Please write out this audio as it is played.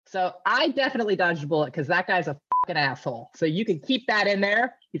So I definitely dodged a bullet because that guy's a fucking asshole. So you can keep that in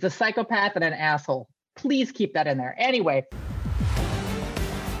there. He's a psychopath and an asshole. Please keep that in there. Anyway.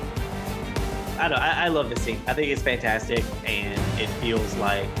 I don't know. I love this scene. I think it's fantastic, and it feels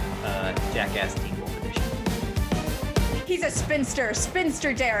like Jackass Teen Wolf edition. He's a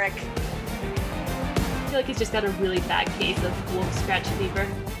spinster Derek. I feel like he's just got a really bad case of wolf scratch fever.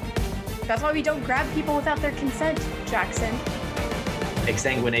 That's why we don't grab people without their consent, Jackson.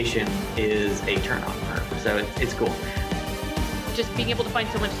 Exsanguination is a turn on for her, so it's cool. Just being able to find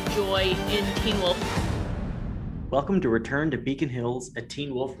so much joy in Teen Wolf. Welcome to Return to Beacon Hills, a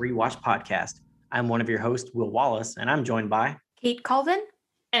Teen Wolf rewatch podcast. I'm one of your hosts, Will Wallace, and I'm joined by Kate Colvin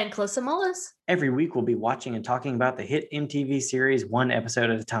and Clissa Mullis. Every week we'll be watching and talking about the hit MTV series one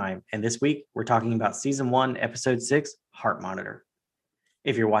episode at a time. And this week we're talking about season 1, episode 6, Heart Monitor.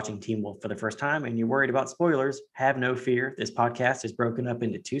 If you're watching Teen Wolf for the first time and you're worried about spoilers, have no fear. This podcast is broken up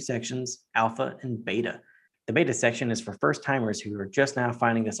into 2 sections, Alpha and Beta. The Beta section is for first-timers who are just now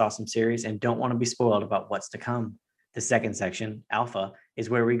finding this awesome series and don't want to be spoiled about what's to come. The second section, Alpha,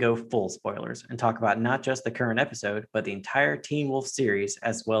 is where we go full spoilers and talk about not just the current episode, but the entire Teen Wolf series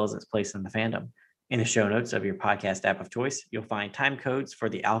as well as its place in the fandom. In the show notes of your podcast app of choice, you'll find time codes for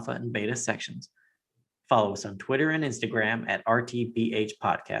the Alpha and Beta sections. Follow us on Twitter and Instagram at RTBH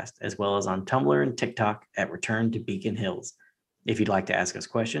Podcast, as well as on Tumblr and TikTok at Return to Beacon Hills. If you'd like to ask us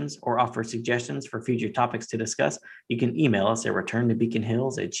questions or offer suggestions for future topics to discuss, you can email us at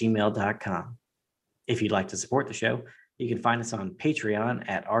returntobeaconhills@gmail.com. If you'd like to support the show, you can find us on Patreon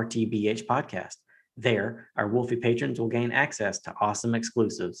at RTBH Podcast. There, our Wolfie patrons will gain access to awesome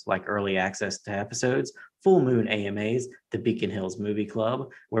exclusives like early access to episodes, full moon AMAs, the Beacon Hills Movie Club,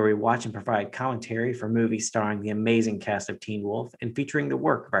 where we watch and provide commentary for movies starring the amazing cast of Teen Wolf and featuring the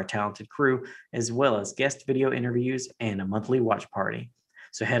work of our talented crew, as well as guest video interviews and a monthly watch party.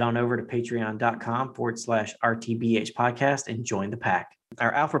 So head on over to patreon.com/RTBH Podcast and join the pack.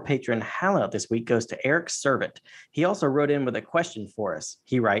 Our Alpha Patron handout this week goes to Eric Servant. He also wrote in with a question for us.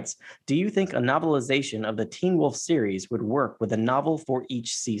 He writes, do you think a novelization of the Teen Wolf series would work with a novel for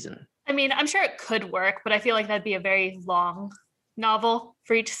each season? I mean, I'm sure it could work, but I feel like that'd be a very long novel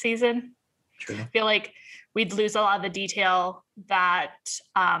for each season. True. I feel like we'd lose a lot of the detail that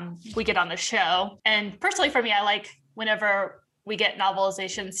we get on the show. And personally for me, I like whenever we get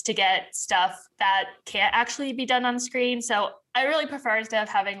novelizations to get stuff that can't actually be done on screen. So I really prefer, instead of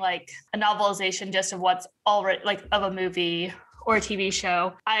having like a novelization just of what's already like of a movie or a TV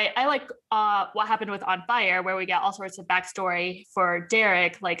show, I like what happened with On Fire, where we got all sorts of backstory for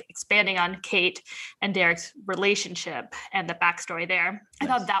Derek, like expanding on Kate and Derek's relationship and the backstory there. Nice. I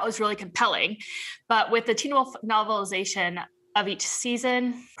thought that was really compelling. But with the Teen Wolf novelization of each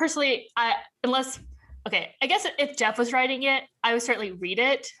season, personally, I guess if Jeff was writing it, I would certainly read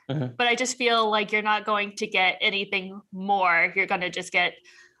it, but I just feel like you're not going to get anything more. You're going to just get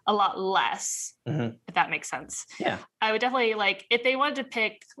a lot less, if that makes sense. Yeah. I would definitely if they wanted to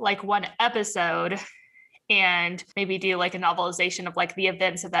pick like one episode and maybe do like a novelization of like the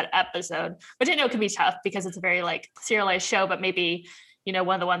events of that episode, which I know can be tough because it's a very like serialized show, but maybe, you know,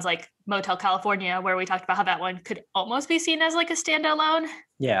 one of the ones like Motel California, where we talked about how that one could almost be seen as like a standalone.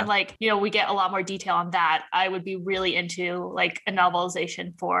 Yeah. And like, you know, we get a lot more detail on that. I would be really into like a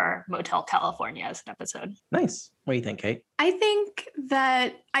novelization for Motel California as an episode. Nice. What do you think, Kate? I think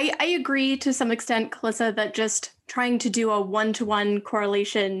that I agree to some extent, Clissa, that just trying to do a one-to-one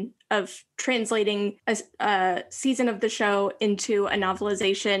correlation of translating a season of the show into a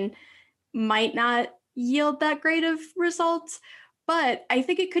novelization might not yield that great of results. But I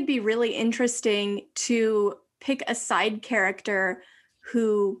think it could be really interesting to pick a side character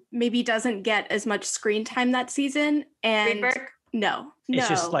who maybe doesn't get as much screen time that season. And Greenberg? No. It's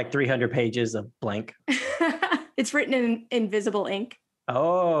just like 300 pages of blank. It's written in invisible ink.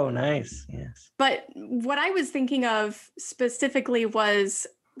 Oh, nice. Yes. But what I was thinking of specifically was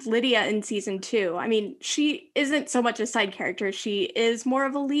Lydia in season 2. I mean, she isn't so much a side character. She is more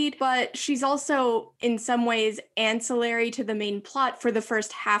of a lead, but she's also in some ways ancillary to the main plot for the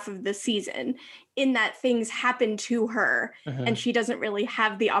first half of the season, in that things happen to her and she doesn't really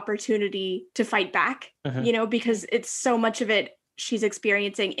have the opportunity to fight back, you know, because it's so much of it she's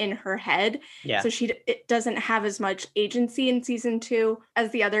experiencing in her head. Yeah. So it doesn't have as much agency in season 2 as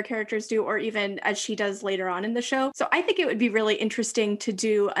the other characters do, or even as she does later on in the show. So I think it would be really interesting to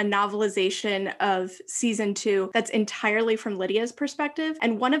do a novelization of season 2 that's entirely from Lydia's perspective.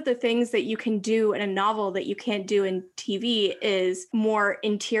 And one of the things that you can do in a novel that you can't do in TV is more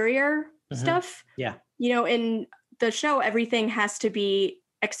interior stuff. Yeah. You know, in the show, everything has to be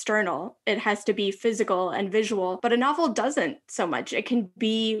external. It has to be physical and visual, but a novel doesn't so much. It can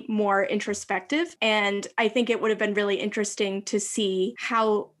be more introspective. And I think it would have been really interesting to see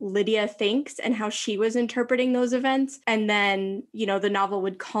how Lydia thinks and how she was interpreting those events. And then, the novel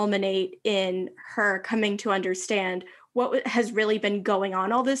would culminate in her coming to understand what has really been going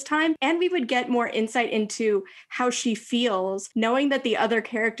on all this time. And we would get more insight into how she feels, knowing that the other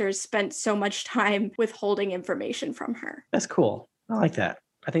characters spent so much time withholding information from her. That's cool. I like that.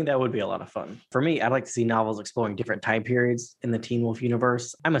 I think that would be a lot of fun. For me, I'd like to see novels exploring different time periods in the Teen Wolf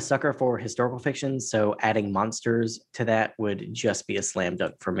universe. I'm a sucker for historical fiction, so adding monsters to that would just be a slam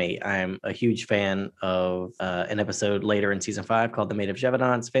dunk for me. I'm a huge fan of an episode later in season 5 called The Maid of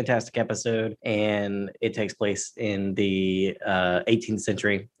Gévaudan. It's a fantastic episode, and it takes place in the 18th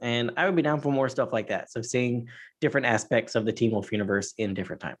century. And I would be down for more stuff like that. So seeing different aspects of the Teen Wolf universe in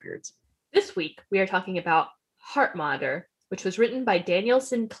different time periods. This week, we are talking about Heart Monitor, which was written by Daniel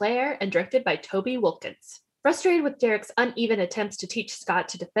Sinclair and directed by Toby Wilkins. Frustrated with Derek's uneven attempts to teach Scott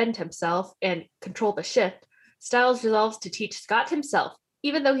to defend himself and control the shift, Stiles resolves to teach Scott himself,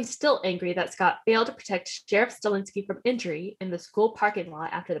 even though he's still angry that Scott failed to protect Sheriff Stilinski from injury in the school parking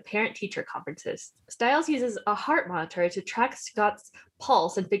lot after the parent-teacher conferences. Stiles uses a heart monitor to track Scott's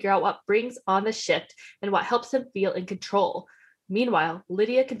pulse and figure out what brings on the shift and what helps him feel in control. Meanwhile,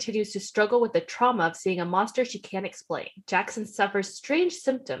 Lydia continues to struggle with the trauma of seeing a monster she can't explain. Jackson suffers strange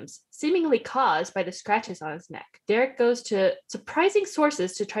symptoms, seemingly caused by the scratches on his neck. Derek goes to surprising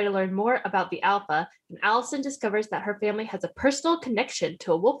sources to try to learn more about the Alpha, and Allison discovers that her family has a personal connection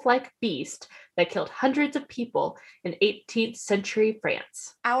to a wolf-like beast that killed hundreds of people in 18th century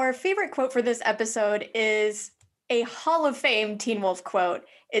France. Our favorite quote for this episode is a Hall of Fame Teen Wolf quote.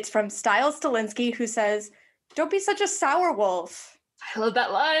 It's from Stiles Stilinski, who says, "Don't be such a sour wolf." I love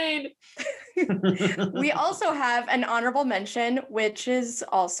that line. We also have an honorable mention, which is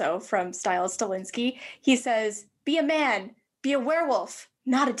also from Stiles Stilinski. He says, "Be a man, be a werewolf,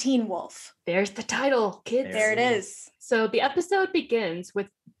 not a teen wolf." There's the title, kids. There it is. So the episode begins with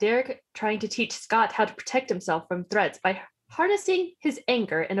Derek trying to teach Scott how to protect himself from threats by harnessing his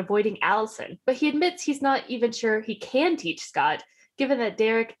anger and avoiding Allison. But he admits he's not even sure he can teach Scott, given that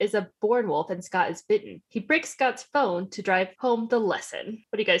Derek is a born wolf and Scott is bitten. He breaks Scott's phone to drive home the lesson.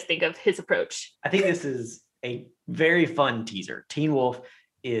 What do you guys think of his approach? I think this is a very fun teaser. Teen Wolf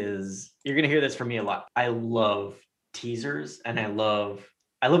is, you're going to hear this from me a lot. I love teasers, and I love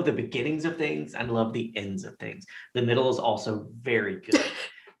the beginnings of things and love the ends of things. The middle is also very good.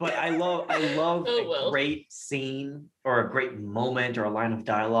 But I love a great scene or a great moment or a line of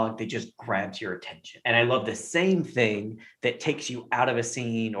dialogue that just grabs your attention. And I love the same thing that takes you out of a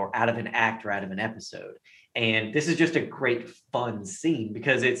scene or out of an act or out of an episode. And this is just a great fun scene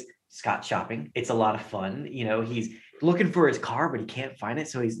because it's Scott shopping. It's a lot of fun. He's looking for his car, but he can't find it.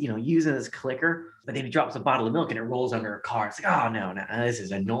 So he's, using his clicker, but then he drops a bottle of milk and it rolls under a car. It's like, oh no, this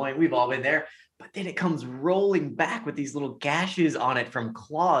is annoying. We've all been there. But then it comes rolling back with these little gashes on it from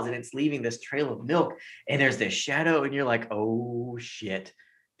claws, and it's leaving this trail of milk. And there's this shadow, and you're like, oh shit,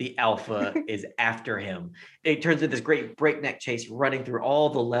 the Alpha is after him. It turns into this great breakneck chase running through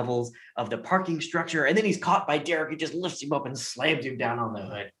all the levels of the parking structure. And then he's caught by Derek, who just lifts him up and slams him down on the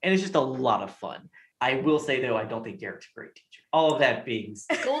hood. And it's just a lot of fun. I will say, though, I don't think Derek's a great teacher. All of that being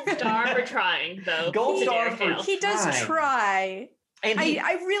Gold star for trying, though. Gold star for He does try. And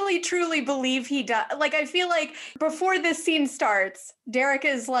I really truly believe he does. Like, I feel like before this scene starts, Derek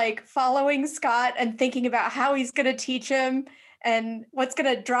is like following Scott and thinking about how he's going to teach him and what's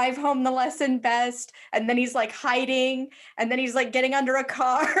going to drive home the lesson best. And then he's like hiding, and then he's like getting under a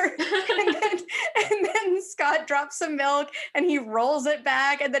car. and then Scott drops some milk and he rolls it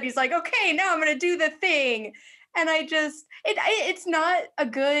back. And then he's like, okay, now I'm going to do the thing. And it's not a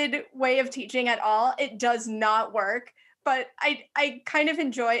good way of teaching at all. It does not work. But I kind of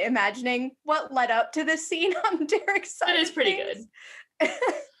enjoy imagining what led up to this scene on Derek's side. It is pretty good.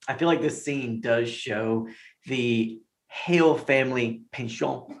 I feel like this scene does show the Hale family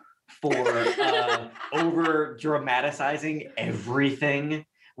penchant for over dramatizing everything,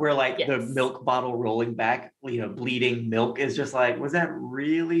 where the milk bottle rolling back, bleeding milk is just like, was that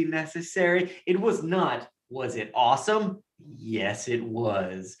really necessary? It was not. Was it awesome? Yes, it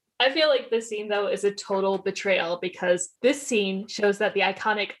was. I feel like this scene, though, is a total betrayal because this scene shows that the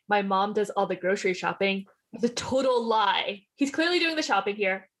iconic "my mom does all the grocery shopping" is a total lie. He's clearly doing the shopping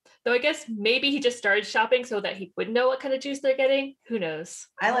here, though I guess maybe he just started shopping so that he would know what kind of juice they're getting. Who knows?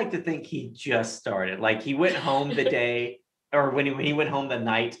 I like to think he just started. Like, he went home the day, or when he went home the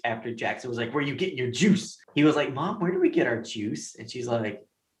night after Jackson was like, "Where are you getting your juice?" He was like, "Mom, where do we get our juice?" And she's like,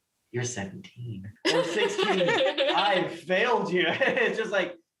 "You're 17 or 16. I've failed you." It's just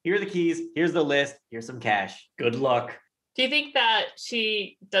like, Here are the keys. Here's the list. Here's some cash. Good luck. Do you think that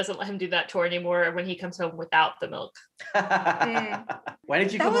she doesn't let him do that tour anymore when he comes home without the milk? Why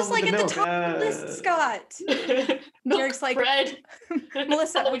did you That come was home with like the at milk? the top of the list, Scott. Milk, Derek's like, bread.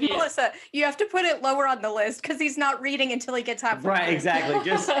 Melissa, That's all we need. Melissa, you have to put it lower on the list because he's not reading until he gets halfway. Right, through. exactly.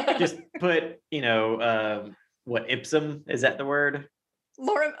 Just put, what ipsum, is that the word?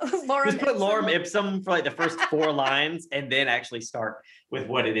 Lorem Just put lorem ipsum. ipsum for like the first 4 lines and then actually start with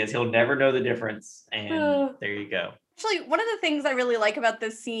what it is. He'll never know the difference. And there you go. Actually, one of the things I really like about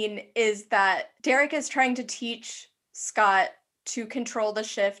this scene is that Derek is trying to teach Scott to control the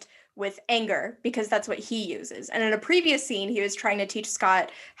shift with anger because that's what he uses. And in a previous scene, he was trying to teach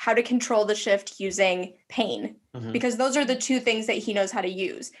Scott how to control the shift using pain Mhm. because those are the 2 things that he knows how to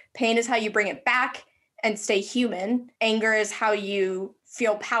use. Pain is how you bring it back and stay human. Anger is how you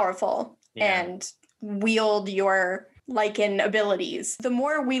feel powerful Yeah. and wield your Lycan abilities. The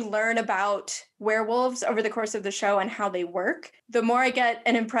more we learn about werewolves over the course of the show and how they work, the more I get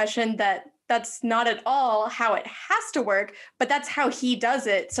an impression that that's not at all how it has to work, but that's how he does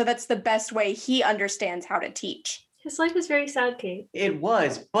it. So that's the best way he understands how to teach. His life is very sad, Kate. It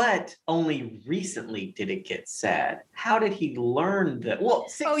was, but only recently did it get sad. How did he learn that? Well,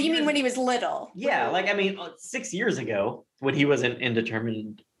 6 Oh, you mean years- when he was little? Yeah, 6 years ago when he was an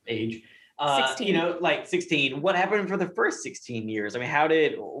indeterminate age. 16. 16. What happened for the first 16 years? I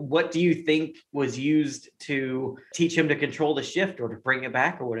mean, what do you think was used to teach him to control the shift or to bring it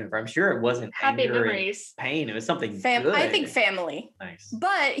back or whatever? I'm sure it wasn't Happy anger and memories. pain. It was something good. I think family. Nice.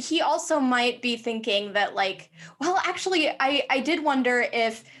 But he also might be thinking that actually, I did wonder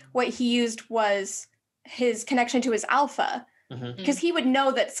if what he used was his connection to his alpha, Mhm. because he would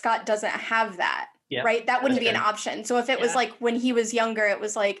know that Scott doesn't have that. Yeah, Right? That wouldn't that's be an fair. option. So if it was Yeah. like when he was younger, it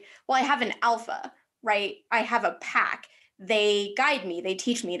was like, well, I have an alpha, right? I have a pack. They guide me, they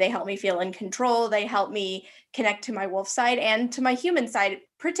teach me, they help me feel in control, they help me connect to my wolf side and to my human side,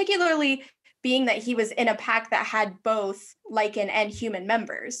 particularly being that he was in a pack that had both Lycan and human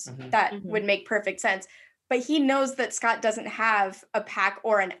members. Mhm. That Mhm. would make perfect sense. But he knows that Scott doesn't have a pack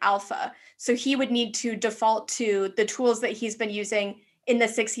or an alpha. So he would need to default to the tools that he's been using in the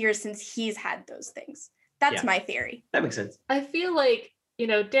 6 years since he's had those things. That's Yeah. my theory. That makes sense. I feel like,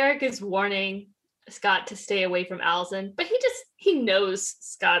 Derek is warning Scott to stay away from Allison, but he knows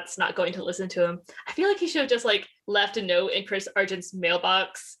Scott's not going to listen to him. I feel like he should have just left a note in Chris Argent's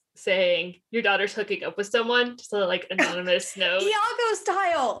mailbox saying your daughter's hooking up with someone, just a anonymous note.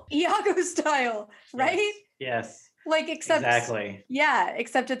 Iago style, right? Yes. Except Exactly. Yeah,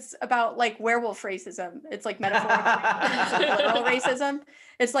 except it's about werewolf racism. It's metaphorical racism, literal racism.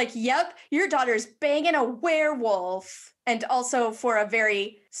 It's yep, your daughter's banging a werewolf. And also for a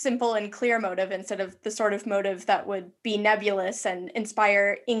very simple and clear motive instead of the sort of motive that would be nebulous and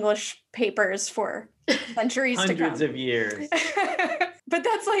inspire English papers for centuries to come. Hundreds of years. But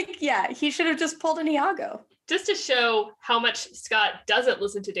that's he should have just pulled an Iago. Just to show how much Scott doesn't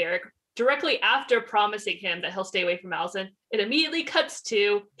listen to Derek, directly after promising him that he'll stay away from Allison, it immediately cuts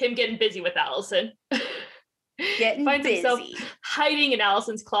to him getting busy with Allison. Getting Finds busy. himself hiding in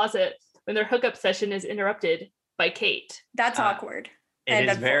Allison's closet when their hookup session is interrupted by Kate. That's awkward. It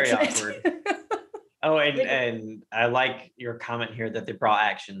is very unfortunate. awkward. Oh, and I like your comment here that the bra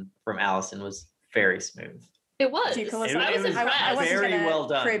action from Allison was very smooth. It was. Thank you, Calissa. I was It was impressed. I wasn't very gonna well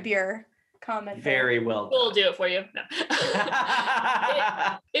done. crib your comment. there. Very well We'll done. do it for you. No.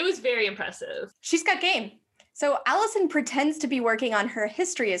 It was very impressive. She's got game. So Allison pretends to be working on her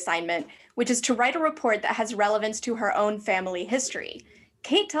history assignment, which is to write a report that has relevance to her own family history.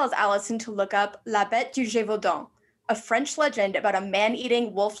 Kate tells Allison to look up La Bête du Gévaudan, a French legend about a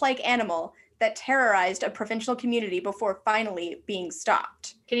man-eating wolf-like animal that terrorized a provincial community before finally being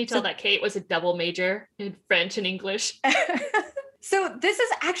stopped. Can you tell that Kate was a double major in French and English? So this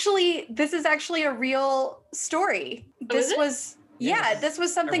is actually a real story. is it? This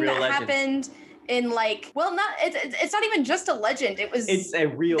was something real that legend. happened in it's not even just a legend. It's a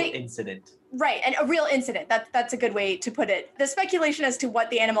real incident. Right, and a real incident. That's a good way to put it. The speculation as to what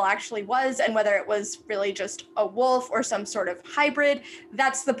the animal actually was and whether it was really just a wolf or some sort of hybrid,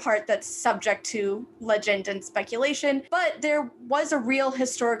 that's the part that's subject to legend and speculation. But there was a real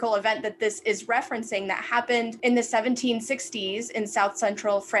historical event that this is referencing that happened in the 1760s in South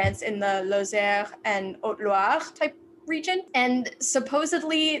Central France in the Lozère and Haute-Loire type region. And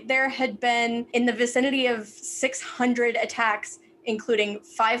supposedly there had been in the vicinity of 600 attacks, including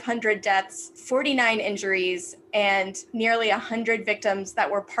 500 deaths, 49 injuries, and nearly 100 victims that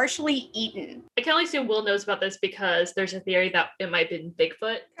were partially eaten. I can only assume Will knows about this because there's a theory that it might have been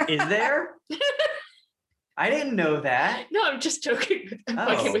Bigfoot. Is there? I didn't know that. No, I'm just joking. I'm Oh.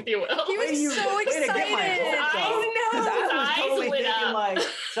 fucking with you, Will. He was Way so way to get my excited. hopes up. I 'Cause know. I was Eyes totally lit thinking up. like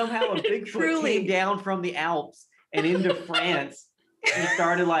somehow a Bigfoot Truly. came down from the Alps and into France and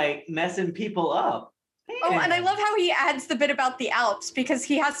started like messing people up. Oh, and I Man. love how he adds the bit about the Alps because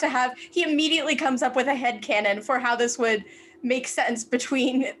he immediately comes up with a headcanon for how this would make sense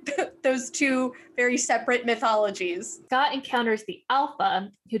between those two very separate mythologies. Scott encounters the Alpha,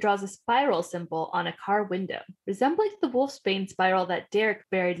 who draws a spiral symbol on a car window, resembling the wolfsbane spiral that Derek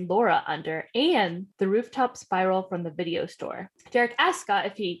buried Laura under and the rooftop spiral from the video store. Derek asks Scott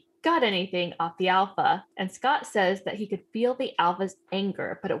if he got anything off the Alpha, and Scott says that he could feel the Alpha's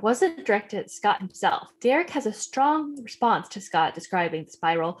anger, but it wasn't directed at Scott himself. Derek has a strong response to Scott describing the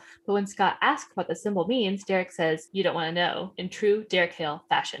spiral, but when Scott asks what the symbol means, Derek says, "You don't want to know," in true Derek Hale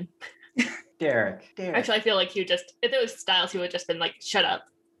fashion. Derek. Actually, I feel like if it was Styles, he would have just been like, "Shut up."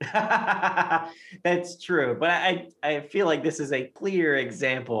 That's true. But I feel like this is a clear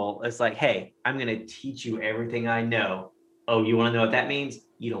example. It's like, hey, I'm going to teach you everything I know. Oh, you want to know what that means?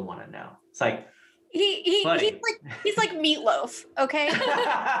 You don't want to know. It's like, He's buddy. like Meatloaf, okay?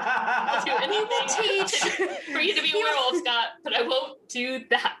 I'll do He will anything teach, for you to be a werewolf, Scott, but I won't do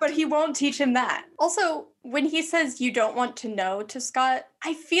that. but he won't teach him that. Also, when he says you don't want to know to Scott,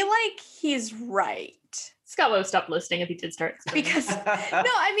 I feel like he's right. Scott would have stopped listening if he did start. Because no,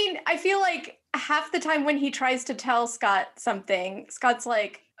 I mean, I feel like half the time when he tries to tell Scott something, Scott's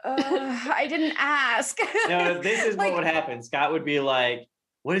like, I didn't ask. No, this is Like- what would happen. Scott would be like,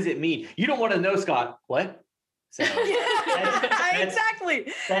 what does it mean? You don't want to know, Scott. What? So that's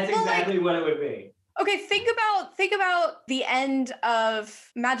Exactly. that's Well, like- exactly what it would be. Okay, think about the end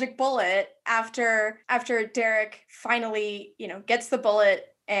of Magic Bullet after Derek finally, gets the bullet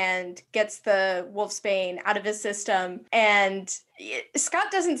and gets the wolfsbane out of his system, and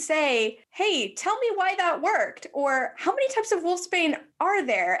Scott doesn't say, "Hey, tell me why that worked," or "How many types of wolfsbane are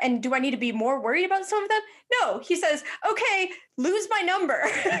there, and do I need to be more worried about some of them?" No, he says, "Okay, lose my number."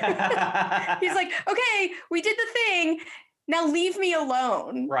 He's like, "Okay, we did the thing. Now leave me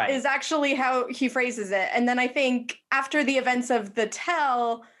alone," Right. is actually how he phrases it. And then I think after the events of the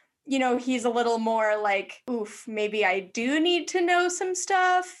tell, he's a little more like, oof, maybe I do need to know some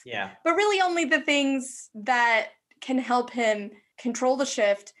stuff. Yeah. But really only the things that can help him control the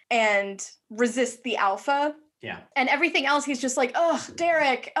shift and resist the Alpha. Yeah. And everything else, he's just like, ugh,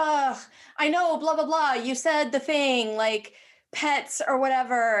 Derek, ugh, I know, blah, blah, blah. You said the thing, like pets or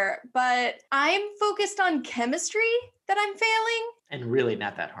whatever, but I'm focused on chemistry that I'm failing. And really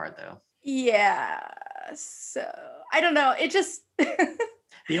not that hard though. Yeah. So I don't know. It just,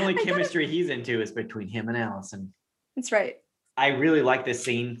 The only chemistry he's into is between him and Allison. that's right. I really like this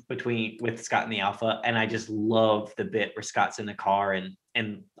scene with Scott and the Alpha, and I just love the bit where Scott's in the car and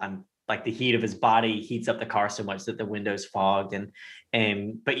I'm like the heat of his body heats up the car so much that the window's fogged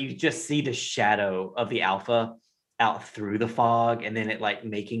but you just see the shadow of the Alpha out through the fog and then it like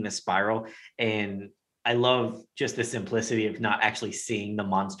making the spiral. And I love just the simplicity of not actually seeing the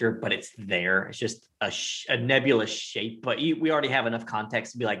monster, but it's there. It's just a nebulous shape, but we already have enough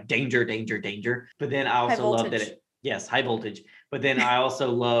context to be like danger, danger, danger. But then I also love that yes, high voltage. But then I also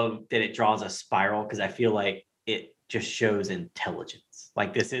love that it draws a spiral because I feel like it just shows intelligence.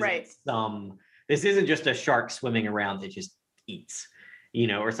 Like this isn't Right. This isn't just a shark swimming around that just eats,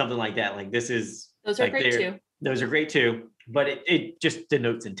 or something like that. Like this is Those are like great too. Those are great too, but it just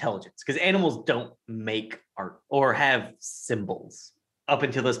denotes intelligence because animals don't make art or have symbols. Up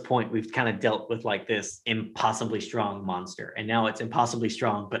until this point, we've kind of dealt with like this impossibly strong monster, and now it's impossibly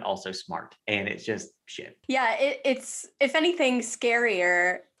strong but also smart, and it's just shit. Yeah, it's if anything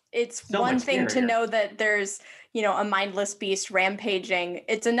scarier. It's So one much thing to scarier. know that there's, a mindless beast rampaging.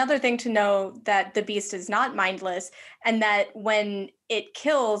 It's another thing to know that the beast is not mindless and that when it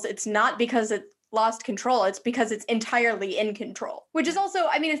kills, it's not because it lost control, it's because it's entirely in control. Which is also,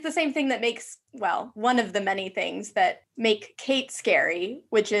 it's the same thing that makes, one of the many things that make Kate scary,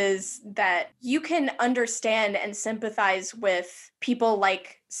 which is that you can understand and sympathize with people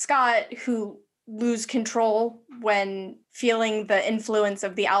like Scott who lose control when feeling the influence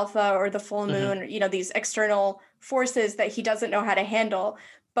of the Alpha or the full moon, these external forces that he doesn't know how to handle.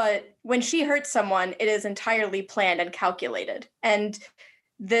 But when she hurts someone, it is entirely planned and calculated. And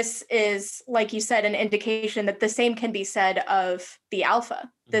this is, like you said, an indication that the same can be said of the Alpha.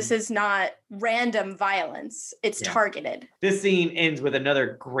 This is not random violence. It's Yeah. targeted. This scene ends with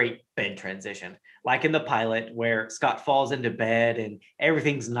another great bed transition, like in the pilot where Scott falls into bed and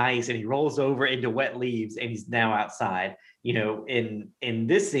everything's nice and he rolls over into wet leaves and he's now outside. in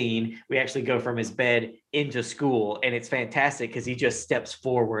this scene, we actually go from his bed into school, and it's fantastic because he just steps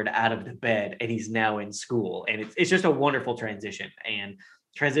forward out of the bed and he's now in school. And it's just a wonderful transition. And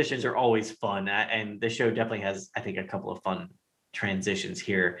transitions are always fun. And the show definitely has, I think, a couple of fun transitions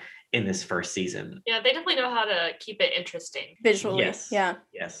here in this first season. Yeah, they definitely know how to keep it interesting. Visually. Yes. Yeah.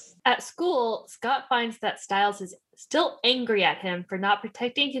 Yes. At school, Scott finds that Stiles is still angry at him for not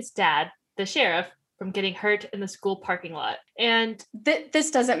protecting his dad, the sheriff, from getting hurt in the school parking lot. And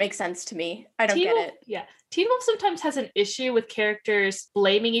This doesn't make sense to me. I don't get it. Yeah. Teen Wolf sometimes has an issue with characters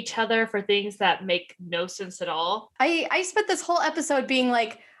blaming each other for things that make no sense at all. I spent this whole episode being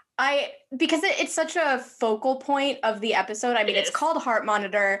like, because it's such a focal point of the episode. I mean, it's called Heart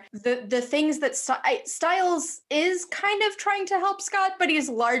Monitor. The things that Stiles is kind of trying to help Scott, but he's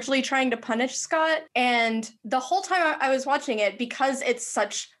largely trying to punish Scott. And the whole time I was watching it, because it's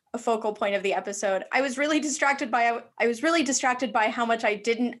such a focal point of the episode, I was really distracted by how much I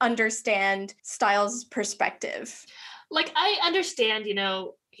didn't understand Stiles' perspective. Like, I understand,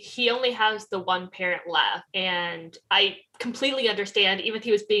 he only has the one parent left, and I completely understand, even if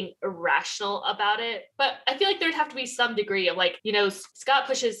he was being irrational about it. But I feel like there'd have to be some degree of Scott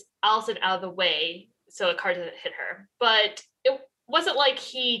pushes Allison out of the way so a car doesn't hit her. But it wasn't like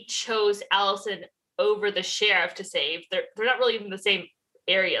he chose Allison over the sheriff to save. They're not really in the same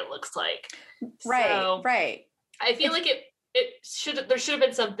area, it looks like. Right, so right. I feel like there should have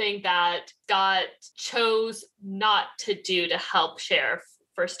been something that Scott chose not to do to help Sheriff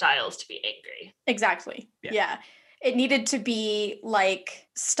for Stiles to be angry. Exactly. Yeah. It needed to be like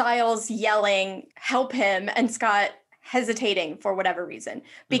Stiles yelling, help him, and Scott hesitating for whatever reason,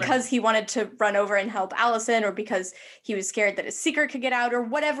 because he wanted to run over and help Allison, or because he was scared that his secret could get out, or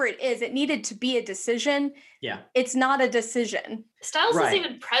whatever it is. It needed to be a decision. Yeah. It's not a decision. Stiles isn't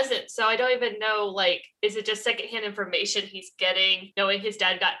even present, so I don't even know, is it just secondhand information he's getting, knowing his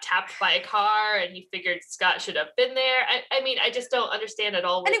dad got tapped by a car and he figured Scott should have been there? I mean, I just don't understand at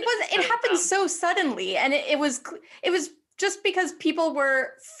all. And it happened so suddenly, and it was just because people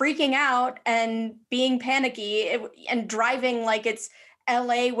were freaking out and being panicky and driving like it's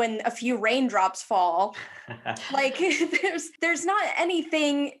LA when a few raindrops fall. There's not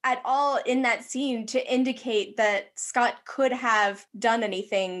anything at all in that scene to indicate that Scott could have done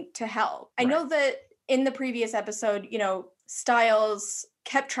anything to help. I know that in the previous episode, Stiles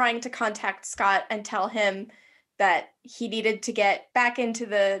kept trying to contact Scott and tell him that he needed to get back into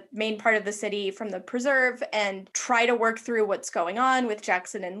the main part of the city from the preserve and try to work through what's going on with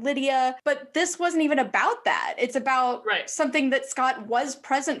Jackson and Lydia. But this wasn't even about that. It's about something that Scott was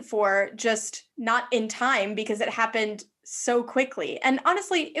present for, just not in time because it happened so quickly. And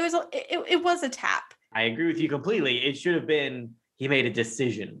honestly, it was a tap. I agree with you completely. It should have been, he made a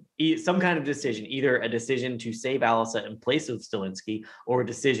decision, some kind of decision, either a decision to save Allison in place of Stilinski, or a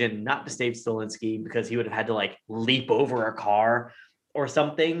decision not to save Stilinski because he would have had to leap over a car or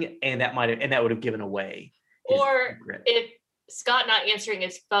something, and that would have given away. Or if Scott not answering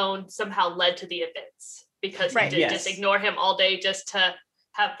his phone somehow led to the events, because he did just ignore him all day just to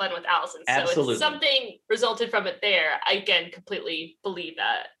have fun with Allison. Absolutely. So if something resulted from it there, I again completely believe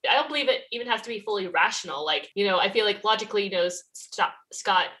that. I don't believe it even has to be fully rational. I feel like logically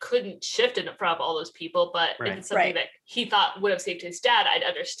Scott couldn't shift in front of all those people, but if it's something that he thought would have saved his dad, I'd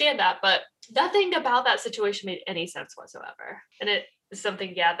understand that. But nothing about that situation made any sense whatsoever. And it is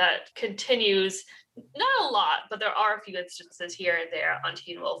something, that continues. Not a lot, but there are a few instances here and there on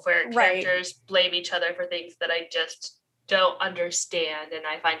Teen Wolf where characters blame each other for things that I just don't understand, and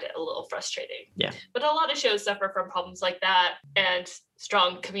I find it a little frustrating. Yeah. But a lot of shows suffer from problems like that and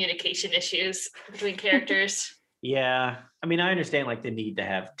strong communication issues between characters. Yeah. I mean, I understand the need to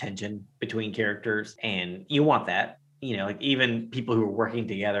have tension between characters, and you want that. Even people who are working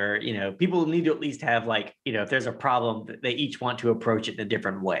together, people need to at least have if there's a problem, they each want to approach it in a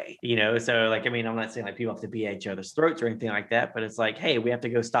different way, so I'm not saying people have to be at each other's throats or anything like that, but it's hey, we have to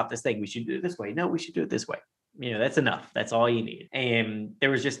go stop this thing. We should do it this way. No, we should do it this way. That's enough. That's all you need. And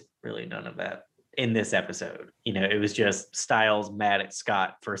there was just really none of that in this episode. It was just Stiles mad at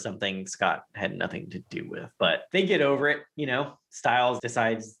Scott for something Scott had nothing to do with, but they get over it. Stiles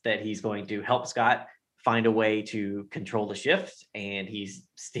decides that he's going to help Scott find a way to control the shift, and he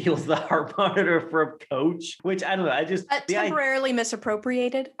steals the heart monitor from Coach, which I don't know. I just temporarily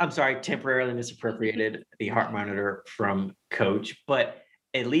misappropriated. I'm sorry, temporarily misappropriated the heart monitor from Coach, but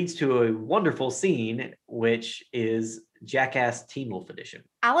it leads to a wonderful scene, which is Jackass Teen Wolf Edition.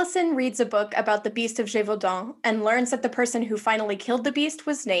 Allison reads a book about the Beast of Gévaudan and learns that the person who finally killed the beast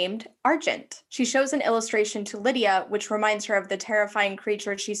was named Argent. She shows an illustration to Lydia, which reminds her of the terrifying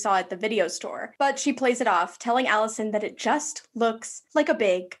creature she saw at the video store. But she plays it off, telling Allison that it just looks like a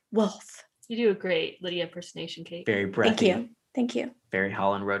big wolf. You do a great Lydia impersonation, Kate. Very breathy. Thank you. Very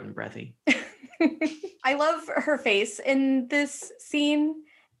Holland Roden breathy. I love her face in this scene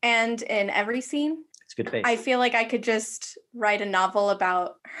and in every scene. It's a good face. I feel like I could just write a novel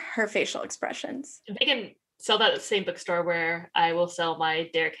about her facial expressions. They can sell that at the same bookstore where I will sell my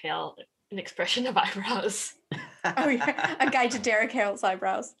Derek Hale an expression of eyebrows. Oh yeah, a guide to Derek Hale's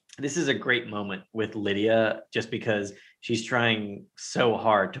eyebrows. This is a great moment with Lydia just because she's trying so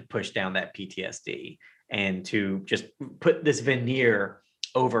hard to push down that PTSD and to just put this veneer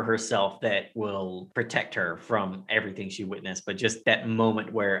over herself that will protect her from everything she witnessed. But just that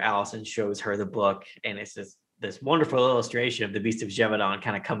moment where Allison shows her the book and it's just this wonderful illustration of the Beast of Gévaudan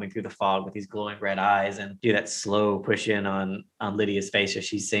kind of coming through the fog with these glowing red eyes and do that slow push in on Lydia's face as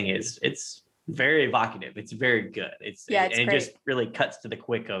she's singing. It's very evocative. It's very good. It's and great. It just really cuts to the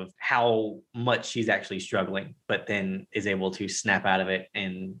quick of how much she's actually struggling, but then is able to snap out of it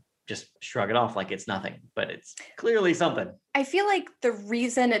and just shrug it off like it's nothing, but it's clearly something. I feel like the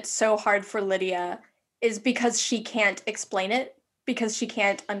reason it's so hard for Lydia is because she can't explain it, because she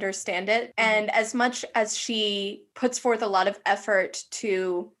can't understand it. And as much as she puts forth a lot of effort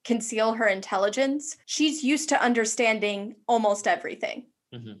to conceal her intelligence, she's used to understanding almost everything.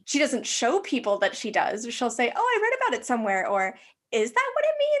 Mm-hmm. She doesn't show people that she does. She'll say, oh, I read about it somewhere, or is that what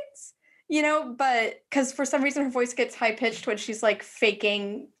it means? You know, but because for some reason her voice gets high pitched when she's like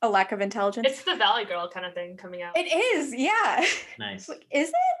faking a lack of intelligence. It's the Valley Girl kind of thing coming out. It is, yeah. Nice. Like, is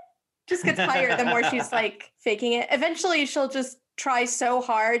it? Just gets higher the more she's like faking it. Eventually she'll just try so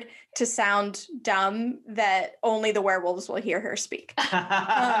hard to sound dumb that only the werewolves will hear her speak. But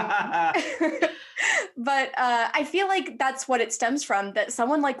I feel like that's what it stems from, that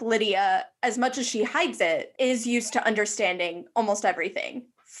someone like Lydia, as much as she hides it, is used to understanding almost everything.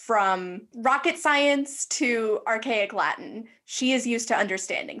 From rocket science to archaic Latin, she is used to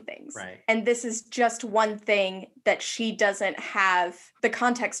understanding things. Right. And this is just one thing that she doesn't have the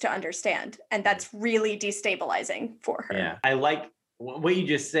context to understand. And that's really destabilizing for her. Yeah. I like what you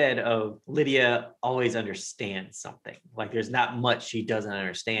just said of Lydia always understands something. Like there's not much she doesn't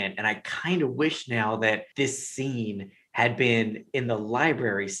understand. And I kind of wish now that this scene had been in the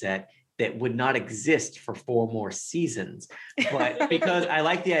library set that would not exist for 4 more seasons. But because I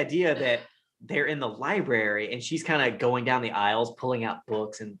like the idea that they're in the library and she's kind of going down the aisles, pulling out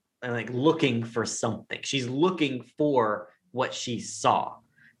books and like looking for something. She's looking for what she saw.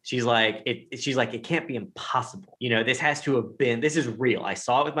 She's like, it can't be impossible. You know, this has to have been, this is real. I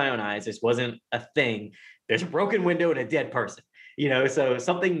saw it with my own eyes. This wasn't a thing. There's a broken window and a dead person. You know, so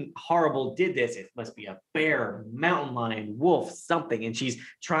something horrible did this. It must be a bear, mountain lion, wolf, something. And she's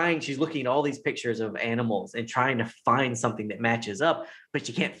looking at all these pictures of animals and trying to find something that matches up, but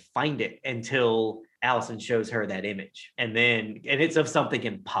she can't find it until Allison shows her that image. And it's of something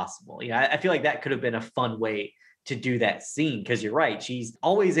impossible. Yeah, I feel like that could have been a fun way to do that scene, because you're right. She's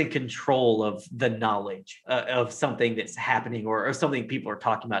always in control of the knowledge of something that's happening or something people are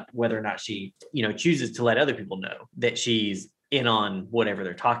talking about, whether or not she, chooses to let other people know that she's in on whatever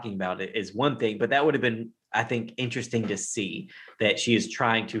they're talking about. It is one thing, but that would have been, I think, interesting to see that she is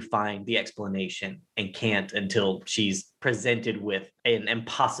trying to find the explanation and can't until she's presented with an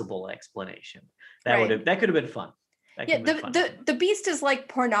impossible explanation. That could have been fun. Yeah, the beast is like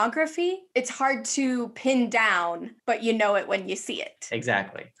pornography. It's hard to pin down, but you know it when you see it.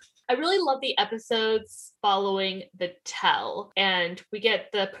 Exactly. I really love the episodes following the tell, and we get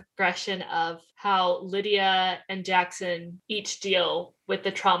the progression of how Lydia and Jackson each deal with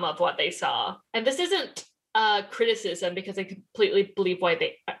the trauma of what they saw. And this isn't a criticism, because I completely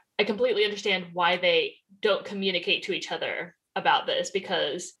understand why they don't communicate to each other about this,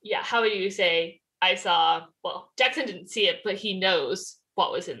 because how would you say, Jackson didn't see it, but he knows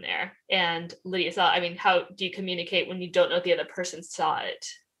what was in there. And Lydia saw, how do you communicate when you don't know the other person saw it?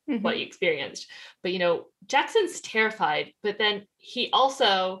 Mm-hmm. What you experienced? But, Jackson's terrified, but then he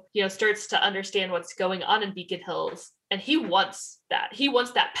also, starts to understand what's going on in Beacon Hills. And he wants that. He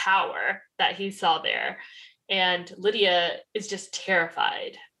wants that power that he saw there. And Lydia is just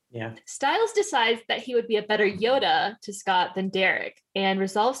terrified. Yeah. Stiles decides that he would be a better Yoda to Scott than Derek, and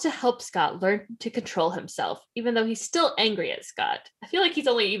resolves to help Scott learn to control himself, even though he's still angry at Scott. I feel like he's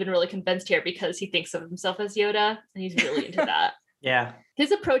only even really convinced here because he thinks of himself as Yoda, and he's really into that. Yeah.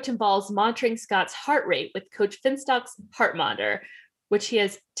 His approach involves monitoring Scott's heart rate with Coach Finstock's heart monitor, which he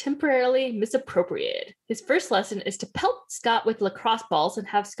has temporarily misappropriated. His first lesson is to pelt Scott with lacrosse balls and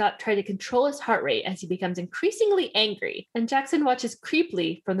have Scott try to control his heart rate as he becomes increasingly angry. And Jackson watches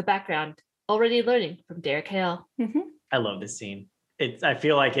creepily from the background, already learning from Derek Hale. I love this scene. I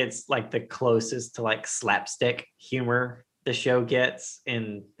feel like it's like the closest to like slapstick humor the show gets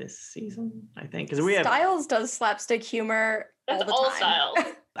in this season, I think. Because we have Styles does slapstick humor That's all the all time.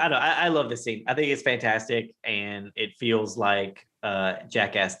 Styles. I don't know. I love this scene. I think it's fantastic, and it feels like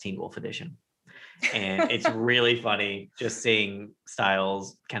Jackass Teen Wolf edition. And it's really funny just seeing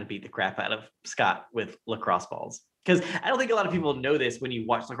Styles kind of beat the crap out of Scott with lacrosse balls. Because I don't think a lot of people know this when you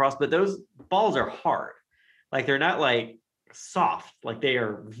watch lacrosse, but those balls are hard. Like they're not like soft, like they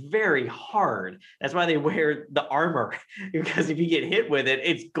are very hard. That's why they wear the armor, because if you get hit with it,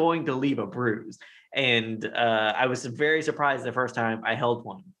 it's going to leave a bruise. And I was very surprised the first time I held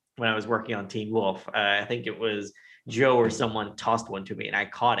one when I was working on Teen Wolf. I think it was Joe or someone tossed one to me and I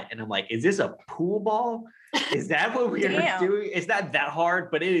caught it. And I'm like, is this a pool ball? Is that what we are doing? It's not that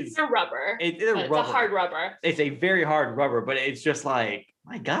hard, but it is. It's a rubber. It's a hard rubber. It's a very hard rubber, but it's just like,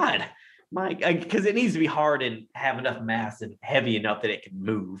 my God. Because it needs to be hard and have enough mass and heavy enough that it can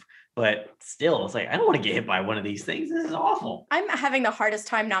move. But still, it's like, I don't want to get hit by one of these things. This is awful. I'm having the hardest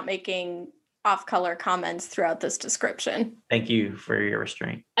time not making off-color comments throughout this description. Thank you for your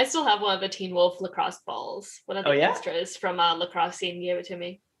restraint. I still have one of the Teen Wolf lacrosse balls. One of the extras from lacrosse scene gave it to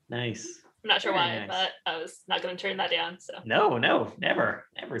me. Nice. I'm not sure why, nice. but I was not going to turn that down. So No, never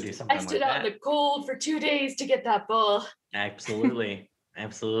do something I stood like out that. in the cold for 2 days to get that ball. Absolutely.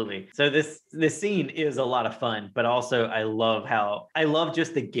 Absolutely. So this scene is a lot of fun, but also I love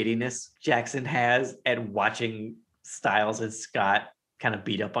just the giddiness Jackson has at watching Styles and Scott kind of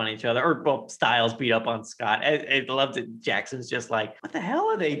beat up on each other, or well, Styles beat up on Scott. I love that Jackson's just like, what the hell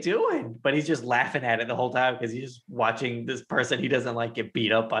are they doing? But he's just laughing at it the whole time because he's just watching this person he doesn't like get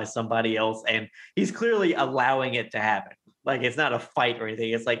beat up by somebody else, and he's clearly allowing it to happen. Like it's not a fight or anything.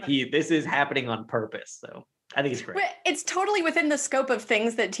 It's like this is happening on purpose. So I think it's great. It's totally within the scope of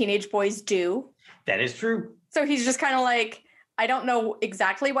things that teenage boys do. That is true. So he's just kind of like, I don't know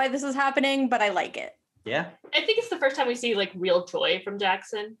exactly why this is happening, but I like it. Yeah. I think it's the first time we see like real joy from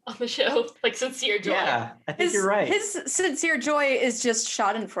Jackson on the show, like sincere joy. Yeah, I think you're right. His sincere joy is just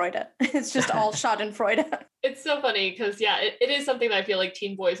schadenfreude. It's just all schadenfreude. It's so funny because it is something that I feel like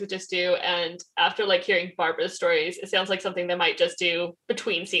teen boys would just do. And after like hearing Barbara's stories, it sounds like something they might just do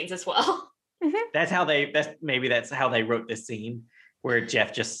between scenes as well. That's how they wrote this scene where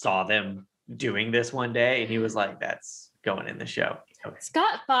Jeff just saw them doing this one day and he was like, that's going in the show. Okay.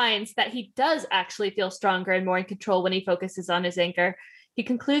 Scott finds that he does actually feel stronger and more in control when he focuses on his anger. He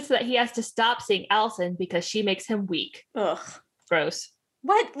concludes that he has to stop seeing Allison because she makes him weak. Ugh. Gross.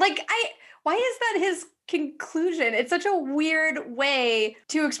 What? Why is that his conclusion? It's such a weird way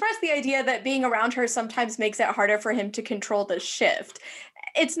to express the idea that being around her sometimes makes it harder for him to control the shift.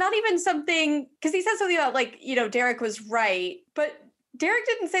 It's not even something, because he says something about like, Derek was right, but Derek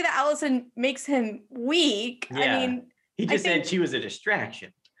didn't say that Allison makes him weak. Yeah. I mean, he just said she was a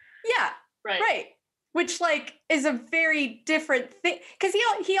distraction. Yeah. Right. Which like is a very different thing. Because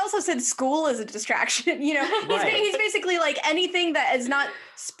he also said school is a distraction. He's basically like anything that is not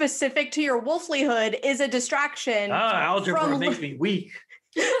specific to your wolflyhood is a distraction. Algebra makes me weak.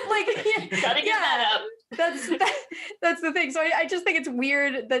 Like, gotta get that up. That's the thing. So I just think it's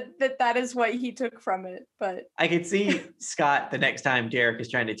weird that is what he took from it. But I could see Scott the next time Derek is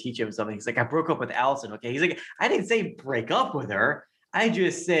trying to teach him something. He's like, I broke up with Allison. Okay. He's like, I didn't say break up with her. I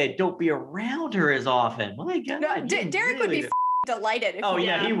just said don't be around her as often. My God. No, Derek would be delighted.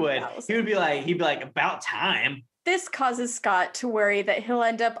 If he would. Allison. He'd be like, about time. This causes Scott to worry that he'll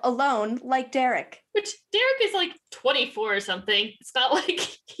end up alone like Derek. Which Derek is like 24 or something. It's not like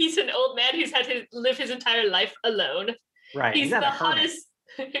he's an old man who's had to live his entire life alone. Right. He's the hottest.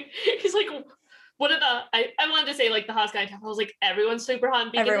 He's like one of the. I wanted to say like the hottest guy in town. I was like, everyone's super hot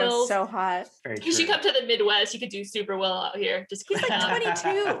in Beacon Everyone's Hills. so hot. He should come to the Midwest. He could do super well out here. Just he's like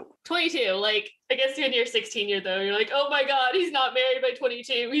 22. 22. Like I guess when you're 16 years though, you're like, oh my God, he's not married by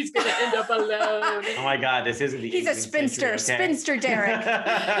 22. He's gonna end up alone. Oh my God, this isn't the. He's a spinster. Century, okay? Spinster Derek.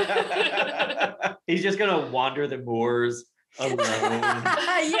 He's just gonna wander the moors alone.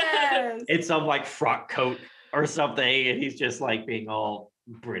 Yes. In some like frock coat or something, and he's just like being all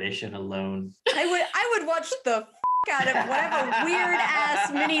British and alone. I would watch the out of whatever weird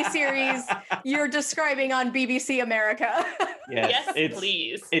ass miniseries you're describing on BBC America. Yes,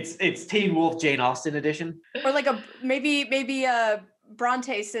 please. It's Teen Wolf Jane Austen edition, or like maybe a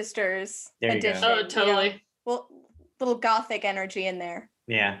Bronte sisters there edition. Oh, totally. Well, little gothic energy in there.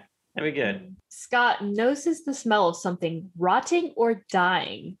 Yeah. That'd be good. Scott notices the smell of something rotting or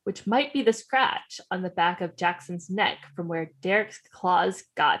dying, which might be the scratch on the back of Jackson's neck from where Derek's claws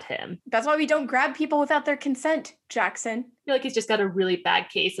got him. That's why we don't grab people without their consent, Jackson. I feel like he's just got a really bad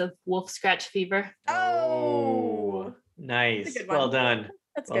case of wolf scratch fever. Oh, Nice. That's a good one. Well done.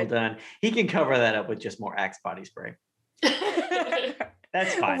 that's Well good. done. He can cover that up with just more Axe body spray.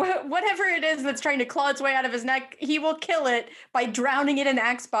 That's fine. Whatever it is that's trying to claw its way out of his neck, he will kill it by drowning it in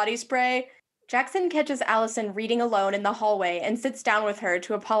Axe body spray. Jackson catches Allison reading alone in the hallway and sits down with her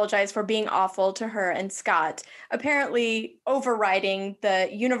to apologize for being awful to her and Scott, apparently overriding the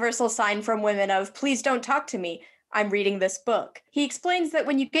universal sign from women of, please don't talk to me. I'm reading this book. He explains that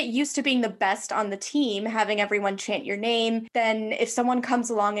when you get used to being the best on the team, having everyone chant your name, then if someone comes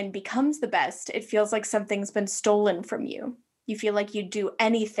along and becomes the best, it feels like something's been stolen from you. You feel like you'd do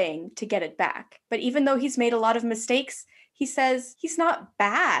anything to get it back. But even though he's made a lot of mistakes, he says he's not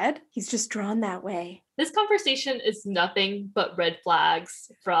bad. He's just drawn that way. This conversation is nothing but red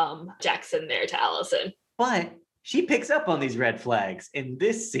flags from Jackson there to Allison. But she picks up on these red flags in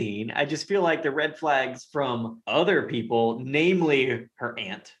this scene. I just feel like the red flags from other people, namely her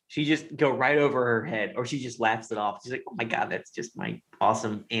aunt, she just go right over her head, or she just laughs it off. She's like, oh my God, that's just my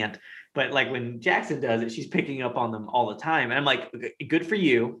awesome aunt. But like when Jackson does it, she's picking up on them all the time. And I'm like, good for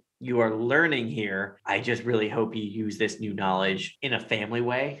you. You are learning here. I just really hope you use this new knowledge in a family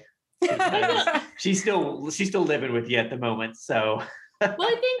way. Because she's still living with you at the moment. So Well,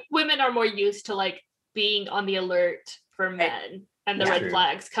 I think women are more used to like being on the alert for men and the That's red true.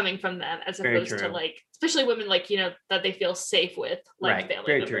 flags coming from them, as Very opposed to true. like, especially women like, that they feel safe with, like Right. family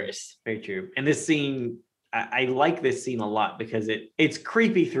Very true. members. Very true. And this scene, I like this scene a lot because it's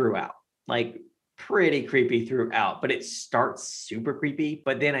creepy throughout, like pretty creepy throughout, but it starts super creepy.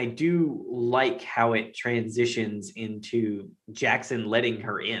 But then I do like how it transitions into Jackson letting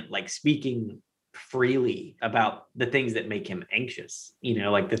her in, like speaking freely about the things that make him anxious,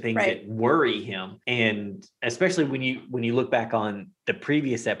 like the things Right. that worry him. And especially when you look back on the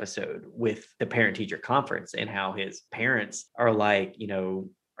previous episode with the parent teacher conference and how his parents are like,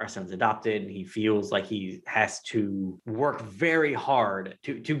 our son's adopted and he feels like he has to work very hard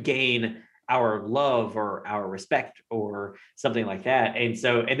to gain our love or our respect or something like that. And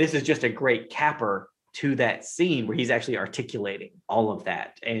this is just a great capper to that scene where he's actually articulating all of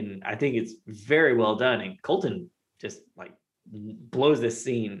that. And I think it's very well done. And Colton just like blows this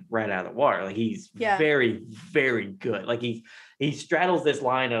scene right out of the water. Like he's very, very good. Like he straddles this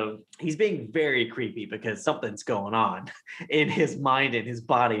line of, he's being very creepy because something's going on in his mind and his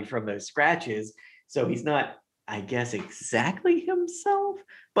body from those scratches. So he's not, I guess, exactly himself,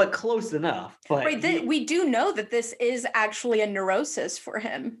 but close enough. But Right. We do know that this is actually a neurosis for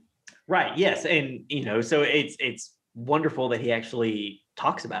him. Right. Yes. And, so it's wonderful that he actually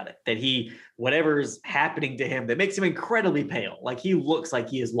talks about it, that whatever's happening to him that makes him incredibly pale. Like he looks like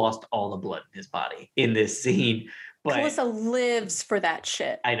he has lost all the blood in his body in this scene. But Calissa lives for that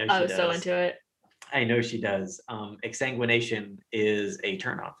shit. I know she I was does. so into it. I know she does. Exsanguination is a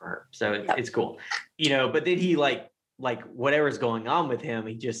turn on for her. So it's cool. But then he like whatever's going on with him,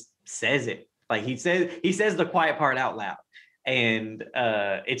 he just says it. Like he says the quiet part out loud. And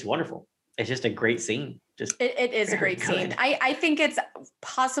it's wonderful. It's just a great scene. It is a very great scene. good. I think it's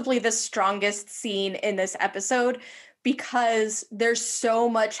possibly the strongest scene in this episode because there's so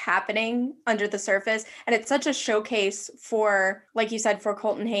much happening under the surface. And it's such a showcase for, like you said, for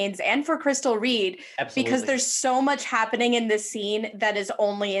Colton Haynes and for Crystal Reed, Absolutely. because there's so much happening in this scene that is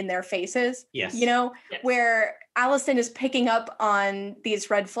only in their faces. Yes. Yes. Where Allison is picking up on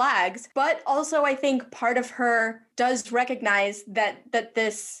these red flags, but also I think part of her does recognize that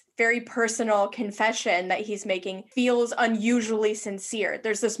this very personal confession that he's making feels unusually sincere.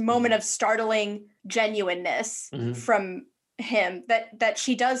 There's this moment of startling genuineness Mhm. from him that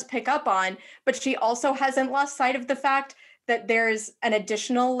she does pick up on, but she also hasn't lost sight of the fact that there's an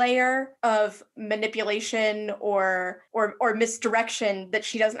additional layer of manipulation or misdirection that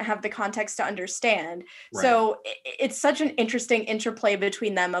she doesn't have the context to understand. Right. So it's such an interesting interplay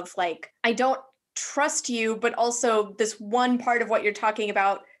between them of like, I don't trust you, but also this one part of what you're talking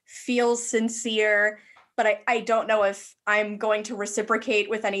about feels sincere, but I don't know if I'm going to reciprocate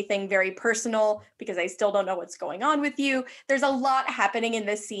with anything very personal because I still don't know what's going on with you. There's a lot happening in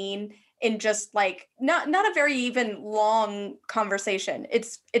this scene in just like not a very even long conversation.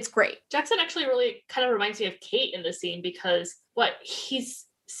 It's great. Jackson actually really kind of reminds me of Kate in the scene because what he's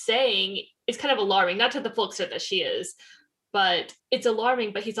saying is kind of alarming, not to the full extent that she is, but it's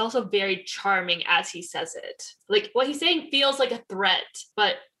alarming, but he's also very charming as he says it. Like what he's saying feels like a threat,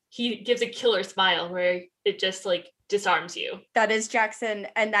 but he gives a killer smile where it just like disarms you. That is Jackson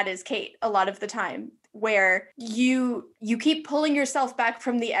and that is Kate a lot of the time, where you keep pulling yourself back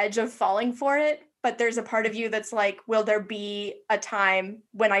from the edge of falling for it, but there's a part of you that's like, will there be a time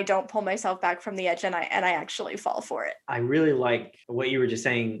when I don't pull myself back from the edge and I actually fall for it? I really like what you were just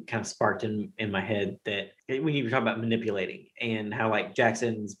saying, kind of sparked in my head, that when you were talking about manipulating and how like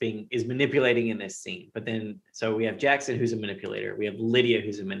Jackson's is manipulating in this scene. But then, so we have Jackson, who's a manipulator. We have Lydia,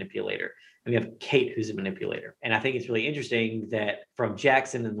 who's a manipulator. And we have Kate, who's a manipulator. And I think it's really interesting that from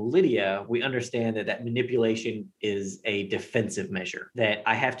Jackson and Lydia, we understand that manipulation is a defensive measure, that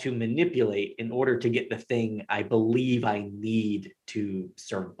I have to manipulate in order to get the thing I believe I need to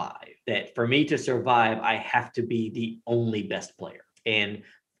survive. That for me to survive, I have to be the only best player.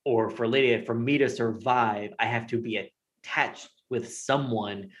 Or for Lydia, for me to survive, I have to be attached with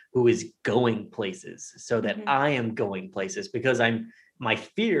someone who is going places so that I am going places, because my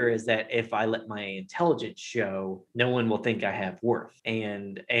fear is that if I let my intelligence show, no one will think I have worth.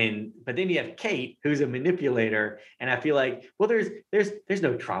 But then you have Kate, who's a manipulator, and I feel like, well, there's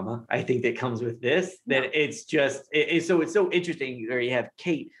no trauma, I think, that comes with this. That it's just it's so interesting where you have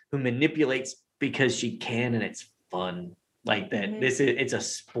Kate who manipulates because she can, and it's fun. Like that, it's a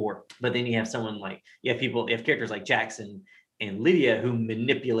sport. But then you have someone like, you have characters like Jackson and Lydia who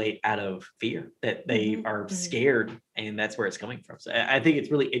manipulate out of fear, that they are scared, and that's where it's coming from. So I think it's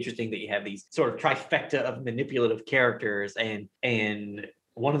really interesting that you have these sort of trifecta of manipulative characters, and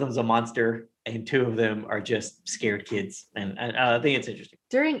one of them is a monster, and two of them are just scared kids. And I think it's interesting.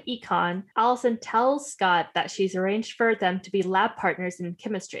 During econ, Allison tells Scott that she's arranged for them to be lab partners in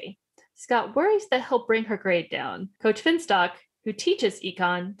chemistry. Scott worries that he'll bring her grade down. Coach Finstock, who teaches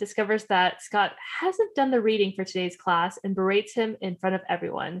econ, discovers that Scott hasn't done the reading for today's class and berates him in front of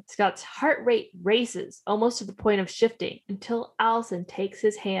everyone. Scott's heart rate races almost to the point of shifting until Allison takes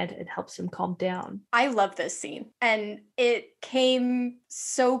his hand and helps him calm down. I love this scene. And it came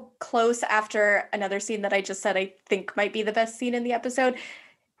so close after another scene that I just said I think might be the best scene in the episode.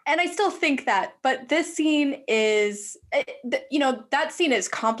 And I still think that, but this scene is, that scene is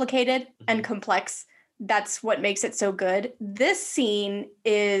complicated and complex. That's what makes it so good. This scene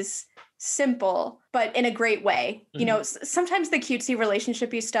is simple, but in a great way. You know, sometimes the cutesy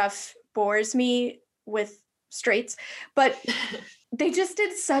relationshipy stuff bores me with straights, but they just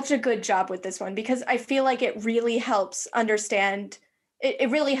did such a good job with this one, because I feel like it really helps understand.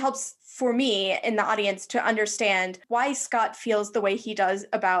 It really helps for me in the audience to understand why Scott feels the way he does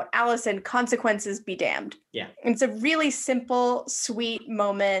about Allison. Consequences be damned. Yeah. It's a really simple, sweet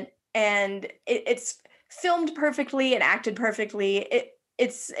moment, and it's filmed perfectly and acted perfectly.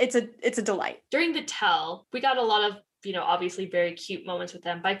 It's a delight. During the tell, we got a lot of, obviously very cute moments with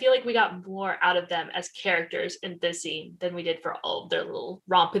them, but I feel like we got more out of them as characters in this scene than we did for all of their little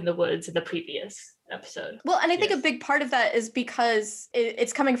romp in the woods in the previous episode. Well, and I think a big part of that is because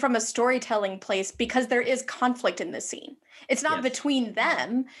it's coming from a storytelling place, because there is conflict in this scene. It's not between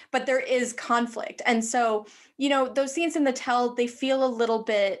them, but there is conflict. And so, those scenes in the tell, they feel a little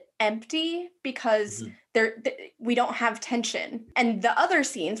bit empty because we don't have tension. And the other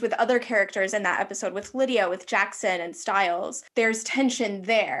scenes with other characters in that episode, with Lydia, with Jackson and Stiles, there's tension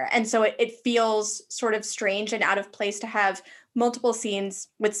there. And so it feels sort of strange and out of place to have multiple scenes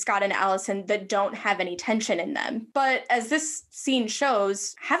with Scott and Allison that don't have any tension in them. But as this scene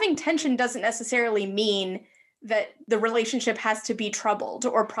shows, having tension doesn't necessarily mean that the relationship has to be troubled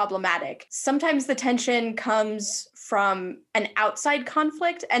or problematic. Sometimes the tension comes from an outside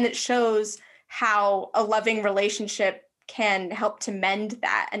conflict, and it shows how a loving relationship can help to mend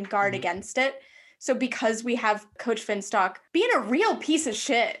that and guard against it. So because we have Coach Finstock being a real piece of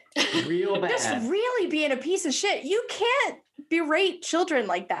shit, real bad, just really being a piece of shit, you can't berate children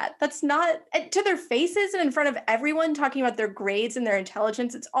like that. That's not to their faces and in front of everyone, talking about their grades and their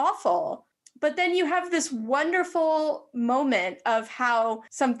intelligence. It's awful. But then you have this wonderful moment of how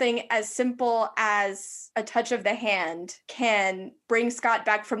something as simple as a touch of the hand can bring Scott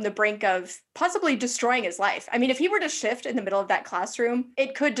back from the brink of possibly destroying his life. I mean, if he were to shift in the middle of that classroom,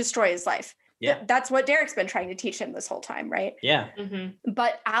 it could destroy his life. Yeah. That's what Derek's been trying to teach him this whole time, right? Yeah.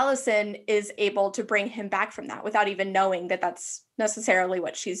 But Allison is able to bring him back from that without even knowing that that's necessarily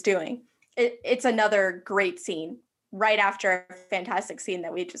what she's doing. It's another great scene right after a fantastic scene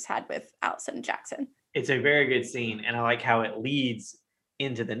that we just had with Allison and Jackson. It's a very good scene, and I like how it leads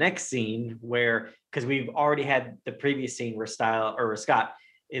into the next scene where, because we've already had the previous scene where Scott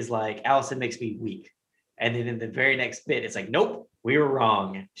is like, Allison makes me weak. And then in the very next bit, it's like, nope, we were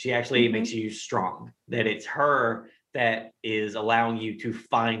wrong. She actually makes you strong. That it's her that is allowing you to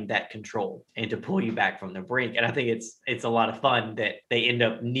find that control and to pull you back from the brink. And I think it's a lot of fun that they end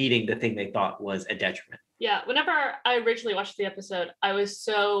up needing the thing they thought was a detriment. Yeah, whenever I originally watched the episode, I was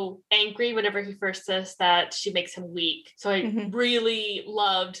so angry whenever he first says that she makes him weak. So I really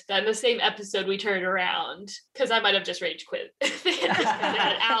loved that in the same episode we turned around, because I might have just rage quit.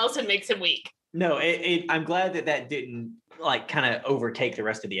 That Allison makes him weak. No, I'm glad that didn't like kind of overtake the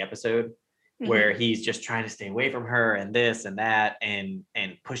rest of the episode, where he's just trying to stay away from her and this and that and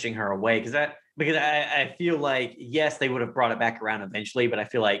pushing her away. Because I feel like, yes, they would have brought it back around eventually, but I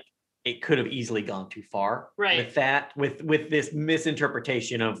feel like it could have easily gone too far with that, with this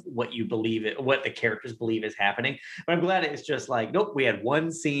misinterpretation of what you believe what the characters believe is happening. But I'm glad it's just like, nope, we had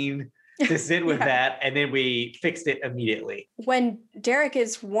one scene to sit with that, and then we fixed it immediately. When Derek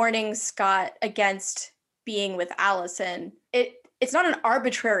is warning Scott against being with Allison, it's not an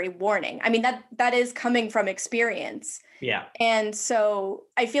arbitrary warning. I mean, that is coming from experience. Yeah. And so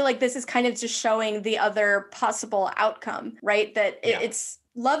I feel like this is kind of just showing the other possible outcome, right? That it's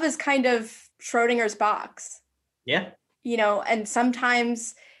love is kind of Schrodinger's box. Yeah. You know, and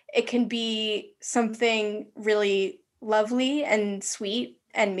sometimes it can be something really lovely and sweet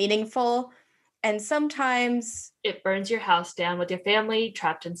and meaningful. And sometimes it burns your house down with your family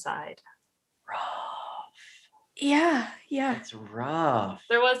trapped inside. Rough. Yeah. It's rough.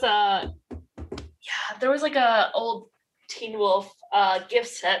 There was like a old Teen Wolf gift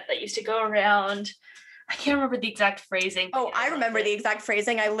set that used to go around. I can't remember the exact phrasing. Oh, I remember the exact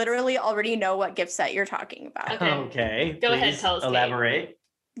phrasing. I literally already know what gift set you're talking about. Okay. Go ahead, tell us. Elaborate.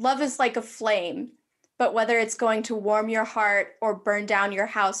 Love is like a flame, but whether it's going to warm your heart or burn down your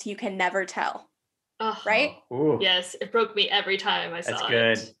house, you can never tell. Oh, right? Ooh. Yes, it broke me every time I saw it.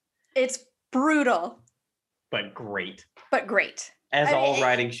 That's good. It's brutal. But great. As all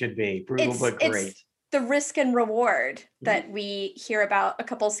writing should be. Brutal, but great. It's the risk and reward that we hear about a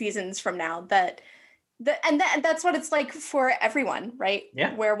couple seasons from now, that's what it's like for everyone, right?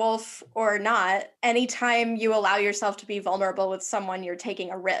 Yeah. Werewolf or not, anytime you allow yourself to be vulnerable with someone, you're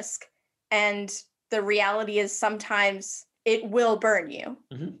taking a risk. And the reality is sometimes it will burn you.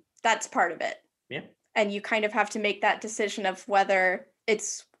 Mm-hmm. That's part of it. Yeah. And you kind of have to make that decision of whether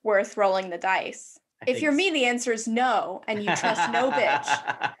it's worth rolling the dice. If you're me, the answer is no, and you trust no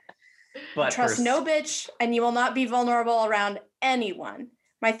bitch. But trust no bitch, and you will not be vulnerable around anyone.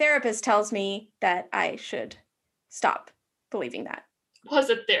 My therapist tells me that I should stop believing that.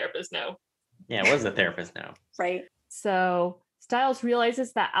 Was a therapist no? Yeah, was a therapist no? Right. So Stiles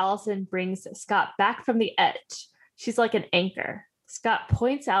realizes that Allison brings Scott back from the edge. She's like an anchor. Scott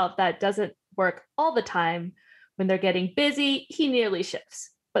points out that doesn't work all the time. When they're getting busy, he nearly shifts.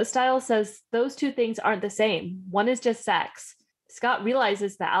 But Stiles says those two things aren't the same. One is just sex. Scott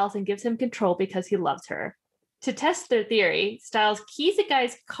realizes that Allison gives him control because he loves her. To test their theory, Stiles keys a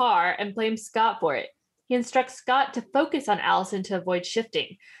guy's car and blames Scott for it. He instructs Scott to focus on Allison to avoid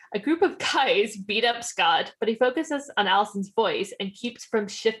shifting. A group of guys beat up Scott, but he focuses on Allison's voice and keeps from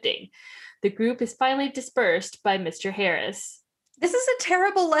shifting. The group is finally dispersed by Mr. Harris. This is a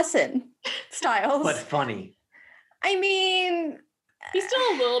terrible lesson, Stiles. But funny. I mean... He's still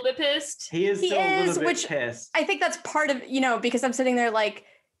a little bit pissed. He is still a little bit pissed. I think that's part of, because I'm sitting there like,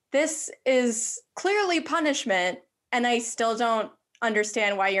 this is clearly punishment, and I still don't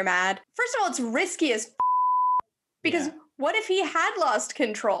understand why you're mad. First of all, it's risky as because what if he had lost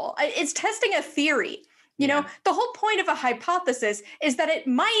control? It's testing a theory. You know, the whole point of a hypothesis is that it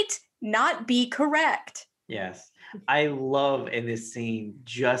might not be correct. Yes. I love in this scene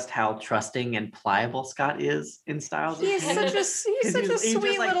just how trusting and pliable Scott is in Stiles. He's such a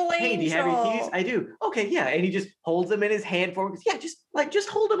sweet little angel. Hey, do you have any keys? I do. Okay, yeah. And he just holds them in his hand for him. Yeah, just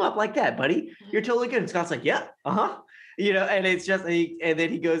hold them up like that, buddy. You're totally good. And Scott's like, yeah, and it's just, and then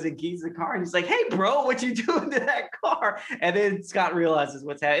he goes and keys the car and he's like, hey, bro, what you doing to that car? And then Scott realizes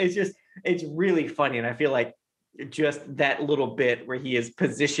what's happening. It's really funny. And I feel like just that little bit where he is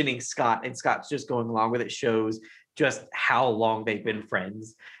positioning Scott and Scott's just going along with it shows just how long they've been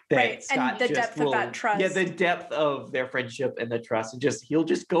friends. Right. And the depth of that trust. Yeah, the depth of their friendship and the trust. And he'll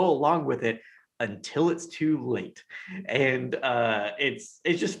just go along with it until it's too late. And it's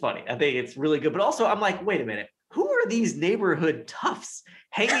just funny. I think it's really good. But also I'm like, wait a minute, who are these neighborhood toughs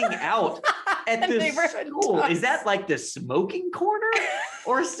hanging out at this school? Toughs. Is that like the smoking corner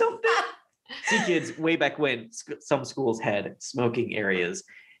or something? See, kids, way back when some schools had smoking areas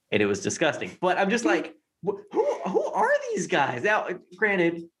and it was disgusting. But I'm just like, who are these guys? Now,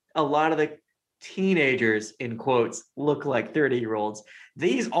 granted, a lot of the teenagers, in quotes, look like 30-year-olds.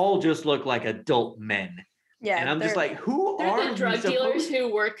 These all just look like adult men. Yeah. And I'm just like, who They're are the drug you dealers supposed-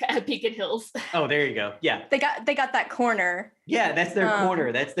 who work at Beacon Hills. Oh, there you go. Yeah. they got that corner. Yeah, that's their Um,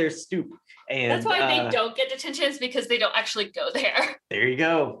 corner. That's their stoop. And That's why they don't get detention, is because they don't actually go there. there you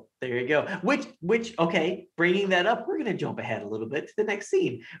go. There you go. Which, okay, bringing that up, we're gonna jump ahead a little bit to the next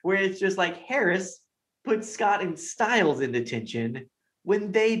scene where it's just like Harris puts Scott and Styles in detention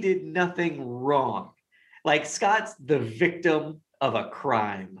when they did nothing wrong. Like Scott's the victim of a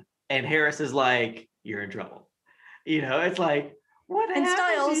crime, and Harris is like, "You're in trouble." You know, it's like, what And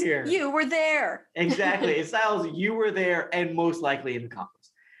happened Styles, here? you were there. Exactly. And Styles, you were there and most likely an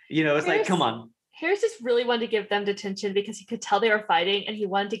accomplice. You know, it's like, Harris- come on. Harris just really wanted to give them detention because he could tell they were fighting, and he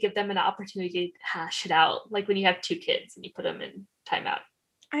wanted to give them an opportunity to hash it out. Like when you have two kids and you put them in timeout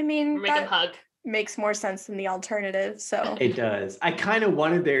I or mean, make them that hug. makes more sense than the alternative. So It does. I kind of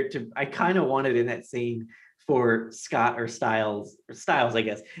wanted in that scene for Scott or Styles, I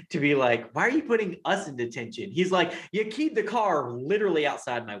guess, to be like, why are you putting us in detention? He's like, you keyed the car literally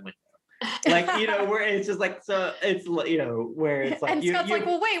outside my window. Like, you know, where it's just like, so it's, you know, where it's like, and Scott's like,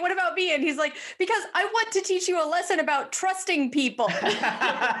 well, wait, what about me? And he's like, because I want to teach you a lesson about trusting people.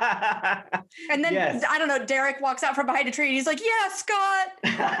 And then, Yes. I don't know, Derek walks out from behind a tree and he's like, yeah, Scott.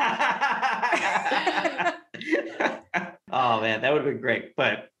 Oh man, that would have been great,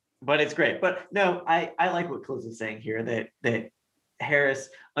 but it's great. But no, I like what Cliff is saying here, that Harris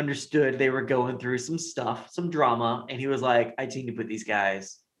understood they were going through some stuff, some drama, and he was like, I need to put these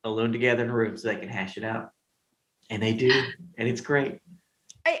guys alone together in a room so they can hash it out. And they do, and it's great.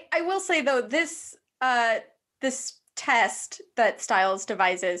 I will say though, this test that Styles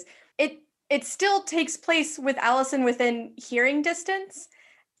devises, it still takes place with Allison within hearing distance.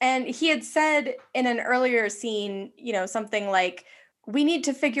 And he had said in an earlier scene, you know, something like, we need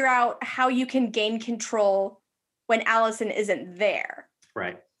to figure out how you can gain control when Allison isn't there.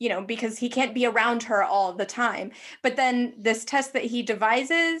 Right. You know, because he can't be around her all the time. But then this test that he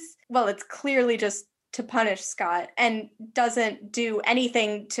devises, well, it's clearly just to punish Scott and doesn't do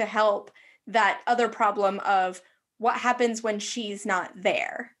anything to help that other problem of what happens when she's not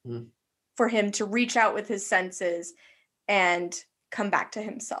there, for him to reach out with his senses and come back to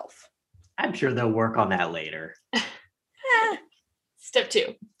himself. I'm sure they'll work on that later. Step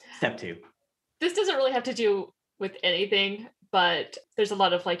 2. Step 2. This doesn't really have to do with anything, but there's a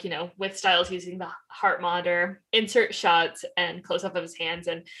lot of, like, you know, with Styles using the heart monitor, insert shots and close up of his hands.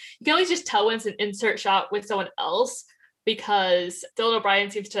 And you can always just tell when it's an insert shot with someone else, because Dylan O'Brien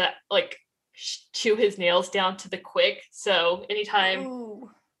seems to like chew his nails down to the quick. So anytime, Ooh.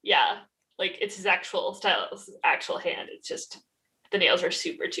 yeah, like it's his actual Styles' actual hand. It's just the nails are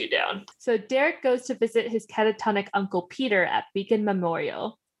super chewed down. So Derek goes to visit his catatonic uncle Peter at Beacon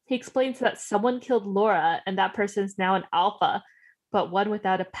Memorial. He explains that someone killed Laura and that person's now an alpha, but one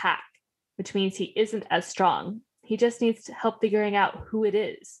without a pack, which means he isn't as strong. He just needs help figuring out who it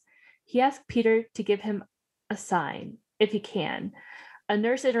is. He asks Peter to give him a sign, if he can. A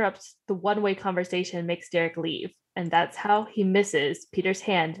nurse interrupts the one-way conversation and makes Derek leave, and that's how he misses Peter's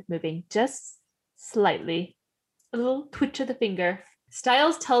hand moving just slightly. A little twitch of the finger.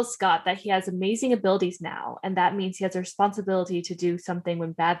 Styles tells Scott that he has amazing abilities now, and that means he has a responsibility to do something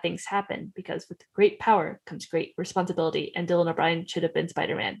when bad things happen, because with great power comes great responsibility, and Dylan O'Brien should have been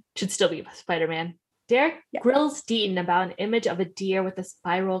Spider-Man. Should still be Spider-Man. Derek grills Dean about an image of a deer with a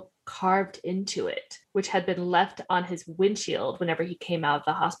spiral carved into it, which had been left on his windshield whenever he came out of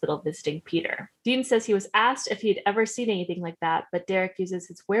the hospital visiting Peter. Dean says he was asked if he had ever seen anything like that, but Derek uses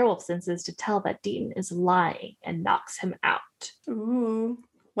his werewolf senses to tell that Dean is lying and knocks him out. Ooh.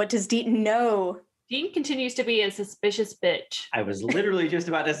 What does Deaton know? Dean continues to be a suspicious bitch. I was literally just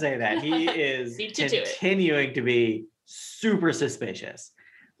about to say that. He is Beat you to it. continuing to be super suspicious.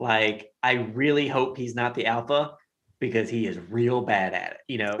 Like, I really hope he's not the alpha, because he is real bad at it.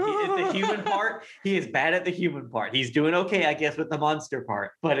 You know, the human part, he is bad at the human part. He's doing okay, I guess, with the monster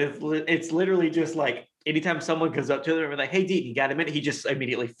part. But it's literally just like, anytime someone comes up to them and like, hey, Dean, you got a minute? He just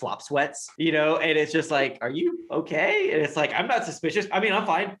immediately flop sweats, you know? And it's just like, are you okay? And it's like, I'm not suspicious. I mean, I'm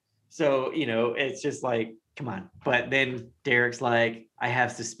fine. So, you know, it's just like, come on. But then Derek's like, I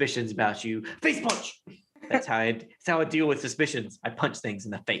have suspicions about you. Face punch. That's how I deal with suspicions. I punch things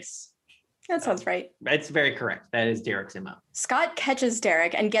in the face. That sounds right. It's very correct. That is Derek's MO. Scott catches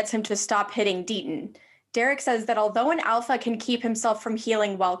Derek and gets him to stop hitting Deaton. Derek says that although an alpha can keep himself from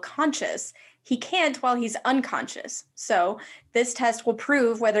healing while conscious, he can't while he's unconscious. So this test will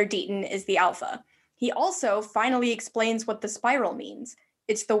prove whether Deaton is the alpha. He also finally explains what the spiral means.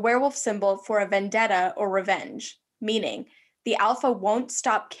 It's the werewolf symbol for a vendetta or revenge, meaning the alpha won't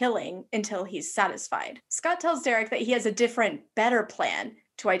stop killing until he's satisfied. Scott tells Derek that he has a different, better plan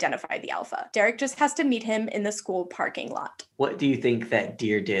to identify the alpha. Derek just has to meet him in the school parking lot. What do you think that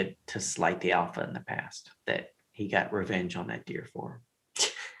deer did to slight the alpha in the past that he got revenge on that deer for?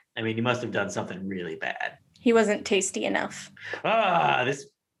 I mean, he must have done something really bad. He wasn't tasty enough. This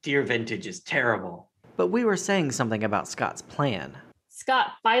deer vintage is terrible. But we were saying something about Scott's plan.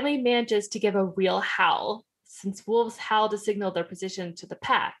 Scott finally manages to give a real howl. Since wolves howl to signal their position to the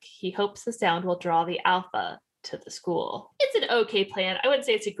pack, he hopes the sound will draw the alpha to the school. It's an okay plan. I wouldn't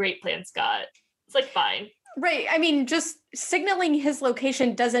say it's a great plan, Scott. It's like fine. Right. I mean, just signaling his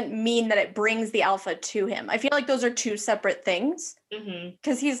location doesn't mean that it brings the alpha to him. I feel like those are two separate things.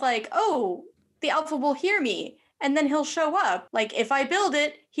 Because he's like, oh, the alpha will hear me. And then he'll show up. Like, if I build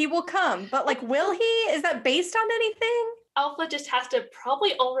it, he will come. But, like, will he? Is that based on anything? Alpha just has to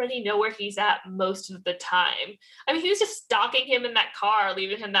probably already know where he's at most of the time. I mean, he was just stalking him in that car,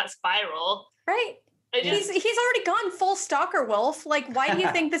 leaving him that spiral. Right. He's already gone full stalker wolf. Like, why do you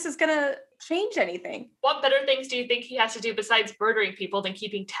think this is going to change anything? What better things do you think he has to do besides murdering people than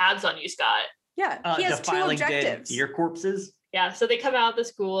keeping tabs on you, Scott? Yeah, he has two defiling dead objectives. deer corpses? Yeah, so they come out of the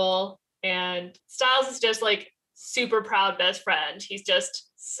school, and Styles is just like super proud best friend. He's just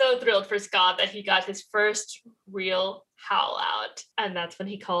so thrilled for Scott that he got his first real howl out. And that's when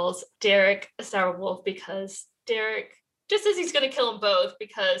he calls Derek a sour wolf, because Derek just says he's going to kill them both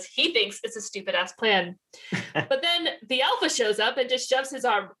because he thinks it's a stupid ass plan. But then the alpha shows up and just shoves his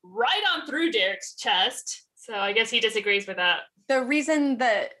arm right on through Derek's chest. So I guess he disagrees with that. The reason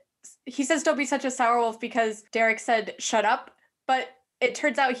that he says don't be such a sour wolf because Derek said shut up, but it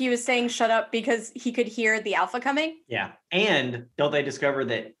turns out he was saying shut up because he could hear the alpha coming. Yeah. And don't they discover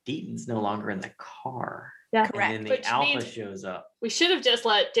that Deaton's no longer in the car? Yeah, correct. And then Which the alpha means shows up. we should have just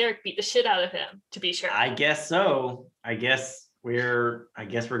let Derek beat the shit out of him, to be sure. I guess so. I guess we're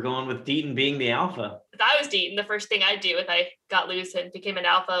going with Deaton being the alpha. If I was Deaton, the first thing I'd do if I got loose and became an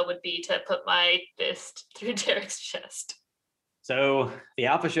alpha would be to put my fist through Derek's chest. So the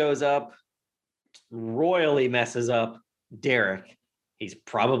alpha shows up, royally messes up Derek. He's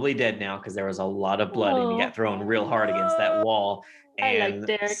probably dead now because there was a lot of blood and he got thrown real hard against that wall. I like And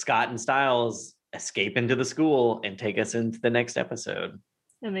Derek. Scott and Styles escape into the school and take us into the next episode.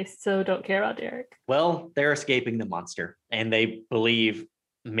 And they so don't care about Derek. Well, they're escaping the monster and they believe,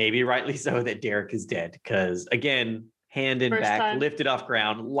 maybe rightly so, that Derek is dead because, again, hand and First back, time. lifted off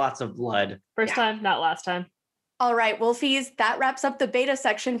ground, lots of blood. First time, not last time. All right, Wolfies, that wraps up the beta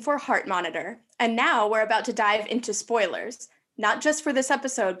section for Heart Monitor. And now we're about to dive into spoilers, not just for this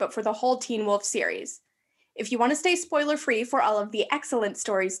episode, but for the whole Teen Wolf series. If you want to stay spoiler-free for all of the excellent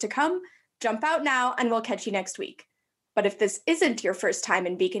stories to come, jump out now and we'll catch you next week. But if this isn't your first time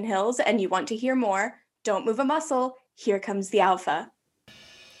in Beacon Hills and you want to hear more, don't move a muscle. Here comes the alpha.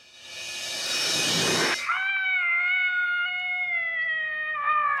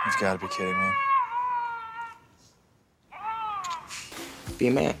 You've got to be kidding me. Be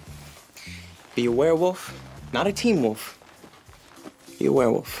a man. Be a werewolf, not a teen wolf. Be a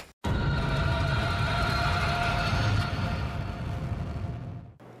werewolf.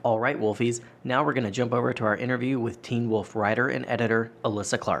 All right, Wolfies, now we're going to jump over to our interview with Teen Wolf writer and editor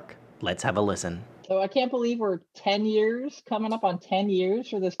Alyssa Clark. Let's have a listen. So I can't believe we're 10 years, coming up on 10 years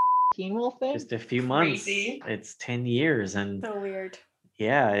for this Teen Wolf thing. Just a few months. Crazy. It's 10 years. And So weird.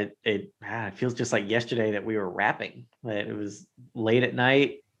 yeah, it feels just like yesterday that we were wrapping. It was late at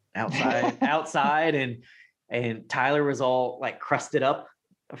night outside and Tyler was all like crusted up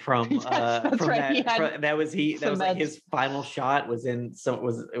from Yes, that's from right. that was like his final shot was in it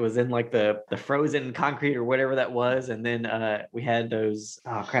was in like the frozen concrete or whatever that was, and then we had those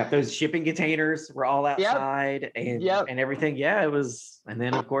those shipping containers were all outside and everything. Yeah, it was. And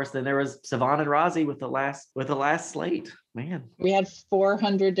then of course there was Savon and Rozzy with the last slate. Man, we had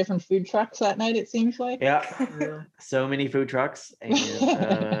 400 different food trucks that night, it seems like. Yeah. So many food trucks. And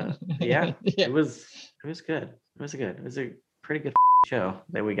it was good. It was a pretty good show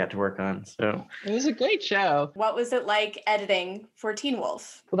that we got to work on. So it was a great show. What was it like editing for Teen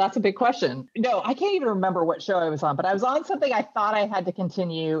Wolf? Well, that's a big question. No, I can't even remember what show I was on, but I was on something I thought I had to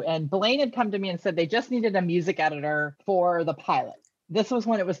continue. And Blaine had come to me and said they just needed a music editor for the pilot. This was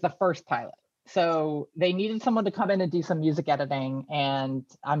when it was the first pilot. So they needed someone to come in and do some music editing, and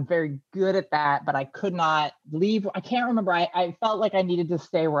I'm very good at that, but I could not leave. I can't remember. I felt like I needed to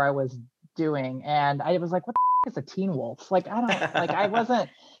stay where I was doing, and I was like, what the is a Teen Wolf? Like, I don't, like, I wasn't.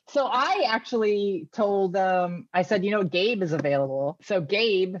 So I actually told I said, Gabe is available. So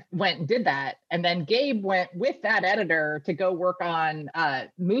Gabe went and did that. And then Gabe went with that editor to go work on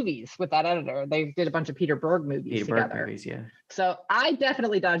movies with that editor. They did a bunch of Peter Berg movies together. Yeah. So I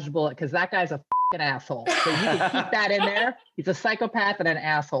definitely dodged a bullet because that guy's a an asshole. So you can keep that in there. He's a psychopath and an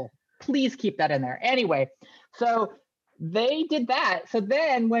asshole. Please keep that in there. Anyway, so they did that. So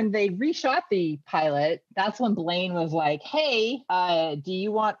then when they reshot the pilot, that's when Blaine was like, hey, do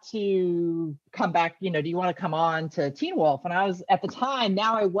you want to come back? Do you want to come on to Teen Wolf? And I was at the time,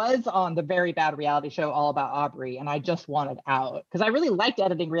 now I was on the very bad reality show All About Aubrey, and I just wanted out because I really liked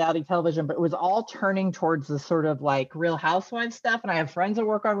editing reality television, but it was all turning towards the sort of like Real Housewives stuff. And I have friends that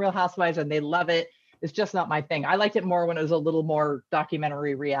work on Real Housewives and they love it. It's just not my thing. I liked it more when it was a little more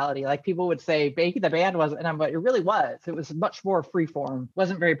documentary reality. Like people would say, Bakey the Band was, and I'm like, it really was. It was much more freeform,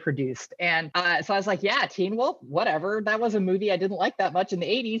 wasn't very produced. And so I was like, yeah, Teen Wolf, whatever. That was a movie I didn't like that much in the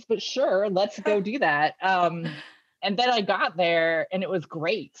 80s, but sure, let's go do that. And then I got there and it was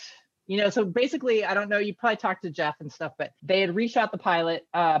great. So basically, I don't know, you probably talked to Jeff and stuff, but they had reshot the pilot,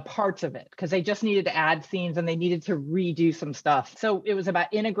 parts of it, because they just needed to add scenes and they needed to redo some stuff. So it was about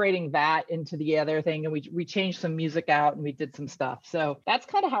integrating that into the other thing. And we changed some music out and we did some stuff. So that's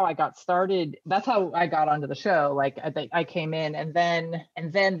kind of how I got started. That's how I got onto the show. Like I came in and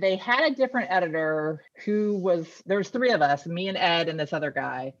then they had a different editor there was three of us, me and Ed and this other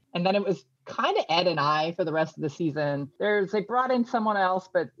guy. And then it was kind of Ed and I for the rest of the season. They brought in someone else,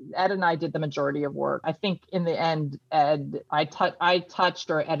 but Ed and I did the majority of work. I think in the end, I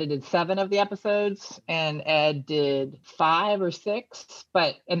touched or edited 7 of the episodes, and Ed did 5 or 6.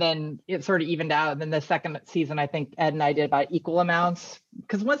 And then it sort of evened out. And then the second season, I think Ed and I did about equal amounts.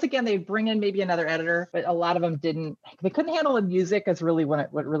 Because once again, they bring in maybe another editor, but a lot of them didn't. They couldn't handle the music is really what it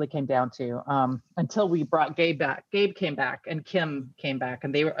really came down to. Until we brought Gabe back. Gabe came back and Kim came back,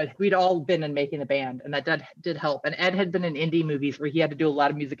 and we'd all been in Making the Band, and that did help. And Ed had been in indie movies where he had to do a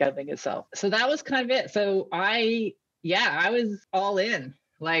lot of music editing himself. So that was kind of it. So I was all in.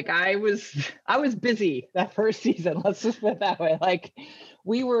 Like I was busy that first season. Let's just put it that way. Like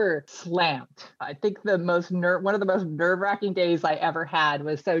we were slammed. I think one of the most nerve-wracking days I ever had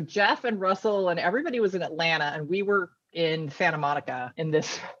was, so Jeff and Russell and everybody was in Atlanta, and we were in Santa Monica in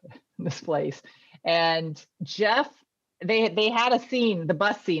this place. And Jeff, they had a scene, the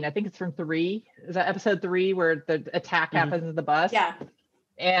bus scene. I think it's from 3. Is that episode 3 where the attack happens in the bus? Yeah.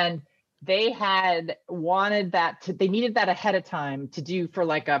 And they had wanted they needed that ahead of time to do for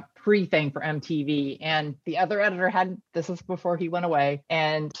like a pre-thing for MTV. And the other editor this was before he went away.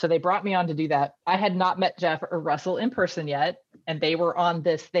 And so they brought me on to do that. I had not met Jeff or Russell in person yet. And they were on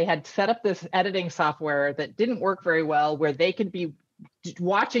they had set up this editing software that didn't work very well, where they could be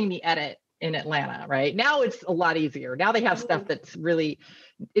watching the edit in Atlanta, right? Now it's a lot easier. Now they have stuff that's really,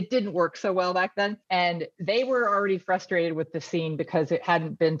 it didn't work so well back then. And they were already frustrated with the scene because it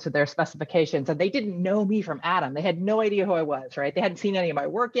hadn't been to their specifications, and they didn't know me from Adam. They had no idea who I was, right? They hadn't seen any of my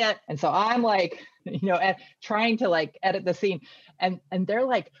work yet. And so I'm like, trying to like edit the scene, and they're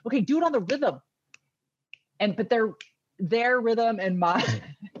like, okay, do it on the rhythm. But their rhythm and mine,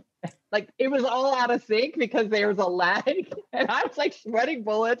 like it was all out of sync because there was a lag, and I was like sweating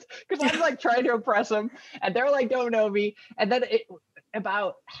bullets because I was like trying to impress them, and they're like, don't know me. And then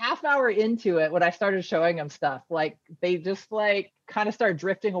about half hour into it, when I started showing them stuff, like they just like kind of started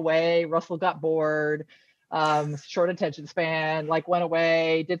drifting away. Russell got bored, short attention span, like went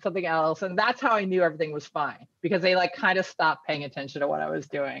away, did something else. And that's how I knew everything was fine, because they like kind of stopped paying attention to what I was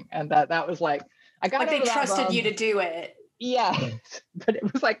doing. And that was like, I got like they trusted you to do it. Yeah, but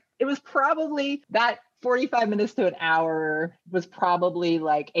it was probably that 45 minutes to an hour was probably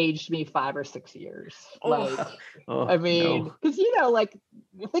like aged me 5 or 6 years. I mean, because like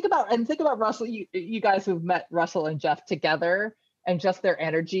think about Russell. You guys who've met Russell and Jeff together, and just their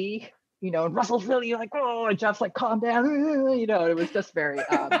energy, and Russell's really like, oh, and Jeff's like, calm down, it was just very.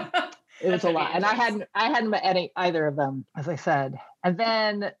 It was a lot. And I hadn't met either of them, as I said. And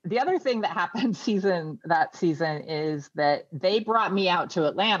then the other thing that happened that season is that they brought me out to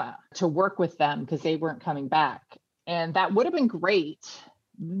Atlanta to work with them because they weren't coming back. And that would have been great.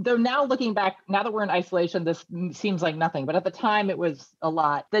 Though now looking back, now that we're in isolation, this seems like nothing. But at the time, it was a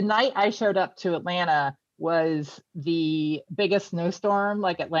lot. The night I showed up to Atlanta was the biggest snowstorm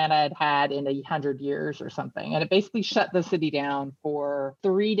like Atlanta had in 100 years or something. And it basically shut the city down for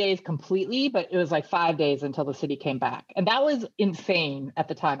 3 days completely, but it was like 5 days until the city came back. And that was insane at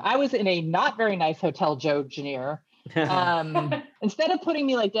the time. I was in a not very nice hotel, Joe Janier. Instead of putting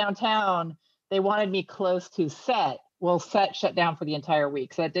me like downtown, they wanted me close to set. Well, set shut down for the entire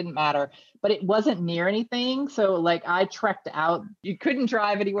week, so that didn't matter. But it wasn't near anything. So like I trekked out. You couldn't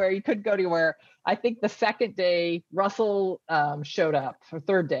drive anywhere. You couldn't go anywhere. I think the second day, Russell showed up, or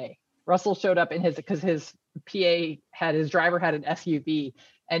third day. Russell showed up because his PA his driver had an SUV,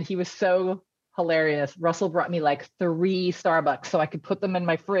 and he was so hilarious. Russell brought me like 3 Starbucks so I could put them in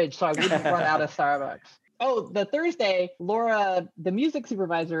my fridge so I wouldn't run out of Starbucks. Oh, the Thursday, Laura, the music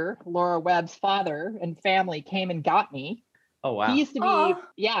supervisor, Laura Webb's father and family came and got me. Oh, wow. He used to be,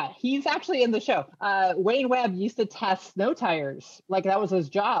 Aw. he's actually in the show. Wayne Webb used to test snow tires. Like that was his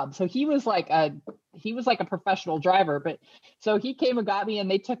job. So he was like a professional driver. But so he came and got me and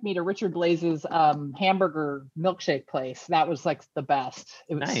they took me to Richard Blaze's hamburger milkshake place. That was like the best.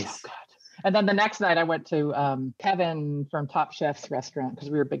 It was Nice. so good. And then the next night I went to Kevin from Top Chef's restaurant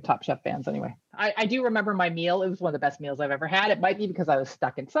because we were big Top Chef fans anyway. I do remember my meal. It was one of the best meals I've ever had. It might be because I was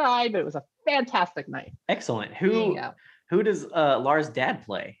stuck inside, but it was a fantastic night. Excellent. Yeah. Who does Lara's dad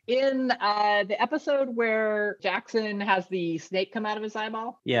play? In the episode where Jackson has the snake come out of his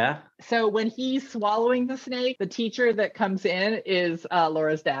eyeball. Yeah. So when he's swallowing the snake, the teacher that comes in is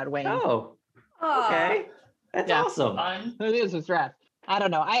Laura's dad, Wayne. Oh, okay. That's Yeah. awesome. Fun. It is, it's rad. I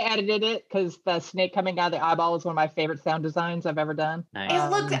don't know. I edited it because the snake coming out of the eyeball was one of my favorite sound designs I've ever done. Nice. It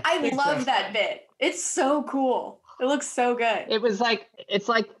looked. I Thanks, love Chris. that bit. It's so cool. It looks so good. It was like, it's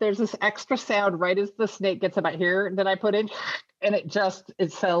like there's this extra sound right as the snake gets about here that I put in, and it sells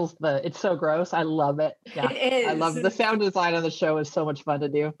it's so gross. I love it. Yeah. It is. I love the sound design on the show is so much fun to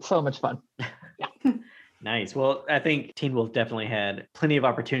do. So much fun. Nice. Well, I think Teen Wolf definitely had plenty of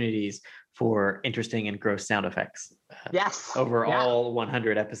opportunities for interesting and gross sound effects Yes. over Yeah. all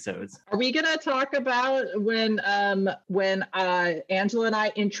 100 episodes. Are we gonna talk about when Angela and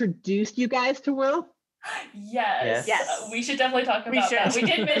I introduced you guys to Will? Yes. Yes. We should definitely talk We about that. should. We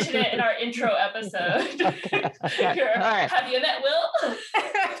did mention it in our intro episode. Okay. Here, All right. have you met Will?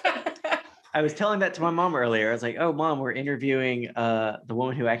 I was telling that to my mom earlier. I was like, "Oh, Mom, we're interviewing the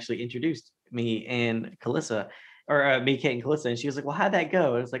woman who actually introduced me and Calissa, or me, Kate, and Calissa." And she was like, "Well, how'd that go?"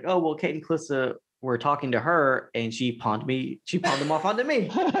 And I was like, "Oh, well, Kate and Calissa were talking to her, and she pawned them off onto me."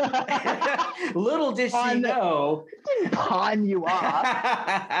 Little did she Pawned- know. Didn't pawn you off.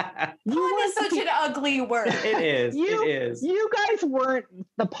 Pawn is such an ugly word. It is. You- It is. You guys weren't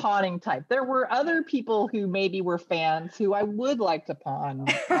the pawning type. There were other people who maybe were fans who I would like to pawn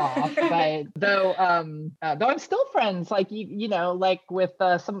off. But though I'm still friends, like you know, like with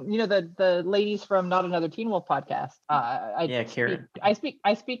some, you know, the ladies from Not Another Teen Wolf podcast. Yeah, Karen.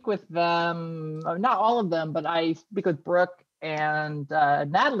 I speak with them, not all of them, but I speak with Brooke and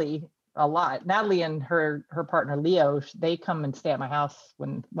Natalie a lot. Natalie and her partner Leo, they come and stay at my house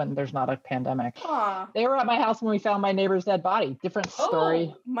when there's not a pandemic. Aw, They were at my house when we found my neighbor's dead body. Different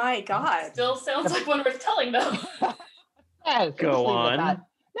story. my God. Still sounds like one worth telling, though. Yeah, so Go just leave it at on. that.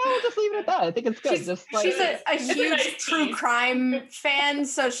 No, we'll just leave it at that. I think it's good. She's, just like she's a It's a huge nice true tease. crime fan,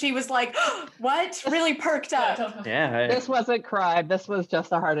 so she was like, "What?" Really perked up. Yeah. this wasn't crime. This was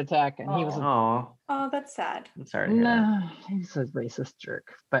just a heart attack, and he was. Oh, Oh, that's sad. I'm sorry to hear that. No, he's a racist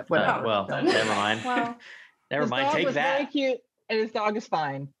jerk. But whatever. Well, Don't- never mind. Wow. Never His mind. dog Take was very that. cute, and his dog is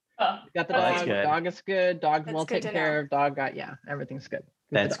fine. Oh, Got the Oh, that's dog. good. Dog is good. Dog's That's well good taken to know. care of. Dog got everything's good.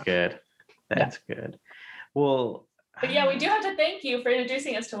 That's good. That's good. Well, but yeah, we do have to thank you for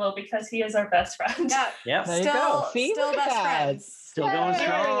introducing us to Will because he is our best friend. Yeah. yep. There you Still, go. See, still look at best that. friends. Still going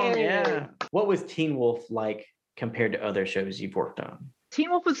strong. Yay. Yeah. What was Teen Wolf like compared to other shows you've worked on? Teen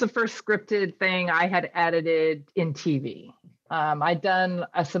Wolf was the first scripted thing I had edited in TV. I'd done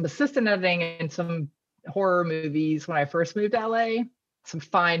some assistant editing in some horror movies when I first moved to LA. Some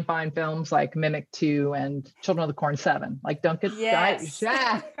fine films like Mimic 2 and Children of the Corn 7. Like, don't get Yes.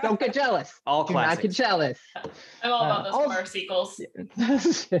 don't get jealous. All Do not get classics. jealous. I'm all about those also- horror sequels.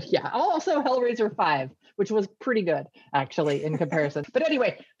 Yeah. Also Hellraiser 5, which was pretty good actually in comparison. But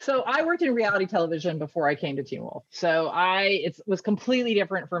anyway, so I worked in reality television before I came to Teen Wolf. So it was completely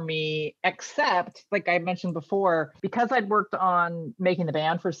different for me, except like I mentioned before, because I'd worked on Making the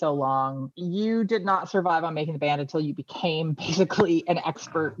Band for so long, you did not survive on Making the Band until you became basically an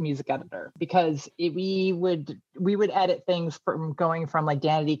expert music editor, because we would edit things from going from like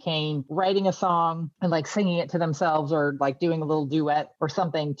Danity Kane writing a song and like singing it to themselves or like doing a little duet or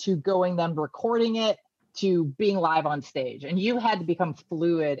something, to going them recording it, to being live on stage. And you had to become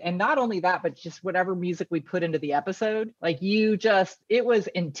fluid. And not only that, but just whatever music we put into the episode, like it was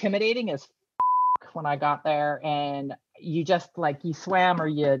intimidating as when I got there. And you just like, you swam or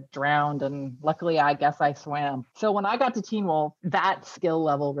you drowned. And luckily, I guess I swam. So when I got to Teen Wolf, that skill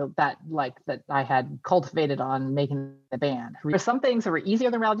level that I had cultivated on Making the Band. For some things that were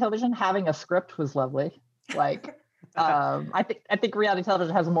easier than reality television, having a script was lovely. Like, I think reality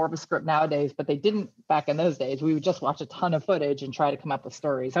television has more of a script nowadays, but they didn't back in those days. We would just watch a ton of footage and try to come up with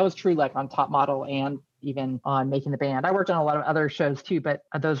stories. That was true like on Top Model and even on Making the Band. I worked on a lot of other shows too, but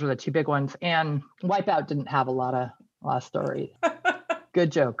those were the two big ones. And Wipeout didn't have a lot of stories.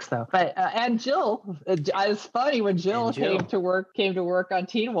 Good jokes though. But and Jill, it's funny when Jill came to work on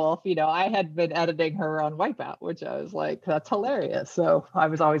Teen Wolf. I had been editing her on Wipeout, which I was like, that's hilarious. So I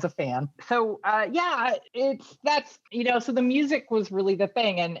was always a fan. So so the music was really the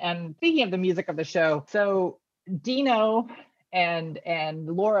thing. And speaking of the music of the show, so Dino and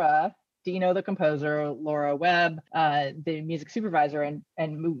Laura. Dino, the composer, Laura Webb, the music supervisor, and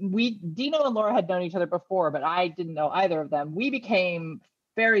Dino and Laura had known each other before, but I didn't know either of them. We became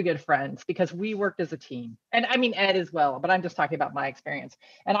very good friends because we worked as a team. And I mean, Ed as well, but I'm just talking about my experience.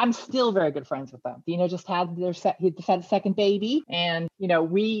 And I'm still very good friends with them. Dino just had he just had a second baby. And,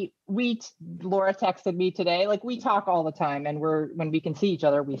 Laura texted me today, like we talk all the time, and when we can see each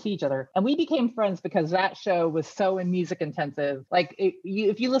other, we see each other. And we became friends because that show was so music intensive. Like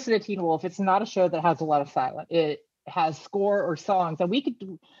if you listen to Teen Wolf, it's not a show that has a lot of silent. It has score or songs, and we could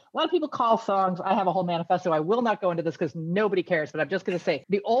do a lot of people call songs. I have a whole manifesto. I will not go into this because nobody cares, but I'm just going to say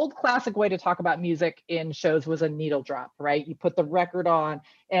the old classic way to talk about music in shows was a needle drop, right? You put the record on,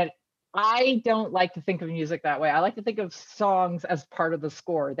 and I don't like to think of music that way. I like to think of songs as part of the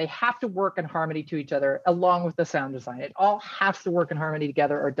score. They have to work in harmony to each other along with the sound design. It all has to work in harmony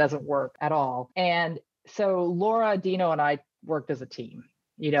together or it doesn't work at all. And so Laura, Dino, and I worked as a team.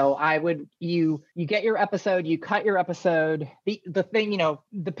 You get your episode, you cut your episode. The thing,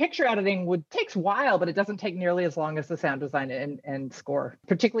 the picture editing takes a while, but it doesn't take nearly as long as the sound design and score,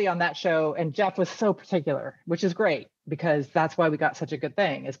 particularly on that show. And Jeff was so particular, which is great because that's why we got such a good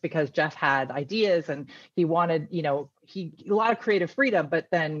thing. It's because Jeff had ideas and he wanted, a lot of creative freedom, but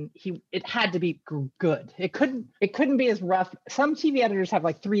then it had to be good. It couldn't be as rough. Some TV editors have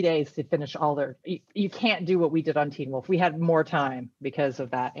like 3 days to finish all you can't do what we did on Teen Wolf. We had more time because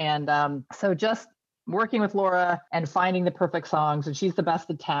of that. And so just working with Laura and finding the perfect songs, and she's the best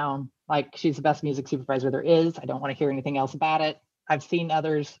in town. Like she's the best music supervisor there is. I don't want to hear anything else about it. I've seen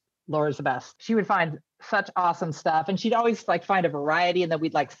others. Laura's the best. She would find such awesome stuff, and she'd always find a variety, and then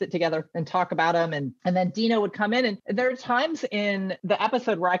we'd sit together and talk about them, and then Dino would come in, and there are times in the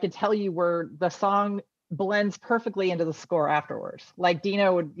episode where I could tell you where the song blends perfectly into the score afterwards. Like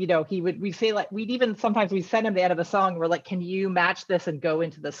Dino would, we'd say sometimes we send him the end of the song, we're like, can you match this and go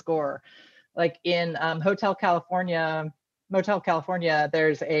into the score? Like in Motel California,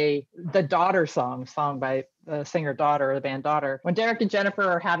 there's the Daughter song by the singer Daughter, the band Daughter. When Derek and Jennifer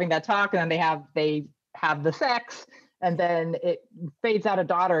are having that talk, and then they have the sex, and then it fades out of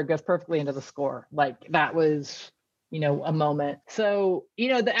Daughter, it goes perfectly into the score. Like that was, a moment. So,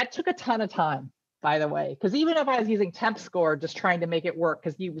 that took a ton of time, by the way, because even if I was using temp score, just trying to make it work,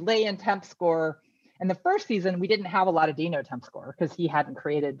 because you lay in temp score. In the first season, we didn't have a lot of Dino temp score because he hadn't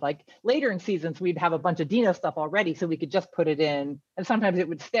created, later in seasons, we'd have a bunch of Dino stuff already, so we could just put it in, and sometimes it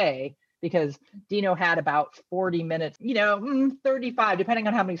would stay because Dino had about 40 minutes, 35, depending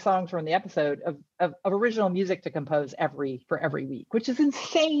on how many songs were in the episode of original music to compose for every week, which is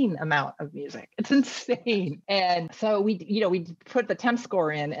insane amount of music. It's insane. And so we put the temp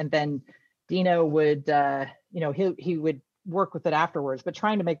score in, and then Dino would, he would work with it afterwards, but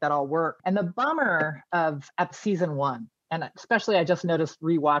trying to make that all work. And the bummer of season 1, and especially I just noticed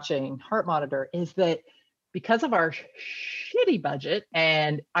rewatching Heart Monitor, is that because of our shitty budget,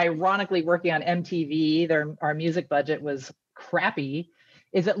 and ironically working on MTV, our music budget was crappy,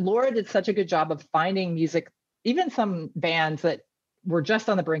 is that Laura did such a good job of finding music, even some bands that were just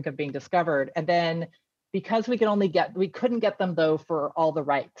on the brink of being discovered. And then because we couldn't get them though for all the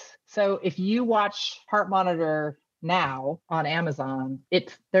rights. So if you watch Heart Monitor now on Amazon,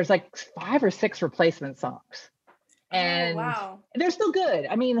 there's 5 or 6 replacement songs. And they're still good.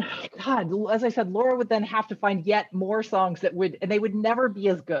 I mean, God, as I said, Laura would then have to find yet more songs and they would never be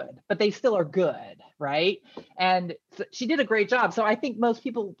as good, but they still are good, right? And so she did a great job. So I think most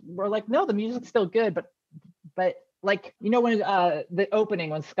people were like, no, the music's still good, but when the opening,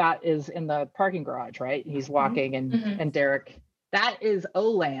 when Scott is in the parking garage, right? He's walking and Derek, that is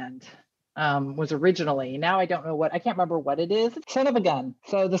Oland. Was originally. Now I don't know I can't remember what it is. Son of a Gun.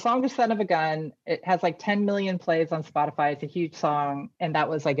 So the song is Son of a Gun. It has 10 million plays on Spotify. It's a huge song. And that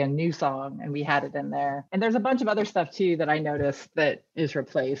was a new song, and we had it in there. And there's a bunch of other stuff too that I noticed that is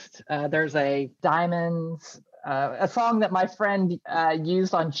replaced. There's a Diamonds, a song that my friend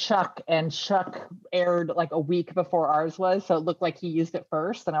used on Chuck, and Chuck aired a week before ours was. So it looked like he used it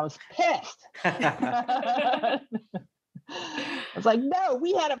first, and I was pissed. I was like, no,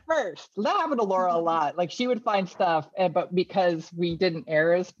 we had it first. That happened to Laura a lot. She would find stuff, but because we didn't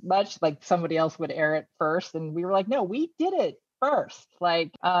air as much, somebody else would air it first. And we were like, no, we did it first.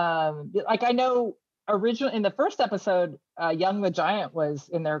 I know originally in the first episode, Young the Giant was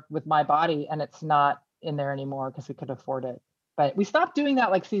in there with My Body, and it's not in there anymore because we could afford it. But we stopped doing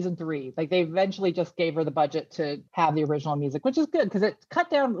that like season 3. Like they eventually just gave her the budget to have the original music, which is good because it cut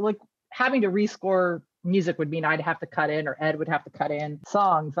down, like having to rescore music would mean I'd have to cut in, or Ed would have to cut in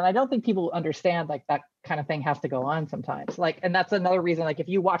songs. And I don't think people understand like that kind of thing has to go on sometimes. Like, and that's another reason, like if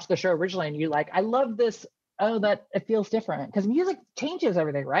you watch the show originally and you like, I love this, oh, that it feels different, because music changes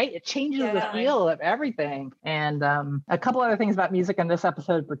everything, right? It changes the feel of everything. And a couple other things about music in this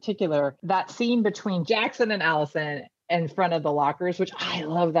episode in particular, that scene between Jackson and Allison in front of the lockers, which I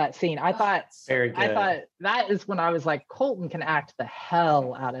love that scene. I thought that is when I was like, Colton can act the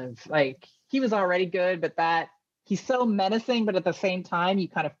hell out of, like, he was already good, but that he's so menacing, but at the same time, you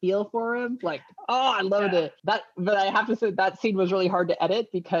kind of feel for him. Like, oh, I loved it. But I have to say that scene was really hard to edit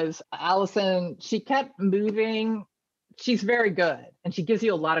because Allison, she kept moving. She's very good and she gives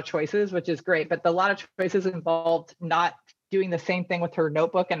you a lot of choices, which is great. But a lot of choices involved not doing the same thing with her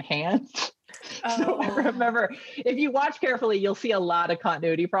notebook and hands. So I remember, if you watch carefully, you'll see a lot of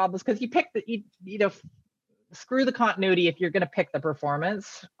continuity problems because you pick screw the continuity if you're going to pick the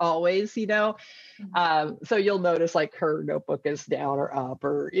performance always, so you'll notice like her notebook is down or up,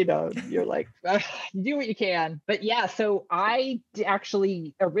 or you're like, do what you can. But yeah, so I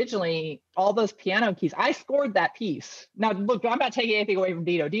actually originally, all those piano keys, I scored that piece. Now look, I'm not taking anything away from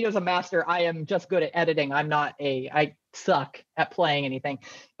Dino. Dino's a master. I am just good at editing. I suck at playing anything.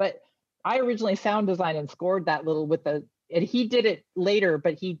 But I originally sound designed and scored that little and he did it later,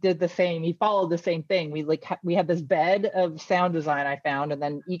 but he did the same. He followed the same thing. We had this bed of sound design I found, and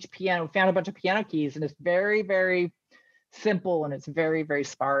then each piano, found a bunch of piano keys, and it's very, very simple and it's very, very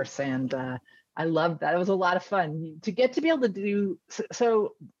sparse. And I loved that. It was a lot of fun to get to be able to do.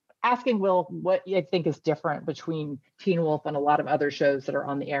 So asking Will what you think is different between Teen Wolf and a lot of other shows that are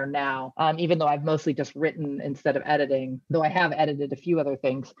on the air now, even though I've mostly just written instead of editing, though I have edited a few other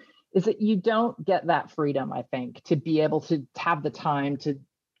things, is that you don't get that freedom, I think, to be able to have the time to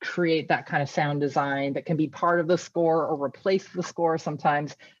create that kind of sound design that can be part of the score or replace the score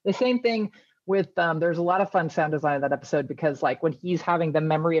sometimes. The same thing with, there's a lot of fun sound design in that episode because like when he's having the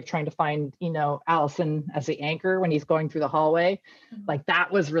memory of trying to find, Allison as the anchor when he's going through the hallway, like that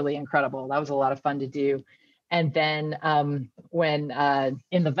was really incredible. That was a lot of fun to do. And then when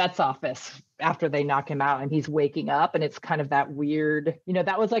in the vet's office, after they knock him out and he's waking up and it's kind of that weird,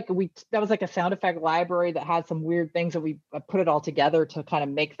 that was like a sound effect library that had some weird things that we put it all together to kind of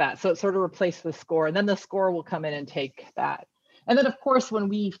make that. So it sort of replaced the score, and then the score will come in and take that. And then of course, when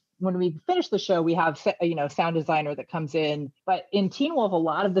we finish the show, we have, sound designer that comes in. But in Teen Wolf, a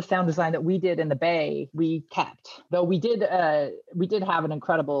lot of the sound design that we did in the Bay, we kept. Though we did have an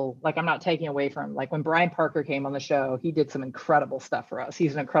incredible, like, I'm not taking away from, like, when Brian Parker came on the show, he did some incredible stuff for us.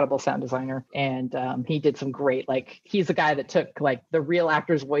 He's an incredible sound designer. And he did some great, like, he's the guy that took, like, the real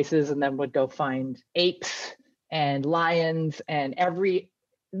actors' voices and then would go find apes and lions and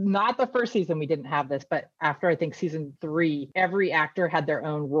not the first season, we didn't have this, but after I think season 3, every actor had their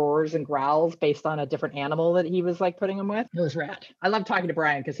own roars and growls based on a different animal that he was like putting them with. It was rad. I love talking to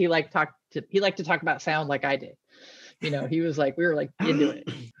Brian because he liked to talk about sound like I did. He was like, we were like into it.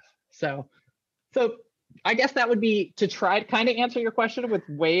 So I guess that would be to try to kind of answer your question with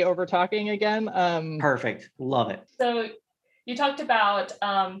way over talking again. Perfect. Love it. So you talked about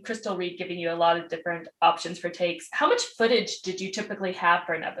Crystal Reed giving you a lot of different options for takes. How much footage did you typically have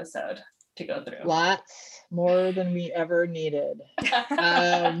for an episode to go through? Lots more than we ever needed.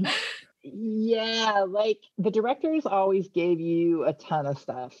 Yeah, like the directors always gave you a ton of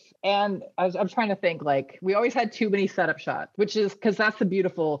stuff. And I'm trying to think, like, we always had too many setup shots, which is because that's the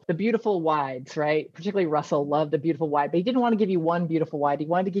beautiful wides, right? Particularly Russell loved a beautiful wide, but he didn't want to give you one beautiful wide. He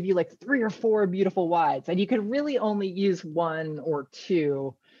wanted to give you like 3 or 4 beautiful wides. And you could really only use 1 or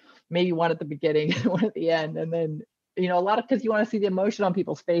 2, maybe 1 at the beginning and 1 at the end. And then, a lot of, because you want to see the emotion on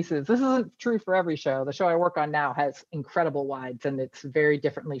people's faces. This isn't true for every show. The show I work on now has incredible wides and it's very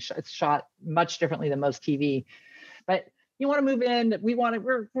differently, it's shot much differently than most TV. But you want to move in,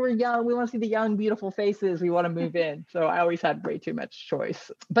 we're young, we want to see the young, beautiful faces, we want to move in. So I always had way too much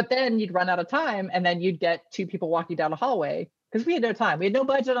choice. But then you'd run out of time and then you'd get 2 people walking down a hallway because we had no time. We had no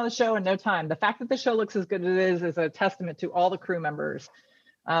budget on the show and no time. The fact that the show looks as good as it is a testament to all the crew members.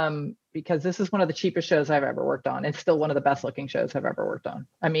 Because this is one of the cheapest shows I've ever worked on. It's still one of the best looking shows I've ever worked on.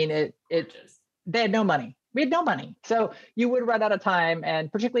 I mean, they had no money. We had no money. So you would run out of time.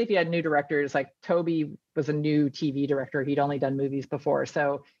 And particularly if you had new directors, like Toby was a new TV director. He'd only done movies before.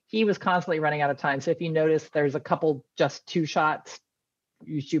 So he was constantly running out of time. So if you notice, there's a couple, just 2 shots,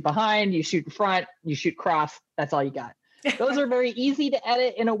 you shoot behind, you shoot in front, you shoot cross, that's all you got. Those are very easy to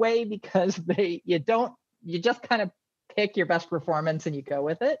edit in a way because you just kind of pick your best performance and you go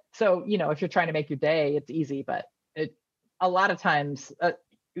with it. So, if you're trying to make your day, it's easy, but a lot of times,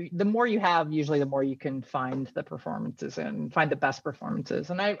 the more you have, usually the more you can find the performances and find the best performances.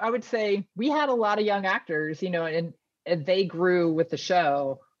 And I would say we had a lot of young actors, and they grew with the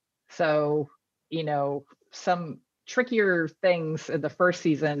show. So, some trickier things in the first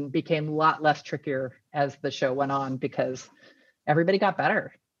season became a lot less trickier as the show went on because everybody got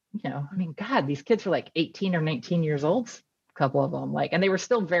better. God, these kids were like 18 or 19 years old, a couple of them, and they were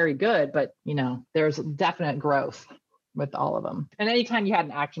still very good, but there's definite growth with all of them. And anytime you had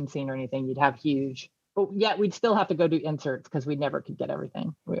an action scene or anything, you'd have huge, but yet we'd still have to go do inserts because we never could get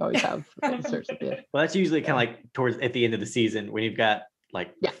everything. We always have inserts at the end. Well, that's usually kind of like towards at the end of the season when you've got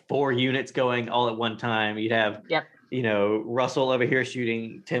 4 units going all at one time. You'd have Russell over here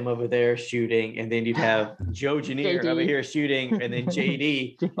shooting, Tim over there shooting, and then you'd have Joe Janier over here shooting, and then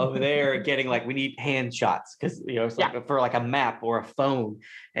JD over there getting we need hand shots because it's for a map or a phone.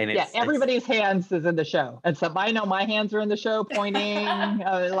 And everybody's hands is in the show, and so I know my hands are in the show, pointing,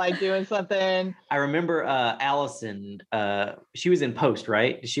 doing something. I remember Allison. She was in post,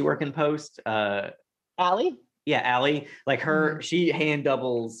 right? Did she work in post? Allie. Yeah, Allie, she hand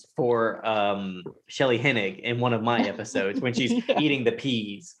doubles for Shelley Hennig in one of my episodes when she's eating the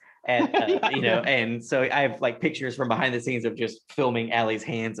peas. And so I have pictures from behind the scenes of just filming Allie's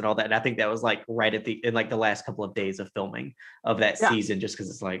hands and all that. And I think that was right at in the last couple of days of filming of that season, just because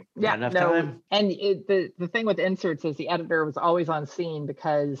it's not enough time. And the thing with inserts is the editor was always on scene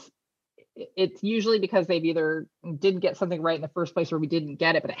because it's usually because they've either didn't get something right in the first place or we didn't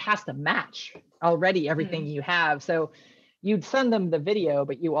get it, but it has to match already everything you have. So you'd send them the video,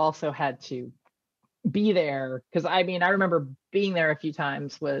 but you also had to be there. Because I remember being there a few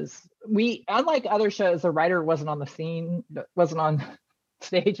times. Unlike other shows, the writer wasn't on the scene, wasn't on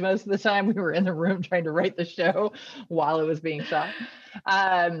stage most of the time. We were in the room trying to write the show while it was being shot.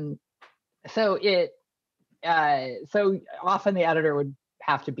 So often the editor would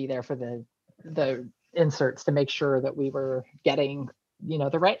have to be there for the inserts to make sure that we were getting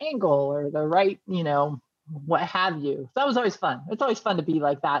the right angle or the right what have you. So that was always fun. It's always fun to be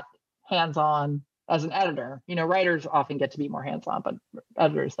that hands-on as an editor. Writers often get to be more hands-on, but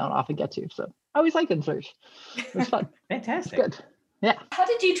editors don't often get to. So I always liked inserts. It was fun. Fantastic. Good. Yeah. How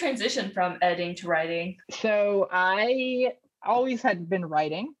did you transition from editing to writing? So I always had been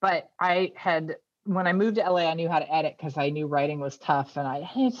writing, but when I moved to LA, I knew how to edit because I knew writing was tough, and I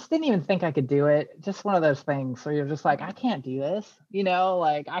just didn't even think I could do it. Just one of those things where you're just I can't do this.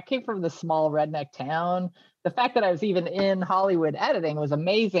 I came from this small redneck town. The fact that I was even in Hollywood editing was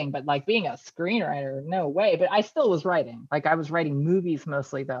amazing, but being a screenwriter, no way. But I still was writing. I was writing movies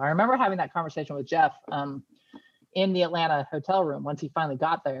mostly, though. I remember having that conversation with Jeff in the Atlanta hotel room once he finally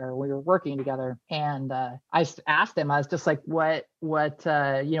got there. We were working together, and I asked him, I was just what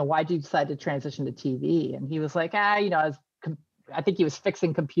why'd you decide to transition to TV? And he was like, I think he was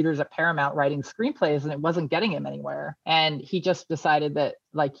fixing computers at Paramount writing screenplays, and it wasn't getting him anywhere. And he just decided that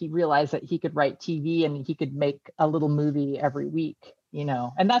he realized that he could write TV and he could make a little movie every week.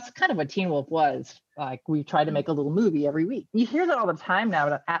 And that's kind of what Teen Wolf was. We tried to make a little movie every week. You hear that all the time now,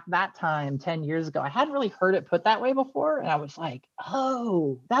 but at that time, 10 years ago, I hadn't really heard it put that way before. And I was like,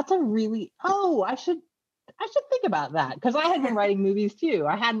 I should think about that, because I had been writing movies too.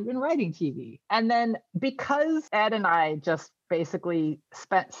 I hadn't been writing TV. And then because Ed and I just basically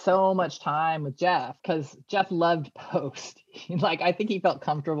spent so much time with Jeff, because Jeff loved post. I think he felt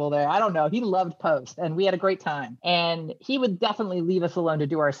comfortable there. I don't know. He loved post, and we had a great time. And he would definitely leave us alone to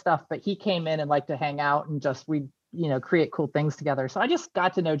do our stuff, but he came in and liked to hang out and just we'd create cool things together. So I just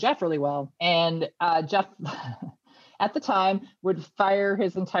got to know Jeff really well. And Jeff at the time would fire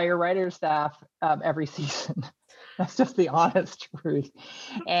his entire writer's staff every season. That's just the honest truth.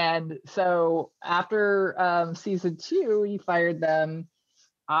 And so after season 2, he fired them.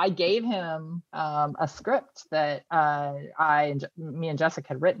 I gave him a script that me and Jessica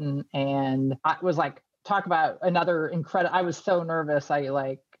had written, and I was talk about another incredible. I was so nervous.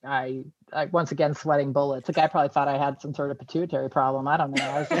 I once again sweating bullets. The guy probably thought I had some sort of pituitary problem. I don't know.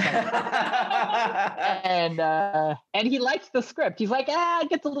 I was just and he liked the script. He's like, it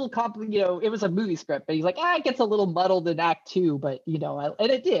gets a little complicated. It was a movie script, but he's like, it gets a little muddled in Act 2. But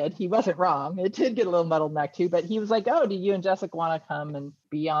and it did. He wasn't wrong. It did get a little muddled in Act 2. But he was like, do you and Jessica want to come and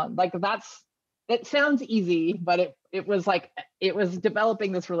be on? It sounds easy, but it was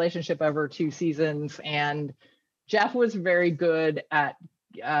developing this relationship over 2 seasons, and Jeff was very good at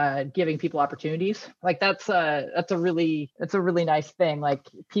giving people opportunities. That's a really nice thing.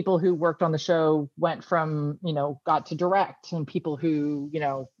 People who worked on the show went from got to direct, and people who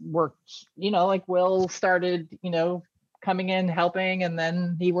worked Will started coming in, helping, and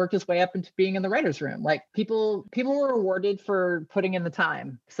then he worked his way up into being in the writer's room. Like people were rewarded for putting in the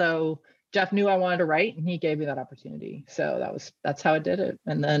time. So Jeff knew I wanted to write and he gave me that opportunity. So that's how I did it.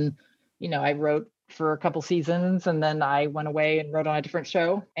 And then, I wrote for a couple seasons and then I went away and wrote on a different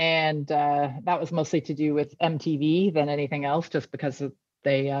show. And that was mostly to do with MTV than anything else, just because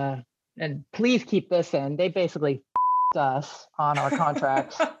they, and please keep this in, they basically us on our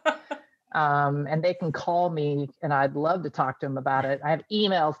contracts. And they can call me and I'd love to talk to them about it. I have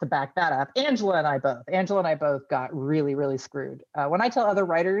emails to back that up. Angela and I both got really, really screwed. When I tell other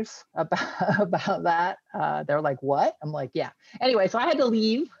writers about that, they're like, what? I'm like, yeah. Anyway, so I had to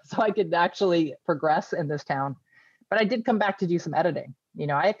leave so I could actually progress in this town. But I did come back to do some editing.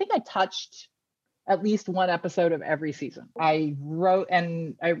 I think I touched at least one episode of every season. I wrote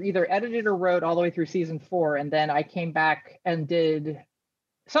and I either edited or wrote all the way through season 4. And then I came back and did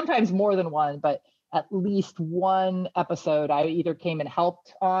sometimes more than one, but at least one episode I either came and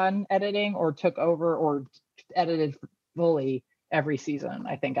helped on editing or took over or edited fully every season,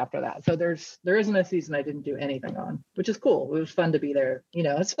 I think, after that. So there isn't a season I didn't do anything on, which is cool. It was fun to be there.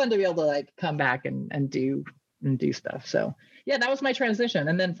 It's fun to be able to like come back and do stuff. So yeah, that was my transition.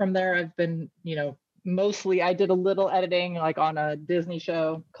 And then from there I've been, mostly I did a little editing like on a Disney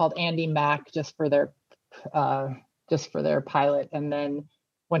show called Andy Mack just for their pilot, and then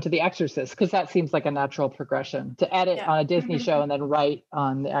went to The Exorcist because that seems like a natural progression to edit on a Disney show and then write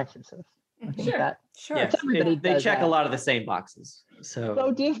on The Exorcist. I think Sure. Yeah, they check a lot of the same boxes.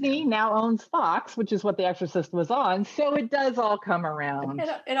 So Disney now owns Fox, which is what The Exorcist was on. So it does all come around.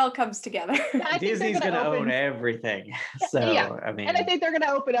 It all comes together. Disney's going to own everything. I mean, and I think they're going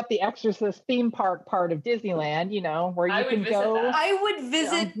to open up the Exorcist theme park part of Disneyland, where you can go. I would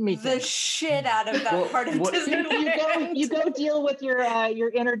visit the shit out of that part of Disneyland. You go deal with your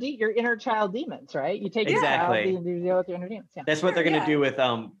inner child demons, right? You take your child and you deal with your inner demons. Yeah. That's what they're going to do with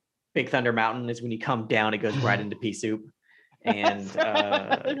Big Thunder Mountain. Is when you come down, it goes right into pea soup. And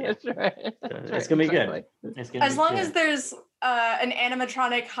that's right. It's gonna be good. As long as there's an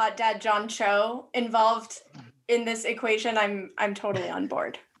animatronic hot dad John Cho involved in this equation, I'm totally on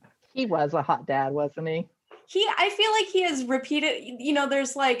board. He was a hot dad, wasn't he? I feel like he has repeated,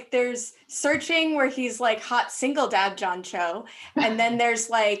 there's Searching where he's like hot single dad John Cho, and then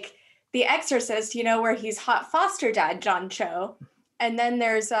there's like The Exorcist, where he's hot foster dad John Cho, and then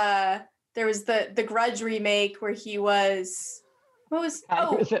there was the Grudge remake where he was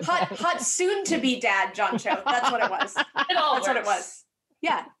hot soon to be dad John Cho. That's what it was. What it was.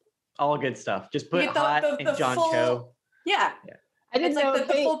 Yeah. All good stuff. Just put hot and John Cho. Yeah. I didn't know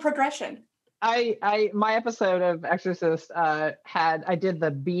the full progression. My episode of Exorcist I did the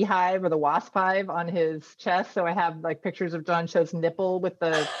beehive or the wasp hive on his chest, so I have like pictures of John Cho's nipple with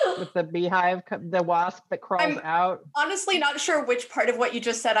the beehive, the wasp that crawls out. Honestly, not sure which part of what you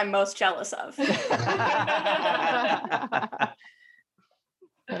just said I'm most jealous of.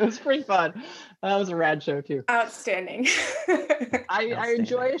 It was pretty fun. That was a rad show too. Outstanding. I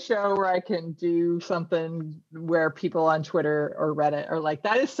enjoy a show where I can do something where people on Twitter or Reddit are like,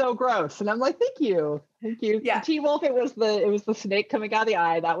 "That is so gross," and I'm like, "Thank you." Yeah. T-Wolf, it was the snake coming out of the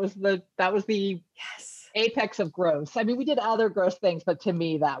eye. That was the apex of gross. I mean, we did other gross things, but to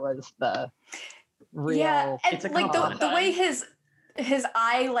me, that was the real. Yeah, and it's a like the way his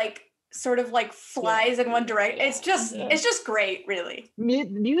eye like sort of like flies in one direction. It's just great, really.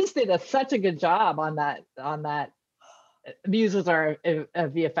 Muse did such a good job on that. Muse was our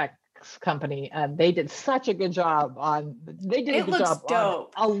VFX company, and they did such a good job on. They did a good job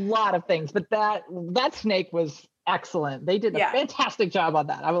dope. On a lot of things, but that snake was excellent. They did a fantastic job on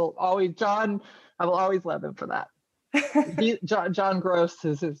that. I will always love him for that. John Gross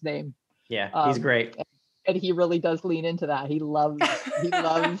is his name. Yeah, he's great, and he really does lean into that. He loves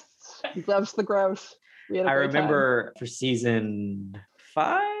the gross. I remember for season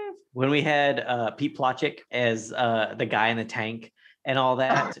 5 when we had Pete Plotchik as the guy in the tank and all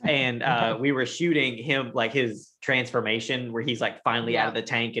that, and we were shooting him like his transformation where he's like finally out of the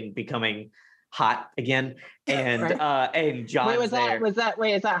tank and becoming hot again, and and John's is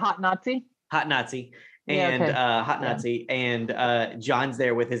that Hot Nazi? Hot Nazi. And Hot Nazi, and John's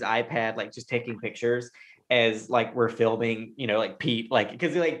there with his iPad, like just taking pictures as like we're filming, like Pete, like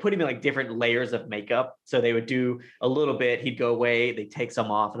because they like put him in like different layers of makeup. So they would do a little bit, he'd go away, they take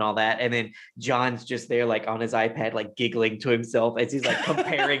some off and all that, and then John's just there like on his iPad, like giggling to himself as he's like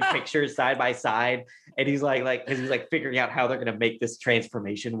comparing pictures side by side, and he's like because he's like figuring out how they're gonna make this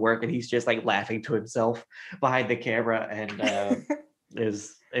transformation work, and he's just like laughing to himself behind the camera, and it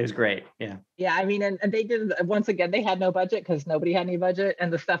was great. Yeah. I mean, and they did, once again, they had no budget because nobody had any budget,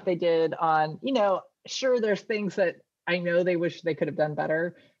 and the stuff they did on, sure, there's things that I know they wish they could have done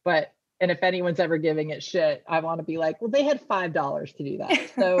better, and if anyone's ever giving it shit, I want to be like, well, they had $5 to do that.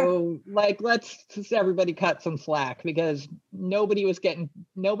 So like, let's just everybody cut some slack because nobody was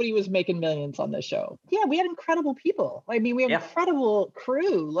making millions on this show. Yeah, we had incredible people. I mean, we have incredible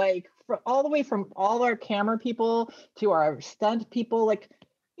crew, like all the way from all our camera people to our stunt people. Like,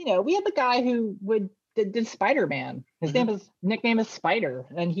 we had the guy who did Spider-Man. His nickname is Spider,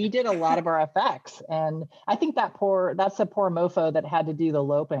 and he did a lot of our effects. And I think that's a poor mofo that had to do the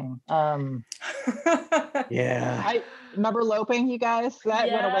loping. Yeah. I remember loping, you guys.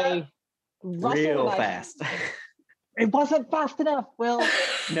 That went away real fast. It wasn't fast enough, Will.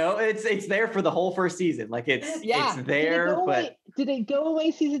 No, it's there for the whole first season. Like it's there, but did it go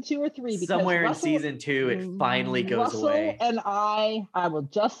away season 2 or 3? Because somewhere in season 2, it finally goes away. And I will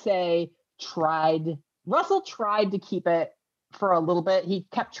just say, Russell tried to keep it for a little bit. He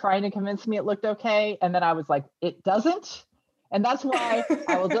kept trying to convince me it looked okay. And then I was like, it doesn't. And that's why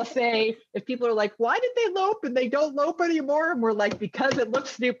I will just say, if people are like, why did they lope and they don't lope anymore? And we're like, because it looks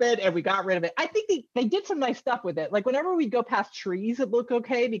stupid and we got rid of it. I think they did some nice stuff with it. Like whenever we go past trees, it looked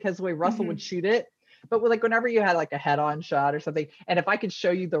okay because the way Russell would shoot it. But like whenever you had like a head-on shot or something, and if I could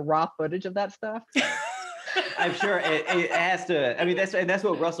show you the raw footage of that stuff. I'm sure it has to. I mean, that's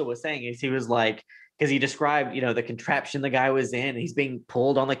what Russell was saying. Is he was like, because he described, the contraption the guy was in, and he's being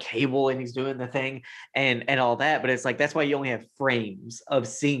pulled on the cable and he's doing the thing and all that. But it's like, that's why you only have frames of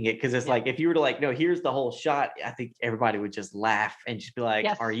seeing it. Because it's like, if you were to like, no, here's the whole shot, I think everybody would just laugh and just be like,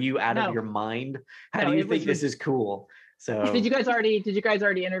 are you out of your mind? How do you think this is cool? So did you guys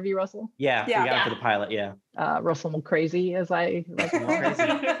already interview Russell? Yeah, we got it for the pilot. Yeah. Russell Crazy, as I like to call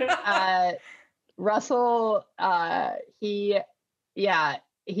him. Russell,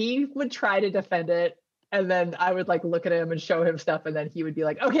 he would try to defend it, and then I would like look at him and show him stuff, and then he would be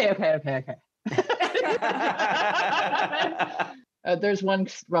like, okay. There's one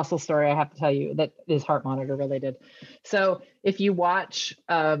Russell story I have to tell you that is heart monitor related. So if you watch,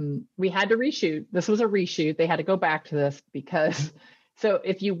 we had to reshoot. This was a reshoot. They had to go back to this because, so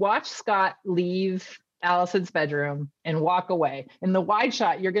if you watch Scott leave Allison's bedroom and walk away, in the wide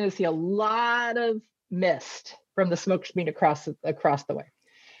shot, you're going to see a lot of mist from the smoke screen across the way.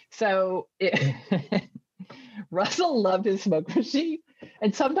 So Russell loved his smoke machine,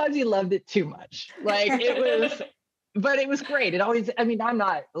 and sometimes he loved it too much. Like but it was great. It always, I'm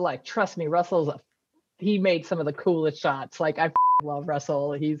not like, trust me, he made some of the coolest shots. Like I love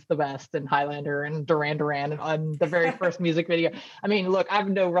Russell. He's the best in Highlander and Duran Duran on the very first music video. I mean, look, I've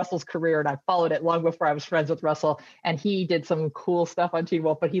known Russell's career and I followed it long before I was friends with Russell, and he did some cool stuff on Teen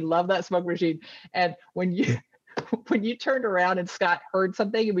Wolf, but he loved that smoke machine. And when you turned around and Scott heard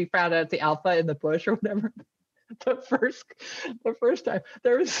something and we found out it's the Alpha in the bush or whatever, the first time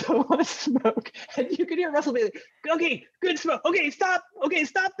there was so much smoke and you could hear Russell be like, okay, good smoke. Okay, stop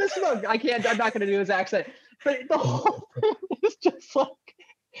the smoke. I'm not going to do his accent, but the whole thing is just like,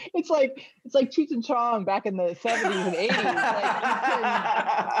 it's like Cheech and Chong back in the 70s and 80s. Like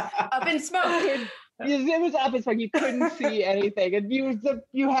up in smoke. It was up. It's like you couldn't see anything, and you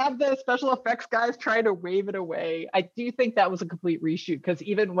have the special effects guys trying to wave it away. I do think that was a complete reshoot because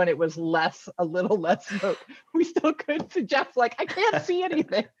even when it was a little less smoke, we still couldn't see. Jeff's like, I can't see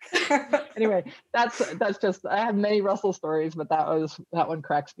anything. Anyway, that's just. I have many Russell stories, but that one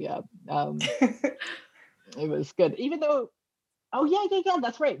cracks me up. It was good, even though. Oh yeah,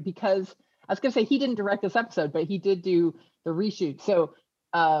 that's right. Because I was gonna say he didn't direct this episode, but he did do the reshoot. So.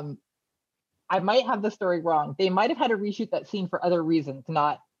 I might have the story wrong. They might have had to reshoot that scene for other reasons,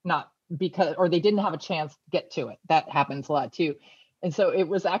 not because, or they didn't have a chance to get to it. That happens a lot too. And so it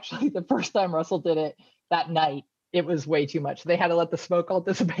was actually the first time Russell did it that night. It was way too much. They had to let the smoke all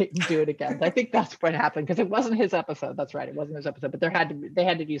dissipate and do it again. I think that's what happened because it wasn't his episode. That's right. It wasn't his episode, but they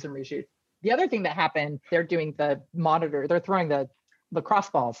had to do some reshoot. The other thing that happened, they're doing the monitor. They're throwing the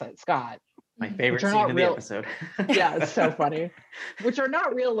crossballs at Scott. My favorite scene of the episode. Yeah, it's so funny. Which are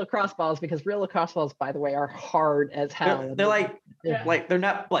not real lacrosse balls, because real lacrosse balls, by the way, are hard as hell. They're like they're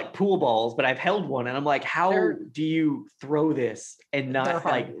not like pool balls, but I've held one and I'm like, how do you throw this and not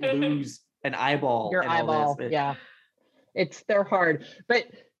like lose an eyeball? Your eyeball, yeah. They're hard, but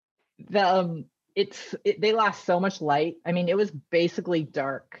they last so much light. I mean, it was basically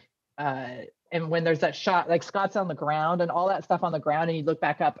dark. And when there's that shot, like Scott's on the ground and all that stuff on the ground, and you look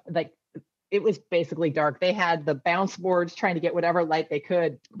back up, like it was basically dark. They had the bounce boards trying to get whatever light they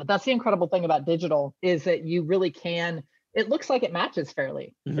could. But that's the incredible thing about digital, is that you really can, it looks like it matches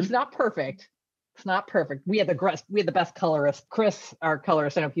fairly. Mm-hmm. It's not perfect, It's not perfect. We had the best colorist. Chris, our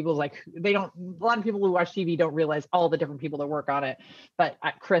colorist. I know people like a lot of people who watch TV don't realize all the different people that work on it. But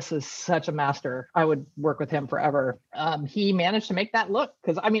Chris is such a master. I would work with him forever. He managed to make that look,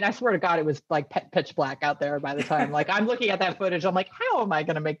 because I mean, I swear to God, it was like pitch black out there by the time. Like I'm looking at that footage, I'm like, how am I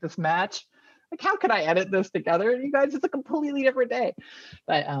going to make this match? Like, how could I edit this together? And you guys, it's a completely different day.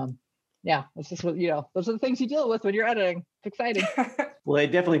 But yeah, it's just what, those are the things you deal with when you're editing. It's exciting. Well,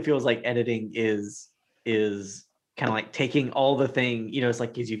 it definitely feels like editing is kind of like taking all the thing, it's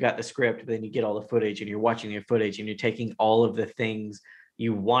like, because you've got the script, then you get all the footage and you're watching your footage and you're taking all of the things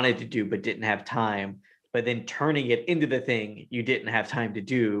you wanted to do but didn't have time, but then turning it into the thing you didn't have time to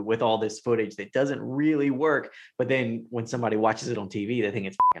do with all this footage that doesn't really work. But then when somebody watches it on TV, they think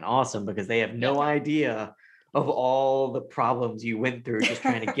it's fucking awesome because they have no idea of all the problems you went through just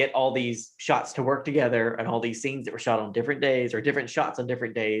trying to get all these shots to work together and all these scenes that were shot on different days or different shots on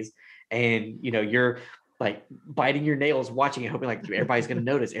different days. And, you're like biting your nails watching it, hoping like everybody's going to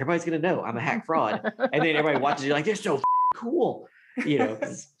notice, everybody's going to know I'm a hack fraud. And then everybody watches you like, they're so cool,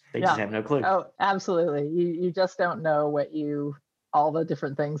 because they just have no clue. Oh, absolutely. You just don't know all the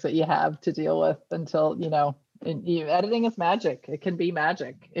different things that you have to deal with until, editing is magic. It can be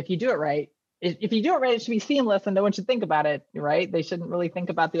magic if you do it right. If you do it right, it should be seamless and no one should think about it, right? They shouldn't really think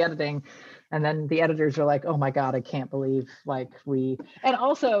about the editing. And then the editors are like, oh my God, I can't believe and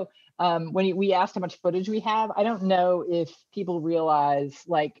also when we asked how much footage we have, I don't know if people realize,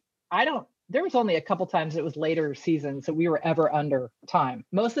 there was only a couple times it was later seasons that we were ever under time.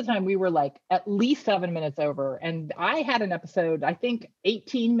 Most of the time we were like at least 7 minutes over. And I had an episode, I think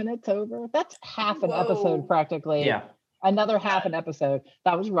 18 minutes over. That's half an episode practically. Yeah. Another half an episode.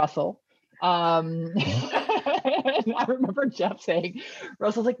 That was Russell. And I remember Jeff saying,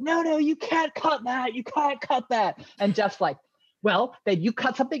 Russell's like, no, you can't cut that. You can't cut that. And Jeff's like, well, then you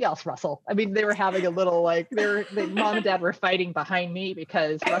cut something else, Russell. I mean, they were having a little mom and dad were fighting behind me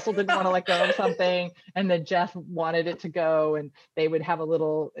because Russell didn't want to let go of something. And then Jeff wanted it to go, and they would have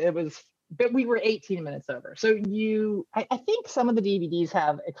but we were 18 minutes over. So I think some of the DVDs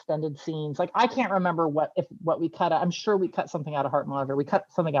have extended scenes. Like I can't remember what we cut out. I'm sure we cut something out of Heart Monitor. We cut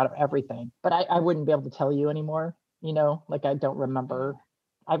something out of everything, but I wouldn't be able to tell you anymore. I don't remember.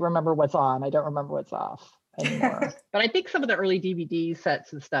 I remember what's on. I don't remember what's off anymore. But I think some of the early DVD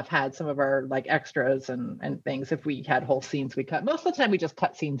sets and stuff had some of our extras and things. If we had whole scenes, we cut. Most of the time we just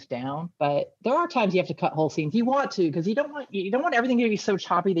cut scenes down, but there are times you have to cut whole scenes. You want to, because you don't want everything to be so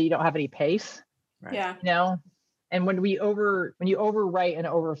choppy that you don't have any pace. Right. Yeah. And when you overwrite and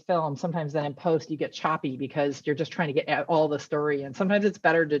overfilm, sometimes then in post you get choppy because you're just trying to get all the story. And sometimes it's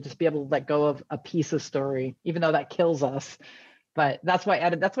better to just be able to let go of a piece of story, even though that kills us. But that's why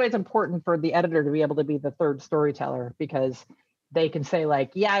it's important for the editor to be able to be the third storyteller, because they can say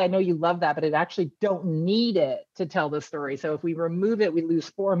yeah, I know you love that, but it actually don't need it to tell the story. So if we remove it, we lose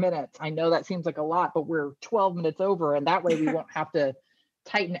 4 minutes. I know that seems like a lot, but we're 12 minutes over, and that way we won't have to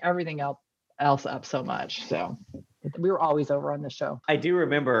tighten everything else up so much. So we were always over on this show. I do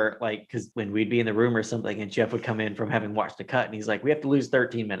remember because when we'd be in the room or something and Jeff would come in from having watched the cut and he's like, we have to lose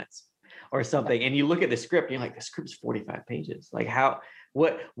 13 minutes. Or something, and you look at the script, and you're like, the script's 45 pages. Like,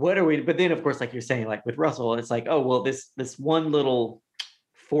 what are we? But then, of course, like you're saying, like with Russell, it's like, oh well, this one little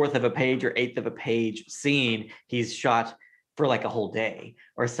fourth of a page or eighth of a page scene, he's shot for like a whole day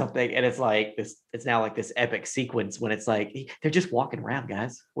or something, and it's like this. It's now like this epic sequence when it's like they're just walking around,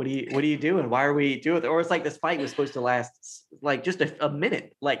 guys. What are you doing? Why are we doing it? Or it's like this fight was supposed to last like just a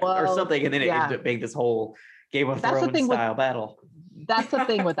minute, or something, and then it ended up being this whole Game of Thrones style battle. That's the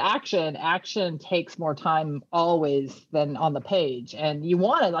thing with action. Action takes more time always than on the page. And you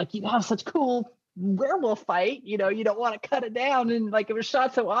want it, you have such cool werewolf fight, you don't want to cut it down. And it was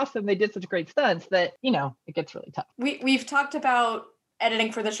shot so awesome. They did such great stunts that, it gets really tough. We've talked about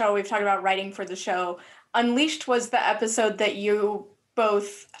editing for the show. We've talked about writing for the show. Unleashed was the episode that you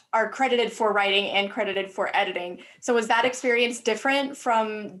both are credited for writing and credited for editing. So was that experience different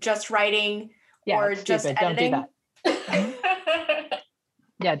from just writing or just editing? Don't do that.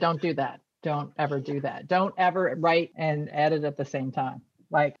 Yeah, don't do that. Don't ever do that. Don't ever write and edit at the same time.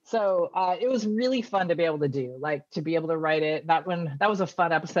 It was really fun to be able to do, to be able to write it. That was a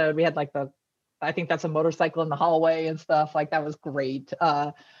fun episode. We had I think that's a motorcycle in the hallway and stuff. That was great.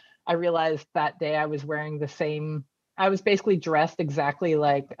 I realized that day I was wearing I was basically dressed exactly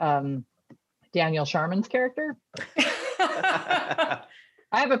like Daniel Sharman's character.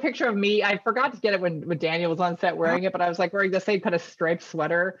 I have a picture of me. I forgot to get it when Daniel was on set wearing it, but I was like wearing the same kind of striped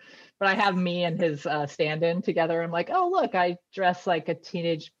sweater. But I have me and his stand-in together. I'm like, oh look, I dress like a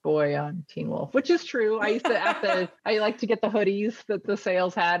teenage boy on Teen Wolf, which is true. I used to I like to get the hoodies that the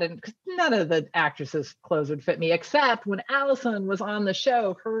sales had, and cause none of the actresses' clothes would fit me, except when Allison was on the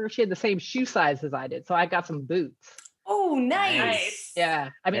show, she had the same shoe size as I did, so I got some boots. Oh, nice. Yeah,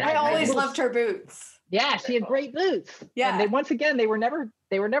 I mean, I always loved her boots. Yeah, she had great boots. Yeah, and once again, they were never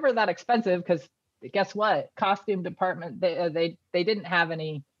that expensive because guess what? Costume department they didn't have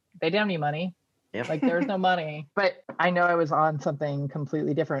any. They didn't have any money. Yep. Like there was no money. But I know I was on something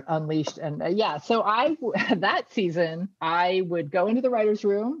completely different, Unleashed, and So that season I would go into the writers'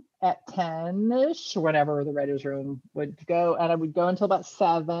 room at 10ish, whenever the writers' room would go, and I would go until about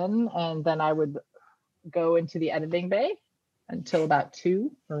 7, and then I would go into the editing bay until about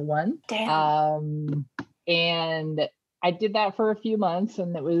 2 or 1. Damn. And I did that for a few months,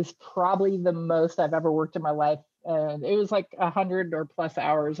 and it was probably the most I've ever worked in my life. And it was like 100 or plus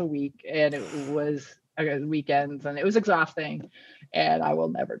hours a week, and it was weekends, and it was exhausting. And I will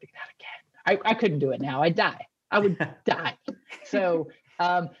never do that again. I couldn't do it now. I'd die. I would die. So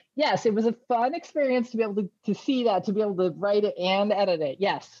yes, it was a fun experience to be able to see that, to be able to write it and edit it.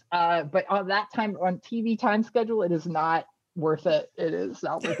 Yes, but on that time on TV time schedule, it is not worth it. It is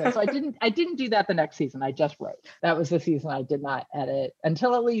not worth it. So I didn't do that the next season. I just wrote. That was the season I did not edit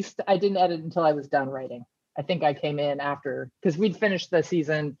until I didn't edit until I was done writing. I think I came in after, because we'd finished the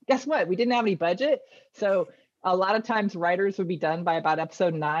season. Guess what? We didn't have any budget. So a lot of times writers would be done by about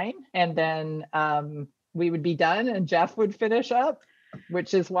episode 9. And then we would be done and Jeff would finish up,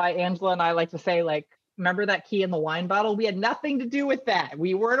 which is why Angela and I like to say, like, remember that key in the wine bottle? We had nothing to do with that.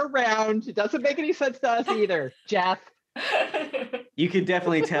 We weren't around. It doesn't make any sense to us either, Jeff. You could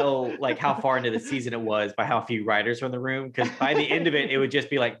definitely tell like how far into the season it was by how few writers were in the room, because by the end of it would just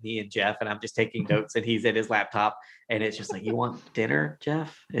be like me and Jeff, and I'm just taking notes and he's at his laptop, and it's just like, you want dinner,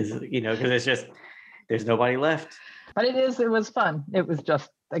 Jeff? Because it's just there's nobody left. But it was fun. It was just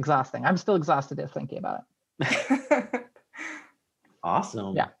exhausting. I'm still exhausted just thinking about it.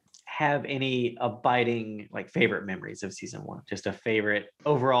 Awesome. Yeah. Have any abiding like favorite memories of season 1? Just a favorite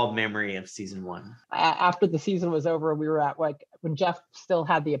overall memory of season 1. After the season was over, we were at like when Jeff still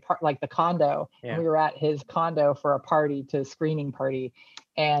had the condo. Yeah. We were at his condo for a screening party,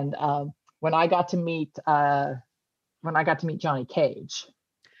 and when I got to meet Johnny Cage.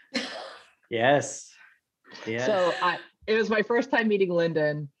 Yes. So it was my first time meeting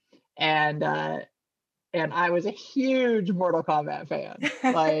Lyndon, and I was a huge Mortal Kombat fan.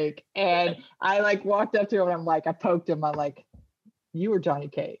 And I walked up to him and I poked him. I'm like, you were Johnny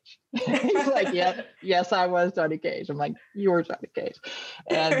Cage. He's like, yep, yes, I was Johnny Cage. I'm like, you were Johnny Cage.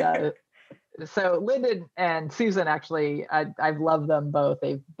 And so Lyndon and Susan, actually, I've loved them both.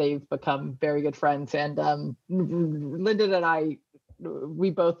 They've become very good friends. And Lyndon and I, we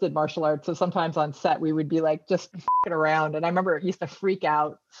both did martial arts. So sometimes on set, we would be just f***ing around. And I remember it used to freak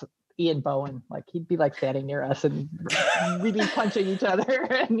out Ian Bowen. He'd be standing near us and we'd be punching each other.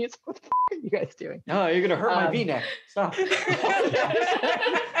 And he's like, what the f*** are you guys doing? No, you're going to hurt my V-neck. Stop. Right.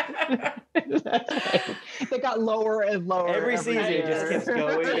 They got lower and lower. Every season it just keeps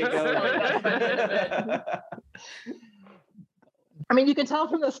going and going. I mean, you can tell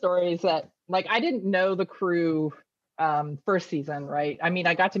from the stories that I didn't know the crew first season, right? I mean,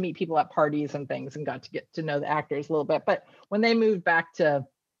 I got to meet people at parties and things and got to get to know the actors a little bit. But when they moved back to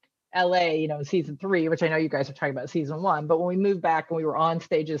LA, season 3, which I know you guys are talking about season 1, but when we moved back and we were on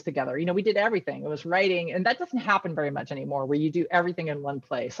stages together, we did everything. It was writing, and that doesn't happen very much anymore, where you do everything in one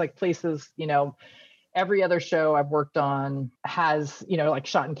place. Places, every other show I've worked on has,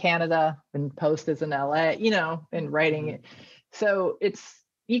 shot in Canada and post is in LA, and writing it. So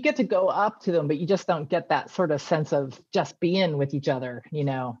you get to go up to them, but you just don't get that sort of sense of just being with each other,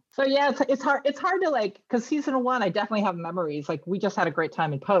 So yeah, it's hard to because season 1, I definitely have memories. We just had a great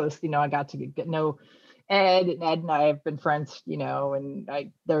time in post. I got to get know Ed and I have been friends, and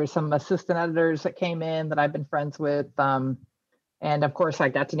there were some assistant editors that came in that I've been friends with. And of course I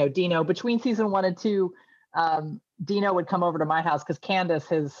got to know Dino between season 1 and 2. Dino would come over to my house because Candace,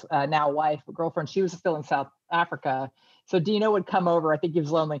 his now wife, girlfriend, she was still in South Africa. So Dino would come over. I think he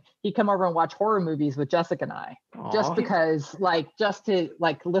was lonely. He'd come over and watch horror movies with Jessica and I. Aww. Just because, just to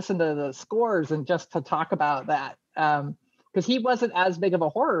listen to the scores and just to talk about that. Because he wasn't as big of a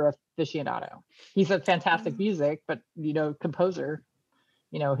horror aficionado. He's a fantastic music, but composer.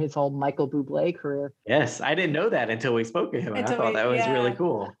 His whole Michael Bublé career. Yes, I didn't know that until we spoke to him. I thought that was really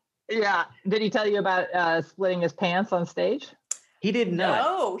cool. Yeah. Did he tell you about splitting his pants on stage? He didn't know.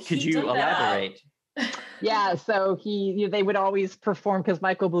 No, Could you elaborate? Yeah, so they would always perform because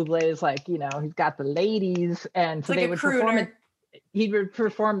Michael Bublé is like, he's got the ladies, and so Like they a would perform. crooner.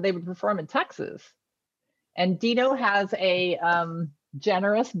 They would perform in Texas, and Dino has a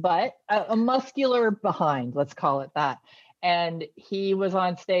generous butt, a muscular behind, let's call it that. And he was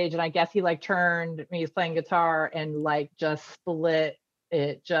on stage, and I guess he like turned when he was playing guitar and like just split.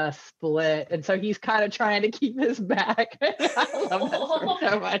 It just split, and so he's kind of trying to keep his back. I love that story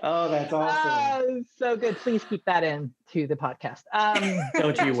so much. Oh, that's awesome. So good. Please keep that in to the podcast.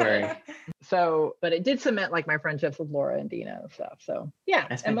 Don't you worry. So, but it did cement like my friendships with Laura and Dina and stuff. So yeah,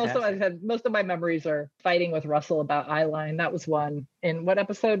 That's and fantastic. most of my memories are fighting with Russell about eyeline. That was one. In what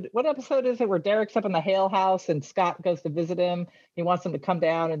episode? What episode is it where Derek's up in the Hale house and Scott goes to visit him? He wants him to come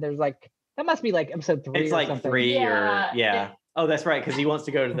down, and there's like that must be like episode 3. It's or like something. 3 Yeah. or yeah. Oh, that's right, because he wants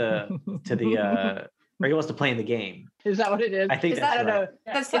to go to the or he wants to play in the game. Is that what it is? I think Is that's that right.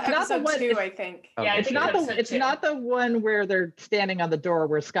 That's It's not the episode one- 2, I think. Okay. Yeah, I It's think not episode the. It's 2. not the one where they're standing on the door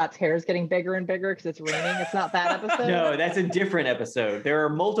where Scott's hair is getting bigger and bigger because it's raining. It's not that episode. No, that's a different episode. There are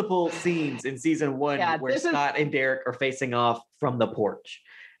multiple scenes in season 1 Yeah, where this is- Scott and Derek are facing off from the porch,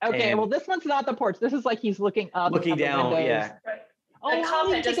 Okay, and- well, this one's not the porch. This is like he's looking up, looking at the down. windows. Yeah, Right. Oh, The I cop don't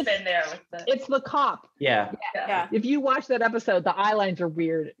had think just it's- been there with the. It's the cop. yeah. Yeah. If you watch that episode, the eye lines are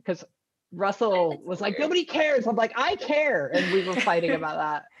weird because Russell was like, "Nobody cares." I'm like, "I care," and we were fighting about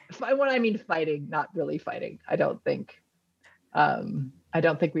that. When I mean fighting, not really fighting. I don't think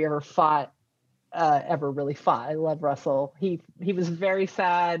we ever fought. Ever really fought. I love Russell. He was very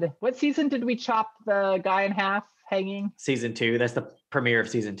sad. What season did we chop the guy in half hanging? Season 2. That's the premiere of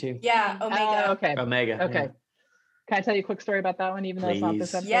season 2. Yeah, Omega. Okay. Omega. Okay. Can I tell you a quick story about that one, even though it's not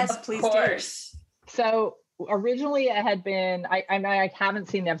this Please. episode? Yes, Of please course. So originally it had been, I haven't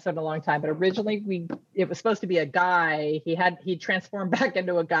seen the episode in a long time, but originally it was supposed to be a guy. He transformed back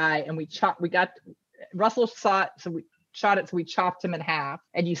into a guy, and Russell saw it, so we shot it, so we chopped him in half,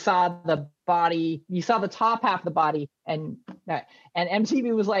 and you saw the body, you saw the top half of the body, and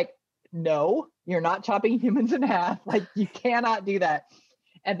MTV was like, "No, you're not chopping humans in half. Like, you cannot do that."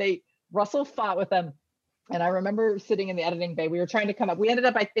 And Russell fought with them. And I remember sitting in the editing bay, we were trying to come up. We ended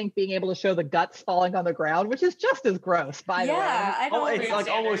up, I think, being able to show the guts falling on the ground, which is just as gross, by the way. Yeah, I Oh, don't it's like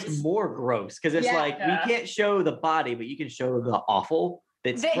almost standards. more gross because it's Yeah. like Yeah. we can't show the body, but you can show the offal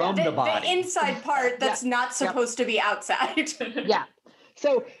that's from the body. The inside part that's not supposed to be outside. Yeah.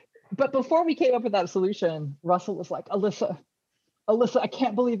 So, but before we came up with that solution, Russell was like, Alyssa, I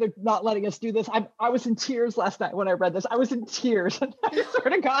can't believe they're not letting us do this. I was in tears last night when I read this. I was in tears. And I swear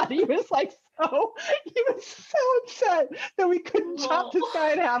to God, he was so upset that we couldn't chop this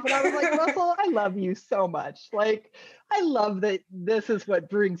guy in half. And I was like, Russell, I love you so much. Like, I love that this is what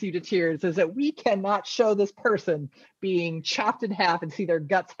brings you to tears, is that we cannot show this person being chopped in half and see their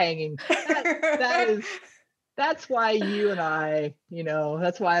guts hanging. That's why you and I,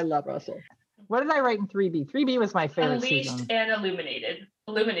 that's why I love Russell. What did I write in 3B? 3B was my favorite Unleashed season. and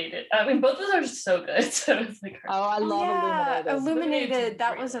Illuminated. I mean, both of those are so good. So it's like, Oh, I love Illuminated. Illuminated.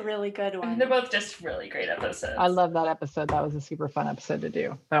 That was a really good I mean, one. they're both just really great episodes. I love that episode. That was a super fun episode to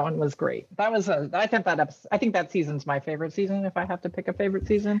do. That one was great. I think that season's my favorite season. If I have to pick a favorite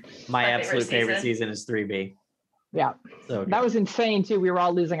season, My my absolute favorite favorite season is 3B. yeah, So that was insane too. We were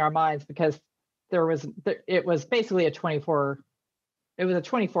all losing our minds because it was basically a 24. It was a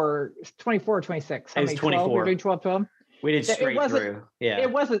 24 or 26. It was 24. We were doing 12. we did it straight wasn't- through. Yeah.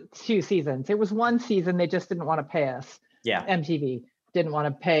 It wasn't 2 seasons. It was 1 season. They just didn't want to pay us. Yeah. MTV didn't want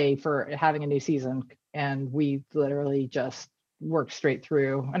to pay for having a new season, and we literally just worked straight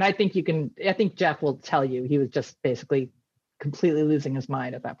through. And I think Jeff will tell you he was just basically completely losing his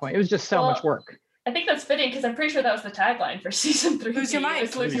mind at that point. It was just so much work. I think that's fitting because I'm pretty sure that was the tagline for season 3. Lose your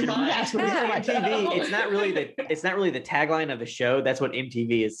mind. Lose your mind. Yes, lose your mind. MTV, it's not really the tagline of the show. That's what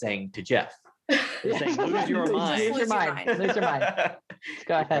MTV is saying to Jeff. They're saying, lose your mind. Lose your mind. Lose your mind.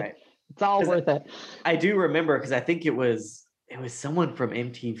 Go ahead. Right. It's all worth it. I do remember because I think it was someone from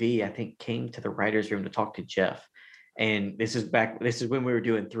MTV, I think, came to the writer's room to talk to Jeff. And this is when we were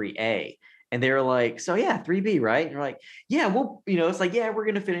doing 3A. And they were like, so yeah, 3B, right? And you're like, yeah, it's like, yeah, we're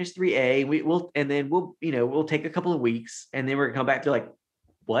gonna finish 3A. We'll take a couple of weeks, and then we're gonna come back to like,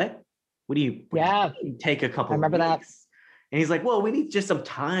 what? What do you take a couple I remember of that. weeks? And he's like, well, we need just some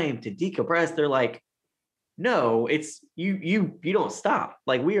time to decompress. They're like, no, it's you don't stop.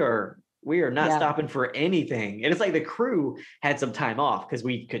 Like we are not stopping for anything. And it's like the crew had some time off because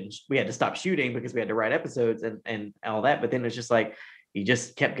we had to stop shooting because we had to write episodes and all that. But then it's just like, you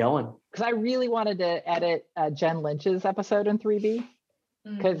just kept going. Because I really wanted to edit Jen Lynch's episode in 3B.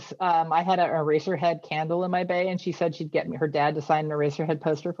 Because I had an Eraserhead candle in my bay, and she said she'd get her dad to sign an Eraserhead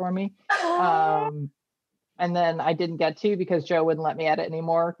poster for me. and then I didn't get to because Joe wouldn't let me edit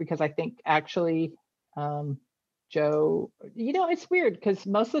anymore, because I think actually Joe, it's weird because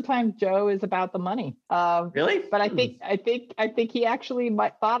most of the time Joe is about the money. Really? But I think he actually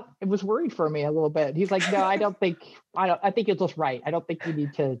thought it was worried for me a little bit. He's like, no, I think you'll just write. I don't think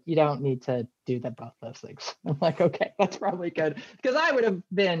you don't need to do both those things. I'm like, okay, that's probably good, because I would have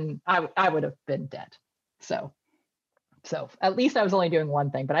been dead. So at least I was only doing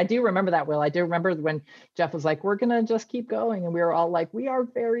one thing. But I do remember that, Will. I do remember when Jeff was like, we're going to just keep going. And we were all like, we are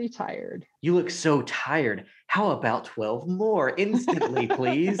very tired. You look so tired. How about 12 more instantly,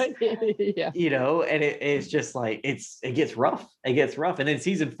 please? Yeah. And it's just like, it gets rough. It gets rough. And then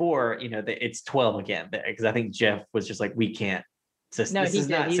season 4, it's 12 again. Because I think Jeff was just like, we can't. This is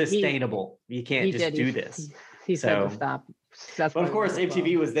not sustainable. You can't just do this. He said to stop. But of course,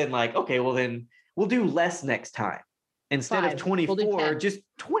 MTV was then like, okay, well then we'll do less next time. Instead of 24, just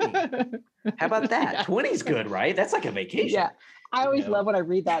 20. How about that? Yeah. 20 is good, right? That's like a vacation. Yeah. I always love when I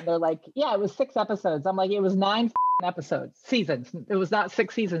read that. They're like, yeah, it was 6 episodes. I'm like, it was 9 seasons. It was not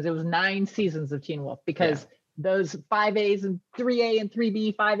 6 seasons. It was 9 seasons of Teen Wolf, because those 5As and 3A and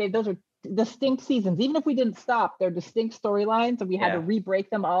 3B, 5A, those are distinct seasons. Even if we didn't stop, they're distinct storylines, and we had to re-break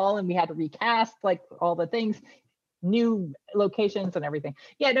them all, and we had to recast like all the things, new locations and everything.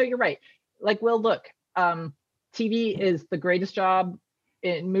 Yeah, no, you're right. Like, Will, look, TV is the greatest job.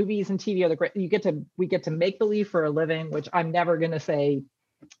 In movies and TV are the great. We get to make believe for a living, which I'm never going to say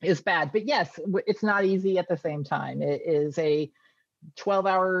is bad. But yes, it's not easy at the same time. It is a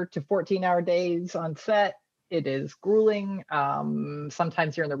 12-hour to 14-hour days on set. It is grueling.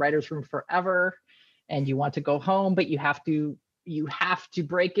 Sometimes you're in the writer's room forever, and you want to go home, but you have to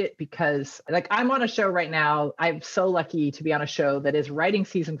break it, because like I'm on a show right now. I'm so lucky to be on a show that is writing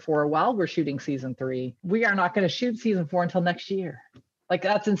season 4 while we're shooting season 3. We are not going to shoot season 4 until next year. Like,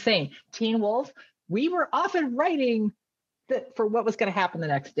 that's insane. Teen Wolf, we were often writing for what was going to happen the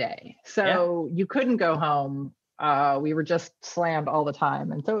next day. So you couldn't go home. We were just slammed all the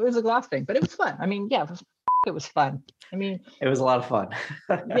time. And so it was exhausting, but it was fun. I mean, yeah, it was fun. I mean, it was a lot of fun.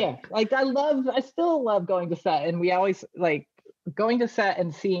 Yeah. Like I still love going to set, and we always like going to set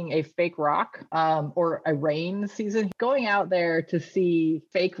and seeing a fake rock or a rain season, going out there to see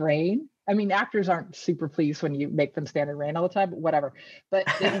fake rain. I mean, actors aren't super pleased when you make them stand in rain all the time, but whatever. But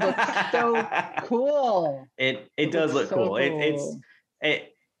it looks so cool. It does look so cool.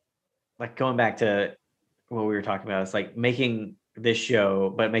 It like going back to what we were talking about. It's like making this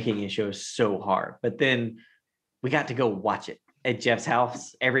show, but making a show so hard. But then we got to go watch it at Jeff's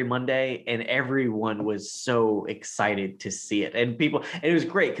house every Monday, and everyone was so excited to see it. And it was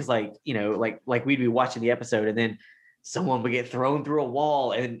great because like we'd be watching the episode, and then someone would get thrown through a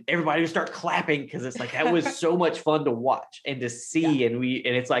wall and everybody would start clapping, because it's like that was so much fun to watch and to see. And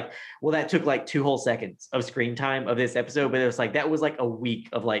it's like, well, that took like 2 whole seconds of screen time of this episode, but it was like that was like a week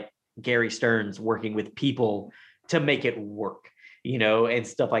of like Gary Stearns working with people to make it work, and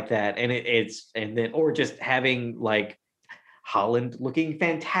stuff like that. And or just having like Holland looking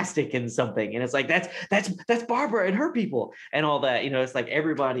fantastic in something, and it's like that's Barbara and her people and all that. It's like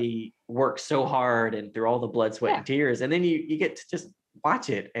everybody works so hard and through all the blood, sweat, and tears, and then you get to just watch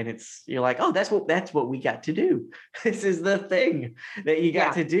it, and you're like, oh, that's what we got to do. This is the thing that you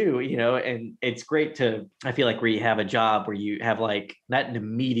got to do, and it's great I feel like where you have a job where you have like not an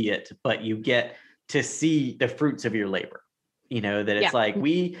immediate, but you get to see the fruits of your labor, that it's like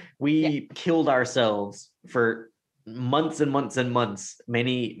we killed ourselves for months and months and months,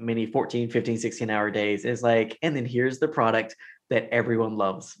 many 14, 15, 16-hour days. It's like, and then here's the product that everyone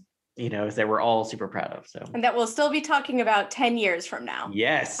loves, that we're all super proud of. So, and that we'll still be talking about 10 years from now.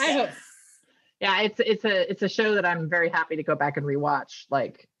 Yes. I hope. Yeah, it's a show that I'm very happy to go back and rewatch.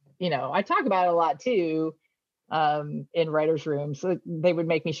 Like, I talk about it a lot too, in writers' rooms. So they would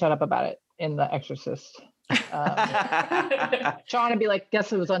make me shut up about it in The Exorcist. Sean would be like,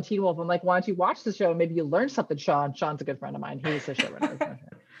 guess it was on Teen Wolf. I'm like, why don't you watch the show? Maybe you learn something. Sean's a good friend of mine. He's a showrunner.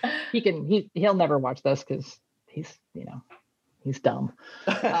 He'll never watch this because he's dumb.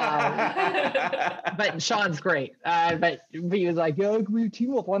 But Sean's great. But he was like, yo, we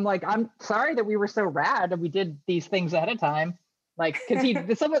Teen Wolf. I'm like, I'm sorry that we were so rad and we did these things ahead of time. Like, because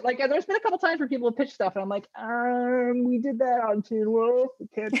there's been a couple times where people have pitched stuff and I'm like, we did that on Teen Wolf. We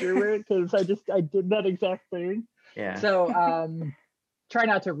can't do it because I did that exact thing. Yeah. So try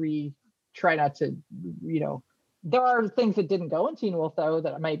not to there are things that didn't go in Teen Wolf though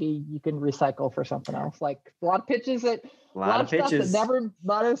that maybe you can recycle for something else. Like a lot of pitches a lot of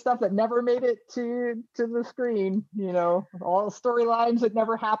stuff that never made it to the screen, all storylines that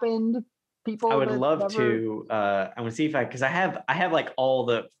never happened. People I would love to I want to see if because I have like all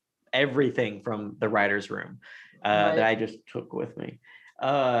the everything from the writer's room that I just took with me. So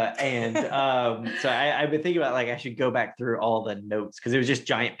I've been thinking about like I should go back through all the notes because it was just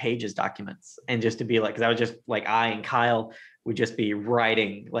giant pages documents, and just to be like, because I was just like I and Kyle would just be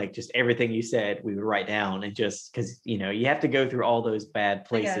writing like just everything you said we would write down, and just because you have to go through all those bad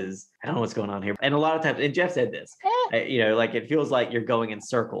places. I don't know what's going on here, and a lot of times, and Jeff said this, like it feels like you're going in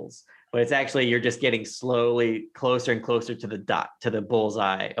circles, but it's actually you're just getting slowly closer and closer to the dot, to the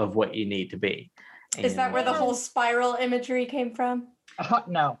bullseye of what you need to be. Is that where the whole spiral imagery came from?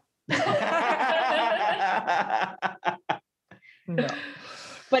 No. No.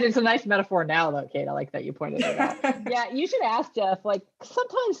 But it's a nice metaphor now, though, Kate. I like that you pointed it out. Yeah, you should ask Jeff. Like,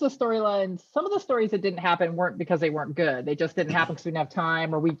 sometimes the storylines, some of the stories that didn't happen weren't because they weren't good. They just didn't happen because we didn't have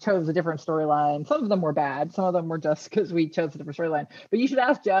time, or we chose a different storyline. Some of them were bad. Some of them were just because we chose a different storyline. But you should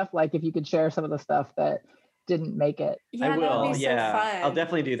ask Jeff, like, if you could share some of the stuff that didn't make it. Yeah, I will. that'd be so fun. I'll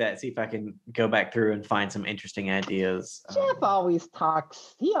definitely do that. See if I can go back through and find some interesting ideas. Jeff always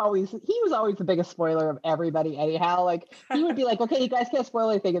talks. He was always the biggest spoiler of everybody. Anyhow, like he would be like, "Okay, you guys can't spoil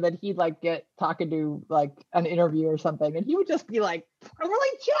anything," and then he'd like get talking to like an interview or something, and he would just be like, "I'm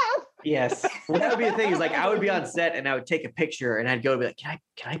really Jeff." Yes, well, that would be the thing. Is like I would be on set and I would take a picture and I'd go be like, "Can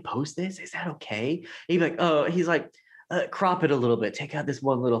I post this? Is that okay?" And he'd be like, "Oh," he's like, crop it a little bit, take out this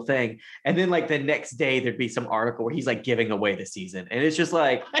one little thing. And then like the next day there'd be some article where he's like giving away the season. And it's just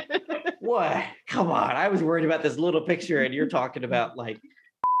like, what? Come on. I was worried about this little picture and you're talking about like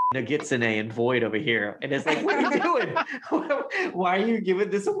Nagitsune and Void over here. And it's like, what are you doing? Why are you giving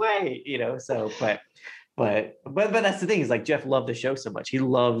this away? So, but that's the thing is like Jeff loved the show so much. He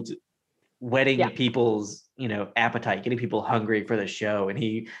loved whetting people's appetite, getting people hungry for the show, and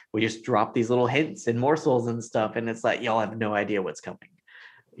he would just drop these little hints and morsels and stuff, and it's like y'all have no idea what's coming,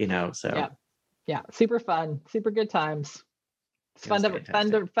 so yeah, super fun, super good times. It's fun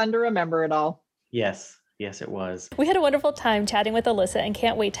to remember it all. Yes, it was. We had a wonderful time chatting with Alyssa and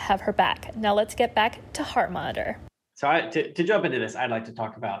can't wait to have her back. Now let's get back to Heart Monitor. So to jump into this, I'd like to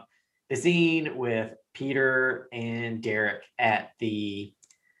talk about the scene with Peter and Derek at the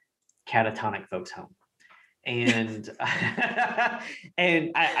catatonic folks home. And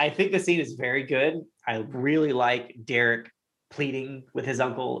and I think the scene is very good. I really like Derek pleading with his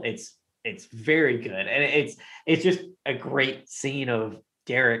uncle. It's very good, and it's just a great scene of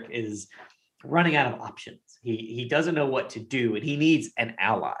Derek is running out of options. He doesn't know what to do, and he needs an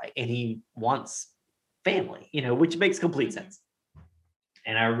ally, and he wants family, which makes complete sense.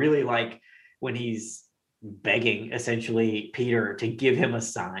 And I really like when he's begging essentially Peter to give him a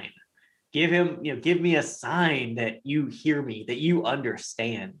sign. Give me a sign that you hear me, that you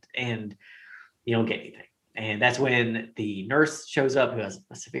understand, and you don't get anything. And that's when the nurse shows up, who has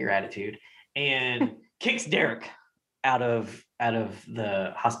a severe attitude, and kicks Derek out of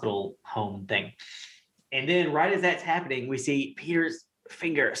the hospital home thing. And then right as that's happening, we see Peter's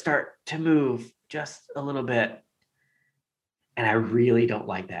finger start to move just a little bit. And I really don't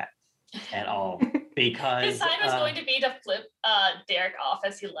like that at all. Because his sign was going to be to flip Derek off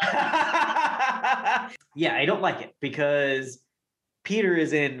as he left. Yeah, I don't like it because Peter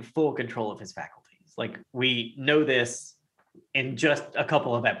is in full control of his faculties. Like we know this in just a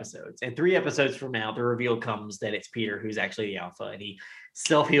couple of episodes. And 3 episodes from now, the reveal comes that it's Peter who's actually the alpha, and he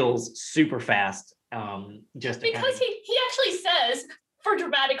self-heals super fast. Just because he actually says for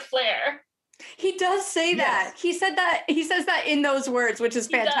dramatic flair. He does say that. He says that in those words, which is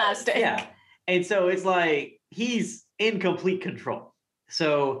fantastic. Yeah. And so it's like he's in complete control.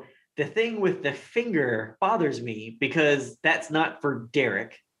 So the thing with the finger bothers me because that's not for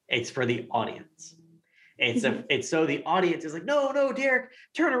Derek. It's for the audience. It's so the audience is like, no, Derek,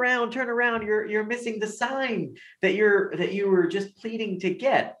 turn around. You're missing the sign that you were just pleading to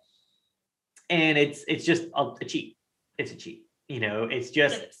get. And it's just a cheat. It's a cheat. It's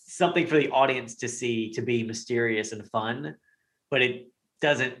just something for the audience to see, to be mysterious and fun, but it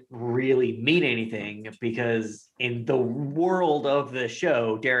doesn't really mean anything because in the world of the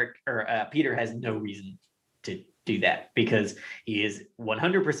show, Peter has no reason to do that because he is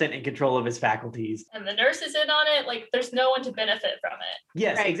 100% in control of his faculties. And the nurse is in on it. Like there's no one to benefit from it.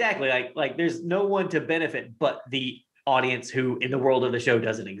 Yes, right. Exactly. Like there's no one to benefit but the audience who in the world of the show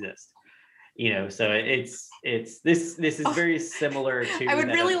doesn't exist. So this is very similar to. I would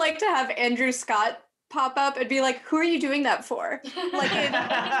really like to have Andrew Scott pop up and be like, "Who are you doing that for?" Like in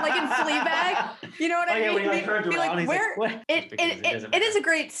Fleabag, you know what I mean? Be like, where? It is a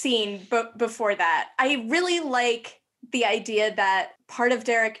great scene, but before that, I really like the idea that part of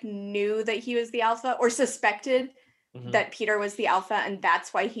Derek knew that he was the alpha or suspected that Peter was the alpha, and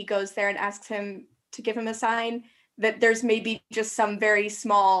that's why he goes there and asks him to give him a sign. That there's maybe just some very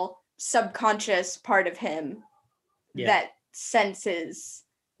small subconscious part of him that senses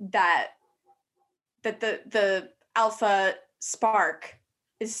that the alpha spark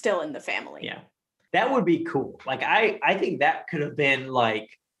is still in the family. Yeah. That would be cool. Like I think that could have been like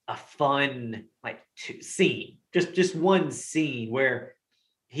a fun scene. Just one scene where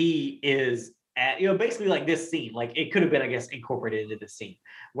he is at, basically like this scene. Like it could have been, I guess, incorporated into the scene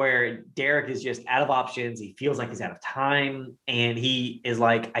where Derek is just out of options. He feels like he's out of time, and he is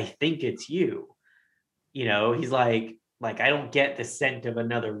like, I think it's you. He's like I don't get the scent of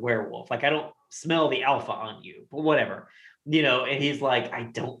another werewolf. Like I don't smell the alpha on you, but whatever. And he's like, I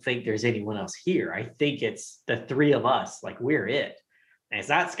don't think there's anyone else here. I think it's the three of us. Like we're it. And it's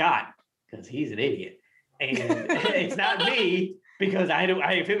not Scott because he's an idiot. And it's not me because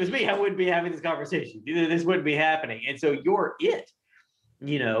if it was me, I wouldn't be having this conversation. This wouldn't be happening. And so you're it,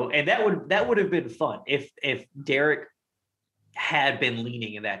 and that would have been fun if Derek had been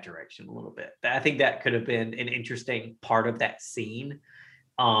leaning in that direction a little bit. I think that could have been an interesting part of that scene.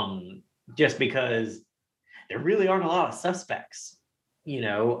 Just because there really aren't a lot of suspects,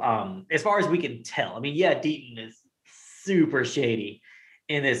 as far as we can tell. I mean, yeah, Deaton is super shady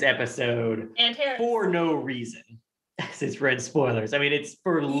in this episode and for no reason. Since read spoilers, I mean, it's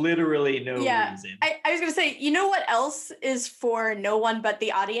for literally no reason. I was going to say, what else is for no one but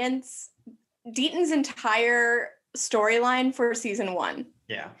the audience? Deaton's entire storyline for season 1.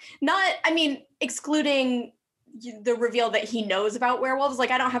 Yeah. Excluding the reveal that he knows about werewolves.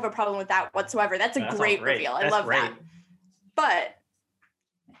 Like, I don't have a problem with that whatsoever. That's a great reveal. I love that. But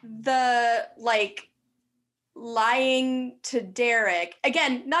the lying to Derek,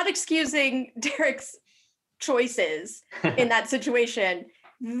 again, not excusing Derek's choices in that situation.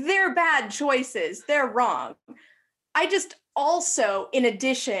 They're bad choices. They're wrong. I just also, in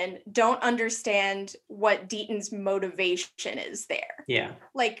addition, don't understand what Deaton's motivation is there. Yeah.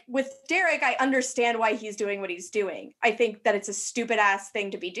 Like with Derek, I understand why he's doing what he's doing. I think that it's a stupid ass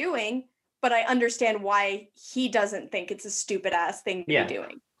thing to be doing, but I understand why he doesn't think it's a stupid ass thing to be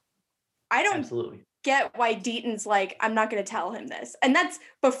doing. I don't get why Deaton's like, I'm not going to tell him this. And that's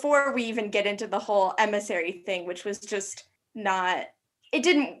before we even get into the whole emissary thing, which was just not, it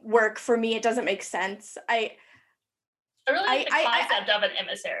didn't work for me. It doesn't make sense. I really like the concept of an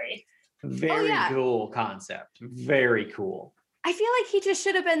emissary. Very cool concept. Very cool. I feel like he just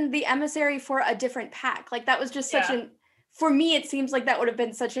should have been the emissary for a different pack. Like that was just such for me, it seems like that would have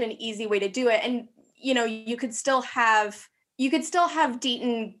been such an easy way to do it. And, you could still have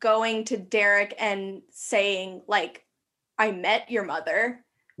Deaton going to Derek and saying like, I met your mother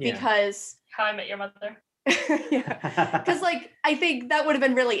because How I Met Your Mother. Because I think that would have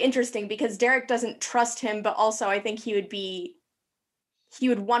been really interesting because Derek doesn't trust him, but also I think he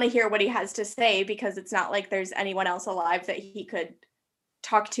would want to hear what he has to say because it's not like there's anyone else alive that he could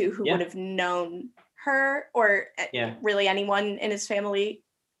talk to who would have known her or really anyone in his family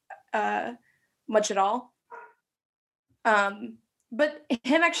much at all. But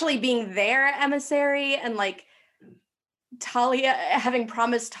him actually being their emissary and like Talia, having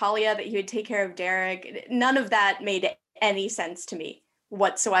promised Talia that he would take care of Derek, none of that made any sense to me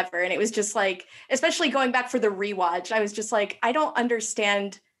whatsoever. And it was just like, especially going back for the rewatch, I was just like, I don't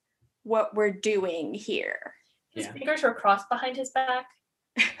understand what we're doing here. His fingers were crossed behind his back.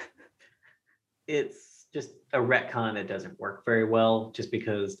 It's just a retcon that doesn't work very well, just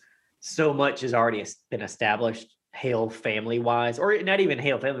because so much has already been established Hale family wise, or not even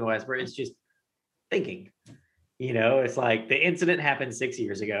Hale family wise, where it's just thinking. It's like the incident happened 6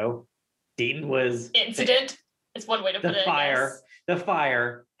 years ago. Deaton was incident. It's one way to put it. The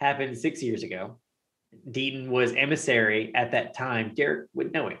fire happened 6 years ago. Deaton was emissary at that time. Derek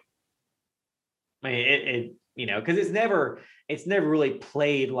would know him. I mean, because it's never really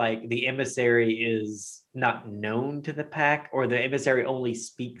played like the emissary is not known to the pack or the emissary only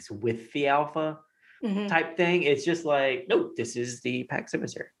speaks with the alpha type thing. It's just like, no, this is the pack's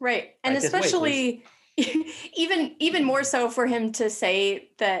emissary. Right. And especially even more so for him to say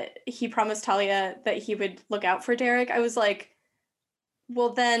that he promised Talia that he would look out for Derek. I was like,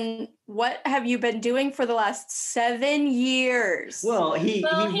 well, then what have you been doing for the last 7 years? Well, he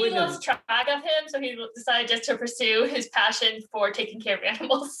lost track of him, so he decided just to pursue his passion for taking care of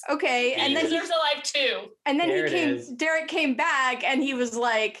animals. Okay, and then he deserves a life too. And then Derek came back, and he was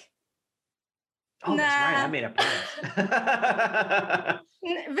like, "Oh, nah. That's right, I made a promise."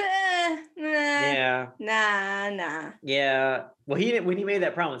 Nah. Yeah. Well, when he made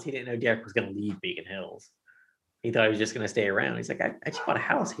that promise, he didn't know Derek was going to leave Beacon Hills. He thought he was just going to stay around. He's like, I just bought a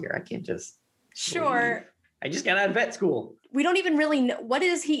house here. I can't just. Sure. leave. I just got out of vet school. We don't even really know. What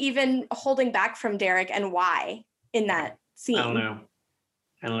is he even holding back from Derek and why in that scene? I don't know.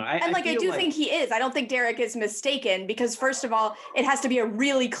 I don't know. And I do think he is. I don't think Derek is mistaken because first of all, it has to be a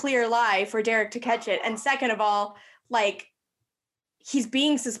really clear lie for Derek to catch it. And second of all, like he's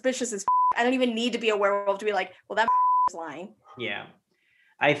being suspicious as I don't even need to be a werewolf to be like, well, that is lying. Yeah.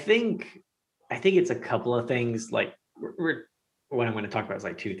 I think it's a couple of things. Like what I'm going to talk about is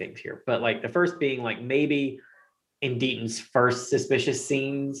like two things here. But like the first being like maybe in Deaton's first suspicious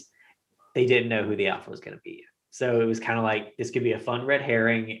scenes, they didn't know who the alpha was going to be. So it was kind of like, this could be a fun red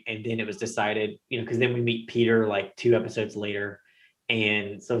herring. And then it was decided, because then we meet Peter like 2 episodes later.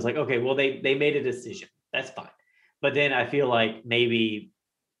 And so it's like, okay, well, they made a decision. That's fine. But then I feel like maybe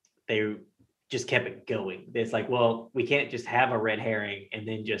they just kept it going. It's like, well, we can't just have a red herring and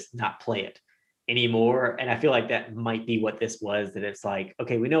then just not play it anymore. And I feel like that might be what this was, that it's like,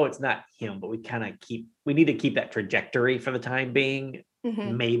 okay, we know it's not him, but we need to keep that trajectory for the time being.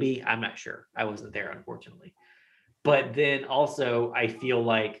 Mm-hmm. Maybe, I'm not sure. I wasn't there, unfortunately. But then also I feel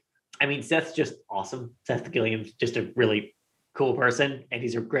like, Seth's just awesome. Seth Gilliam's just a really cool person and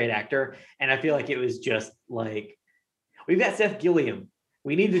he's a great actor. And I feel like it was just like, we've got Seth Gilliam.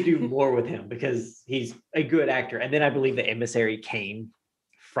 We need to do more with him because he's a good actor. And then I believe the Emissary came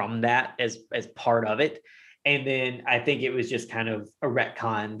from that as part of it. And then I think it was just kind of a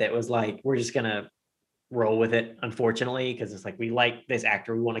retcon that was like, we're just going to roll with it, unfortunately, because it's like, we like this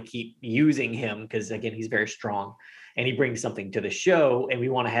actor. We want to keep using him because, again, he's very strong and he brings something to the show. And we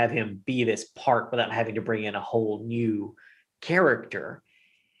want to have him be this part without having to bring in a whole new character.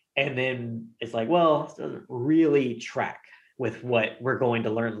 And then it's like, well, it doesn't really track with what we're going to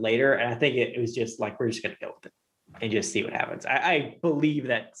learn later. And I think it was just like, we're just going to go with it and just see what happens. I believe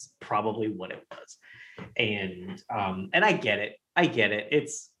that's probably what it was. And I get it.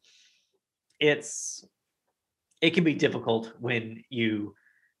 It can be difficult when you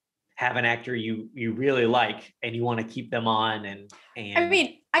have an actor you really like and you want to keep them on. And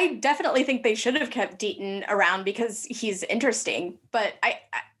I definitely think they should have kept Deaton around because he's interesting, but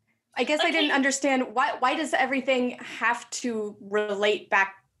I guess I didn't understand why does everything have to relate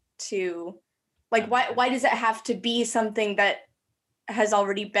back to, like, why does it have to be something that has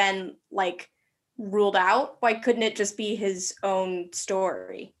already been like ruled out? Why couldn't it just be his own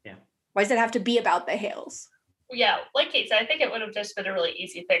story? Yeah. Why does it have to be about the Hales? Yeah, like Kate said, I think it would have just been a really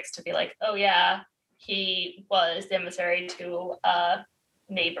easy fix to be like, oh yeah, he was the emissary to a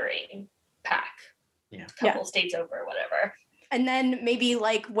neighboring pack, a couple states over or whatever. And then maybe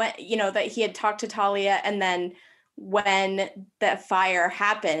like when, that he had talked to Talia, and then when the fire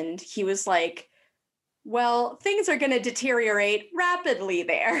happened, he was like, well, things are going to deteriorate rapidly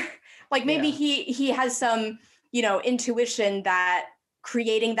there. Like maybe he has some, intuition that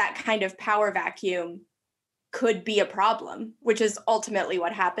creating that kind of power vacuum could be a problem, which is ultimately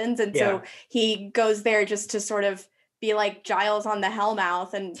what happens. And so he goes there just to sort of be like Giles on the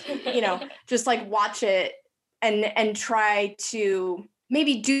Hellmouth and, just like watch it and try to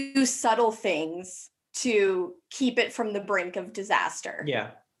maybe do subtle things to keep it from the brink of disaster.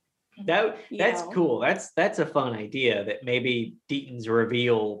 Yeah. That's cool. That's a fun idea, that maybe Deaton's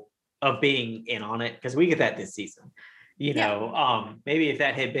reveal of being in on it, because we get that this season. Maybe if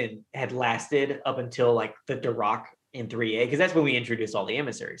that had lasted up until like the Duroc in 3A, because that's when we introduced all the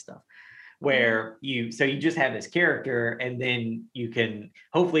emissary stuff, where you just have this character, and then you can,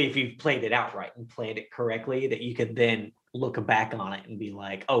 hopefully if you've played it out right and played it correctly, that you can then look back on it and be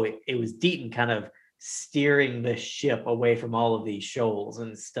like, oh, it was Deaton kind of steering the ship away from all of these shoals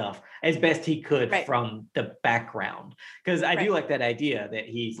and stuff as best he could from the background. Because I do like that idea that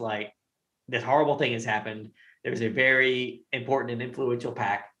he's like, this horrible thing has happened. There's a very important and influential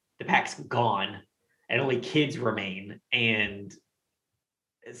pack. The pack's gone and only kids remain. And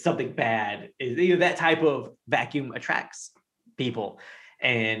something bad is, that type of vacuum attracts people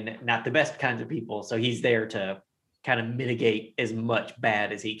and not the best kinds of people. So he's there to kind of mitigate as much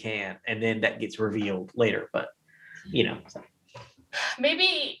bad as he can. And then that gets revealed later, but so.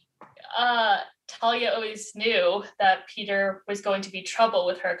 Maybe Talia always knew that Peter was going to be trouble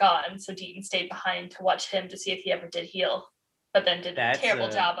with her gone, so Deaton stayed behind to watch him to see if he ever did heal, but then did a terrible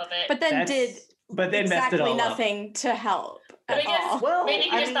job of it. But then exactly messed it all nothing up to help. But I guess maybe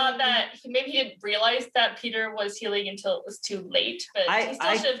he just thought that maybe he didn't realize that Peter was healing until it was too late, but he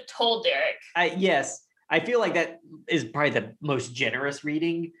still should have told Derek. Yes. I feel like that is probably the most generous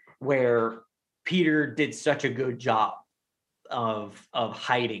reading, where Peter did such a good job of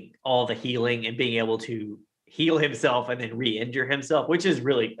hiding all the healing and being able to heal himself and then re-injure himself, which is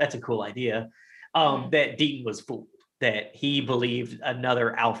that's a cool idea. That Deaton was fooled, that he believed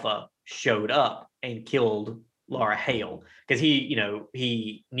another alpha showed up and killed Laura Hale, because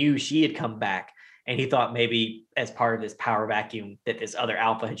he knew she had come back And he thought maybe as part of this power vacuum that this other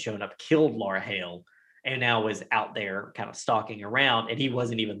alpha had shown up, killed Laura Hale, and now was out there kind of stalking around, and he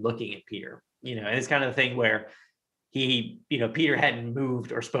wasn't even looking at Peter. And it's kind of the thing where Peter hadn't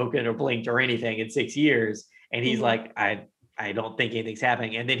moved or spoken or blinked or anything in 6 years. And he's like, I don't think anything's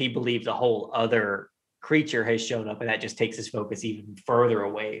happening. And then he believes a whole other creature has shown up, and that just takes his focus even further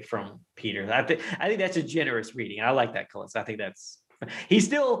away from Peter. I think that's a generous reading. I like that, Calissa. I think that's he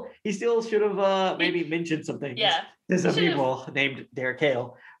still should have maybe mentioned some things to some people named Derek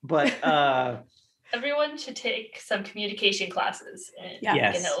Hale. But everyone should take some communication classes in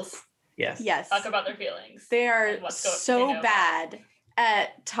yes. Hills. Yes. Talk about their feelings. They are so bad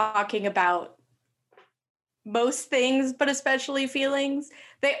at talking about most things, but especially feelings.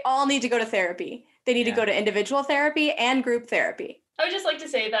 They all need to go to therapy. They need to go to individual therapy and group therapy. I would just like to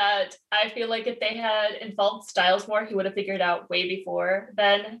say that I feel like if they had involved Stiles more, he would have figured out way before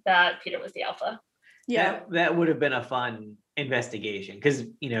then that Peter was the alpha. Yeah. That would have been a fun investigation, because,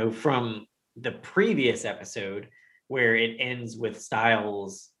 from the previous episode where it ends with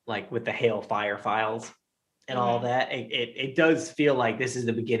Stiles, like with the Hale Fire files and all that, it does feel like this is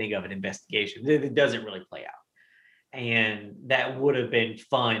the beginning of an investigation. It doesn't really play out. And that would have been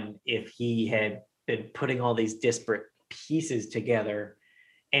fun if he had been putting all these disparate pieces together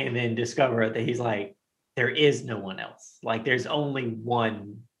and then discover that he's like, there is no one else. Like, there's only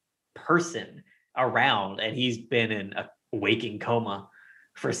one person around, and he's been in a waking coma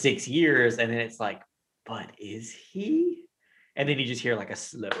for 6 years. And then it's like, but is he? And then you just hear like a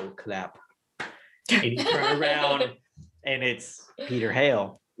slow clap, and you turn around and it's Peter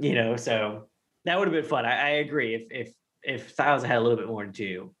Hale, so that would have been fun. I agree. If Stiles had a little bit more to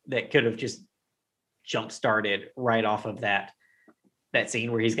do, that could have just jump started right off of that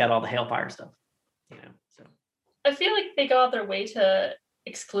scene where he's got all the Hailfire stuff, so. I feel like they go out their way to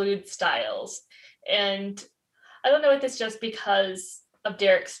exclude Stiles. And I don't know if it's just because of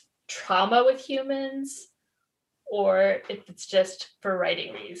Derek's trauma with humans, or if it's just for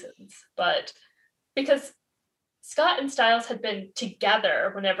writing reasons, but because Scott and Stiles had been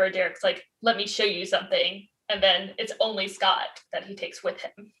together whenever Derek's like, let me show you something, and then it's only Scott that he takes with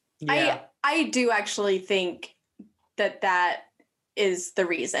him. Yeah. I do actually think that is the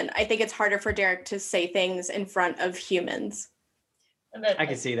reason. I think it's harder for Derek to say things in front of humans. And then I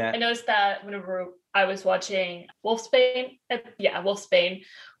can see that. I noticed that whenever I was watching Wolfsbane,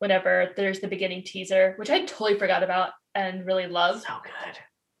 whenever there's the beginning teaser, which I totally forgot about and really love. So good.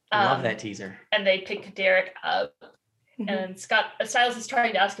 I love that teaser. And they pick Derek up, and Stiles is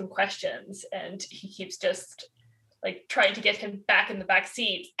trying to ask him questions, and he keeps just like trying to get him back in the back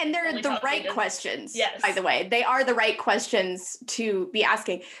seat. And they're the right questions. Yes. By the way, they are the right questions to be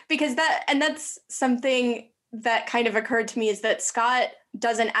asking, because that's something that kind of occurred to me, is that Scott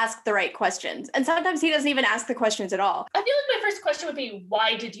doesn't ask the right questions. And sometimes he doesn't even ask the questions at all. I feel like my first question would be,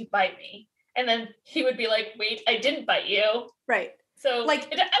 why did you bite me? And then he would be like, wait, I didn't bite you. Right. So I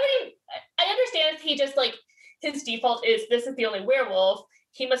understand if he just like, his default is, this is the only werewolf,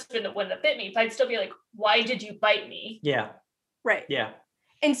 he must have been the one that bit me, but I'd still be like, why did you bite me? Yeah. Right. Yeah.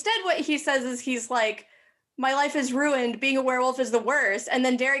 Instead, what he says is, he's like, my life is ruined, being a werewolf is the worst. And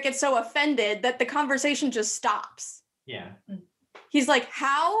then Derek gets so offended that the conversation just stops. Yeah. He's like,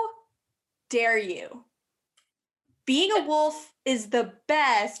 how dare you? Being a wolf is the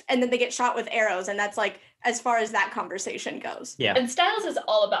best. And then they get shot with arrows. And that's like, as far as that conversation goes. Yeah. And Stiles is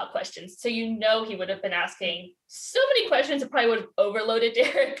all about questions. So he would have been asking so many questions, it probably would have overloaded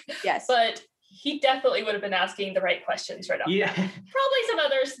Derek. Yes. But he definitely would have been asking the right questions right off. Yeah. Probably some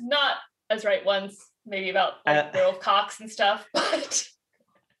others, not as right ones, maybe about like werewolf cocks and stuff, but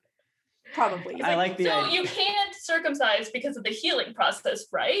probably. I like the so idea. you can't circumcise because of the healing process,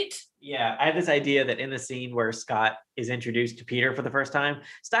 right? Yeah, I have this idea that in the scene where Scott is introduced to Peter for the first time,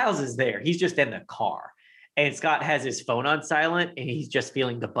 Stiles is there. He's just in the car. And Scott has his phone on silent, and he's just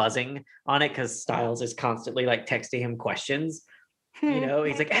feeling the buzzing on it because Stiles is constantly like texting him questions.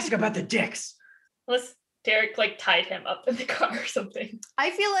 He's like, ask about the dicks. Unless Derek like tied him up in the car or something.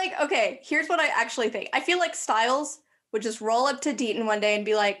 I feel like, okay, here's what I actually think. I feel like Stiles would just roll up to Deaton one day and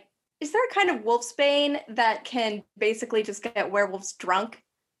be like, is there a kind of wolfsbane that can basically just get werewolves drunk?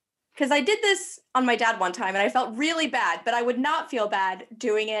 Because I did this on my dad one time and I felt really bad, but I would not feel bad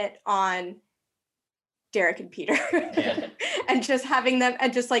doing it on Derek and Peter. Yeah. And just having them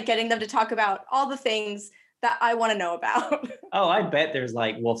and just like getting them to talk about all the things that I want to know about. Oh, I bet there's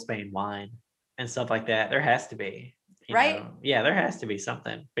like wolfsbane wine and stuff like that. There has to be. Right? Yeah, there has to be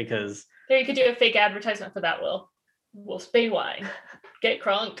something because... There, you could do a fake advertisement for that, Will. Wolfsbane wine. Get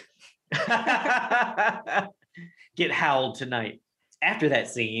crunk. Get howled tonight. after that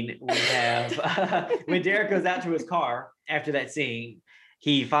scene, we have when Derek goes out to his car after that scene,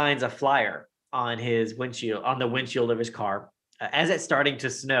 he finds a flyer on his windshield, on the windshield of his car. As it's starting to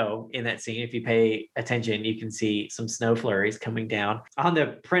snow in that scene, if you pay attention, you can see some snow flurries coming down. On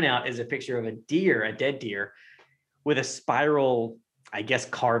the printout is a picture of a deer, a dead deer, with a spiral, I guess,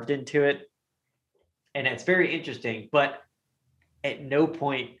 carved into it. And it's very interesting, but at no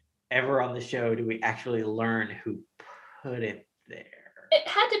point ever on the show do we actually learn who put it there. It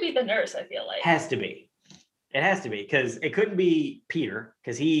had to be the nurse, I feel like. Has to be. It has to be, because it couldn't be Peter,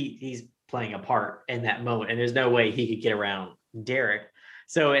 because he's playing a part in that moment, and there's no way he could get around Derek.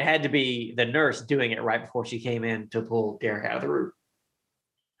 So it had to be the nurse doing it right before she came in to pull Derek out of the room.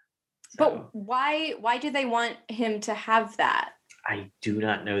 But why do they want him to have that? I do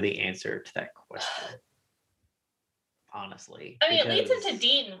not know the answer to that question, honestly. I mean, it leads him to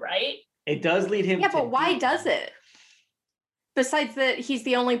Dean, right? It does lead him to to but why Dean. does it? Besides that, he's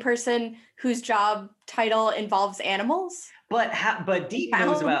the only person whose job title involves animals. But Dean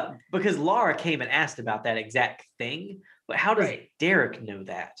knows about, because Laura came and asked about that exact thing. But how does Derek know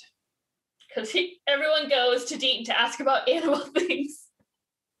that? Because everyone goes to Dean to ask about animal things.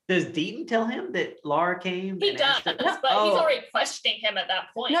 Does Dean tell him that Laura came? He does, but he's already questioning him at that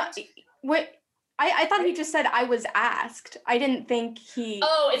point. No, what? I thought he just said I was asked. I didn't think he.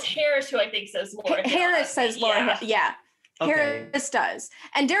 Oh, it's Harris who I think says Laura. Harris says Laura. Yeah. Okay. Harris does.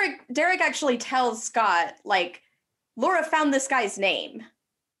 And Derek actually tells Scott, like, Laura found this guy's name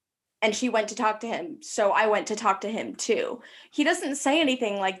and she went to talk to him. So I went to talk to him too. He doesn't say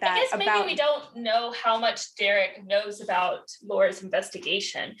anything like that. I guess maybe we don't know how much Derek knows about Laura's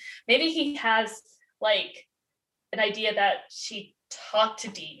investigation. Maybe he has like an idea that she talked to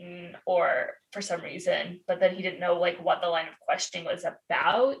Deaton or for some reason, but then he didn't know like what the line of questioning was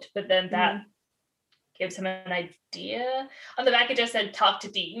about. But then that gives him an idea. On the back, it just said talk to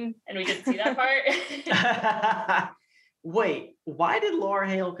Deaton, and we didn't see that part. Wait, why did Laura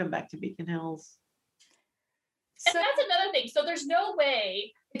Hale come back to Beacon Hills? And that's another thing. So there's no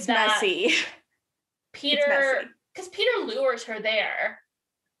way it's messy. Peter, because Peter lures her there.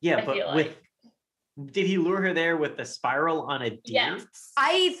 Yeah, but did he lure her there with the spiral on a deer? Yes.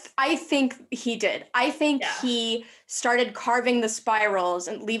 I think he did. I think he started carving the spirals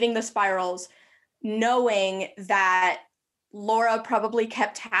and leaving the spirals, knowing that Laura probably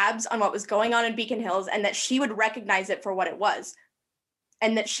kept tabs on what was going on in Beacon Hills and that she would recognize it for what it was.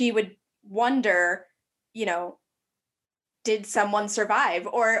 And that she would wonder, you know, did someone survive?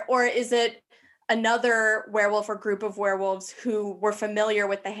 Or is it another werewolf or group of werewolves who were familiar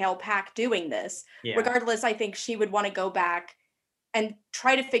with the Hale Pack doing this? Yeah. Regardless, I think she would want to go back and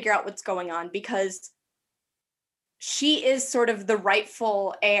try to figure out what's going on, because she is sort of the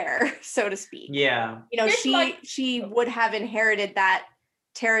rightful heir, so to speak. Yeah. You know, she would have inherited that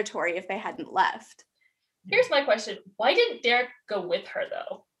territory if they hadn't left. Here's my question. Why didn't Derek go with her,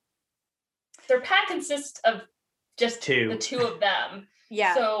 though? Their pack consists of just the two of them.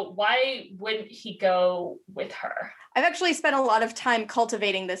 Yeah. So why wouldn't he go with her? I've actually spent a lot of time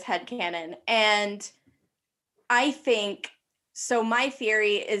cultivating this headcanon, and I think, so my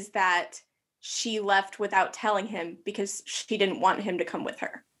theory is that she left without telling him because she didn't want him to come with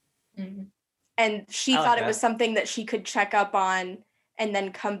her. Mm-hmm. And she thought it was something that she could check up on and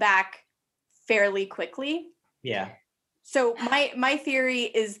then come back fairly quickly. Yeah. So my theory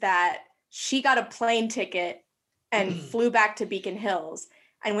is that she got a plane ticket and flew back to Beacon Hills.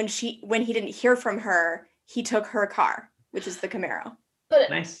 And when he didn't hear from her, he took her car, which is the Camaro. But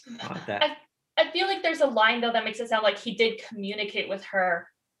nice. I like that. I feel like there's a line though that makes it sound like he did communicate with her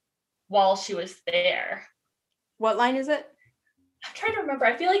while she was there. What line is it? I'm trying to remember.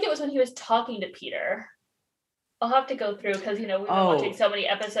 I feel like it was when he was talking to Peter. I'll have to go through because, you know, we've been watching so many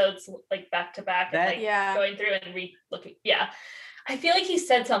episodes like back to back and going through and re-looking. Yeah. I feel like he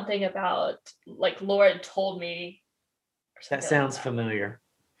said something about like Laura told me. That sounds familiar.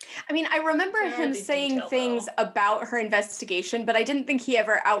 I mean, I remember him saying things about her investigation, but I didn't think he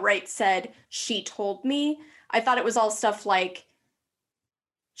ever outright said, she told me. I thought it was all stuff like,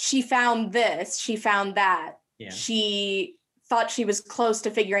 she found this, she found that. Yeah. She thought she was close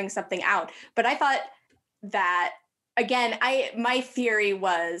to figuring something out. But I thought that, again, my theory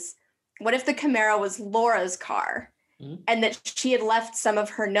was, what if the Camaro was Laura's car? Mm-hmm. And that she had left some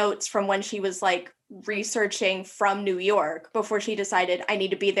of her notes from when she was like researching from New York before she decided I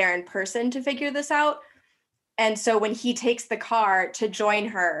need to be there in person to figure this out. And so when he takes the car to join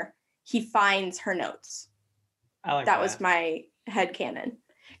her, he finds her notes. I like that was my headcanon.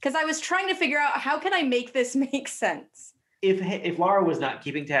 Because I was trying to figure out how can I make this make sense. If Laura was not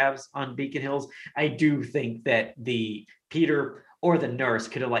keeping tabs on Beacon Hills, I do think that the Peter or the nurse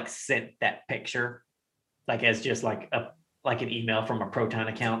could have like sent that picture, like as just like an email from a Proton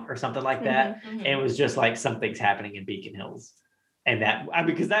account or something like that. And it was just like something's happening in Beacon Hills. And that,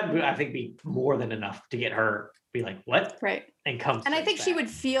 because that would, I think, be more than enough to get her be like, what? Right. And come. And I think she would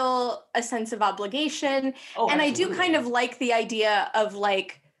feel a sense of obligation. Oh, and absolutely. I do kind of like the idea of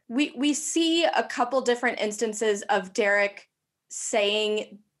like, we see a couple different instances of Derek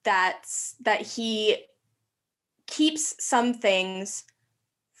saying that he keeps some things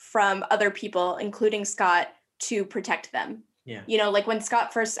from other people, including Scott, to protect them. Yeah. You know, like when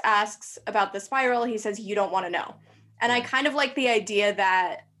Scott first asks about the spiral, he says, you don't want to know. And I kind of like the idea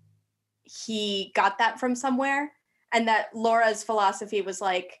that he got that from somewhere, and that Laura's philosophy was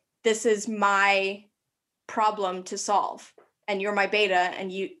like, this is my problem to solve, and you're my beta,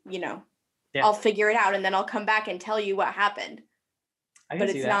 and you know, I'll figure it out, and then I'll come back and tell you what happened. But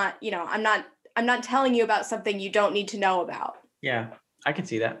it's not, you know, I'm not telling you about something you don't need to know about. Yeah, I can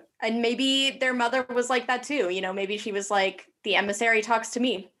see that. And maybe their mother was like that too. You know, maybe she was like, the emissary talks to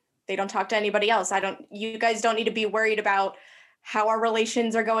me. They don't talk to anybody else. You guys don't need to be worried about how our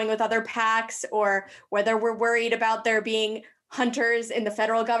relations are going with other packs, or whether we're worried about there being hunters in the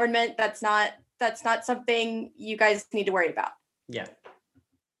federal government. That's not something you guys need to worry about. Yeah.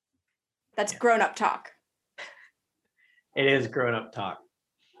 That's grown-up talk. It is grown-up talk.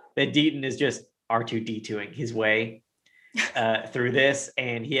 That Deaton is just R2D2ing his way through this,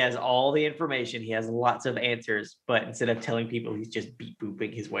 and he has all the information. He has lots of answers, but instead of telling people, he's just beat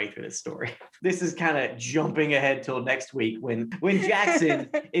booping his way through this story. This is kind of jumping ahead till next week when Jackson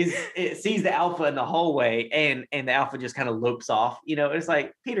sees the Alpha in the hallway, and the Alpha just kind of lopes off. You know, it's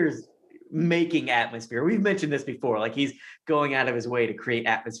like Peter's making atmosphere. We've mentioned this before. Like, he's going out of his way to create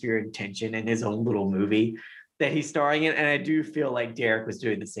atmosphere and tension in his own little movie that he's starring in. And I do feel like Derek was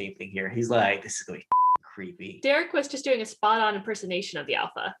doing the same thing here. He's like, this is going to be creepy. Derek was just doing a spot-on impersonation of the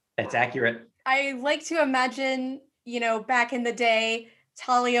Alpha. That's accurate. I like to imagine, you know, back in the day,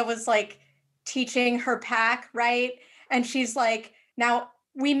 Talia was like teaching her pack, right? And she's like, now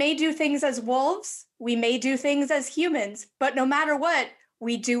we may do things as wolves, we may do things as humans, but no matter what,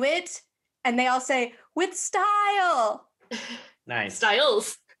 we do it. And they all say, with style. Nice.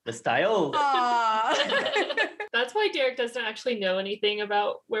 Styles. The styles. That's why Derek doesn't actually know anything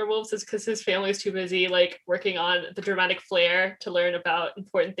about werewolves, is because his family is too busy like working on the dramatic flair to learn about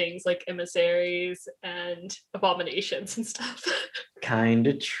important things like emissaries and abominations and stuff. Kind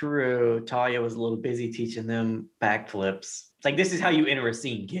of true. Talia was a little busy teaching them backflips. It's like, this is how you enter a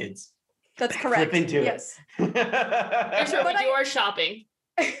scene, kids. That's Backflip correct. into yes. it. Here's where we do our shopping.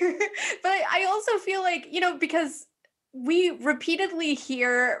 But I also feel like, you know, because we repeatedly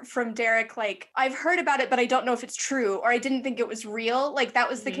hear from Derek, like, I've heard about it, but I don't know if it's true, or I didn't think it was real. Like, that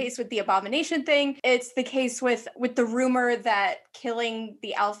was the case with the abomination thing. It's the case with the rumor that killing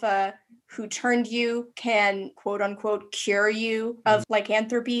the Alpha who turned you can, quote unquote, cure you of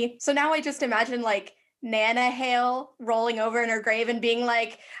lycanthropy. So now I just imagine, like, Nana Hale rolling over in her grave and being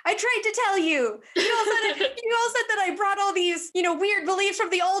like, I tried to tell you. You all said that I brought all these, you know, weird beliefs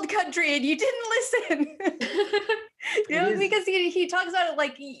from the old country, and you didn't listen. You know, because he talks about it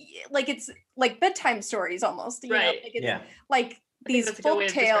like it's like bedtime stories almost. You know? Like it's like these folk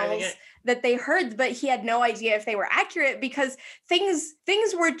tales that they heard, but he had no idea if they were accurate, because things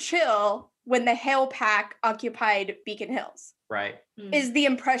were chill when the Hale Pack occupied Beacon Hills. Right. Is the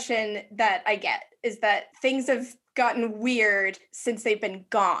impression that I get, is that things have gotten weird since they've been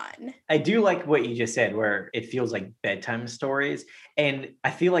gone. I do like what you just said, where it feels like bedtime stories. And I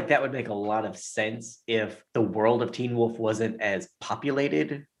feel like that would make a lot of sense if the world of Teen Wolf wasn't as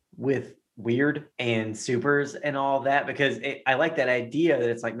populated with weird and supers and all that, because I like that idea that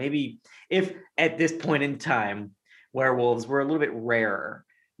it's like, maybe if at this point in time, werewolves were a little bit rarer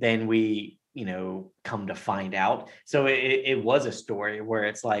than we, you know, come to find out. So it was a story where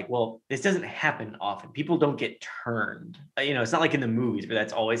it's like, well, this doesn't happen often. People don't get turned. You know, it's not like in the movies where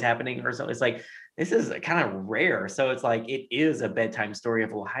that's always happening or so. It's like, this is kind of rare. So it's like, it is a bedtime story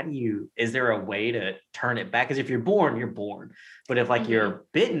of, well, is there a way to turn it back? Because if you're born, you're born. But if like you're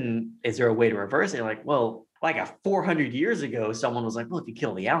bitten, is there a way to reverse it? Like, well, like 400 years ago, someone was like, well, if you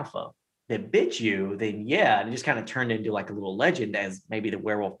kill the Alpha that bit you, then and it just kind of turned into like a little legend as maybe the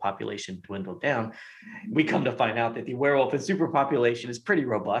werewolf population dwindled down. We come to find out that the werewolf and superpopulation is pretty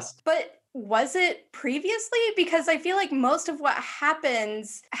robust. But was it previously? Because I feel like most of what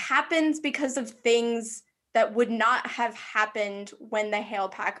happens because of things that would not have happened when the Hale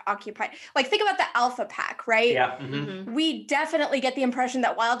Pack occupied. Like, think about the Alpha Pack, right? Yeah. We definitely get the impression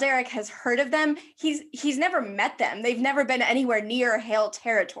that while Derek has heard of them, he's never met them. They've never been anywhere near Hale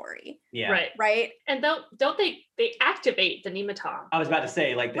territory. Yeah. Right. And don't they activate the Nemeton? I was about to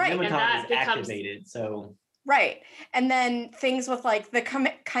say, like, the Right. Nemeton is activated, so. Right. And then things with like the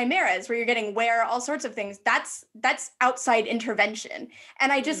chimeras where you're getting wear, all sorts of things, that's outside intervention.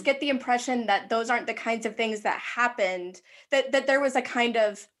 And I just get the impression that those aren't the kinds of things that happened, that there was a kind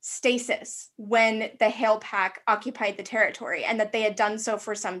of stasis when the Hale Pack occupied the territory and that they had done so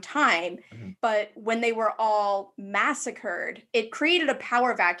for some time. But when they were all massacred, it created a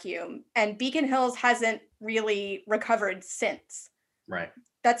power vacuum, and Beacon Hills hasn't really recovered since. Right.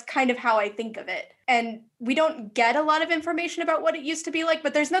 That's kind of how I think of it. And we don't get a lot of information about what it used to be like,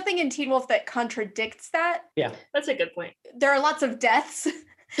 but there's nothing in Teen Wolf that contradicts that. Yeah. That's a good point. There are lots of deaths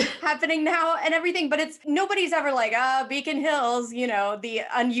happening now and everything, but nobody's ever like, Beacon Hills, you know, the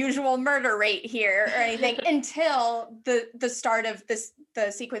unusual murder rate here or anything until the start of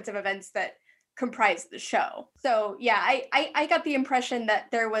the sequence of events that comprise the show. So yeah, I got the impression that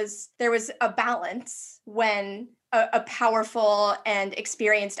there was a balance when a powerful and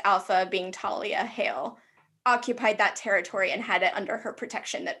experienced alpha, being Talia Hale, occupied that territory and had it under her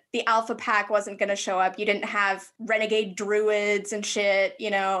protection, that the Alpha Pack wasn't going to show up. You didn't have renegade druids and shit, you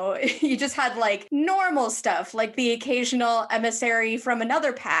know, you just had like normal stuff, like the occasional emissary from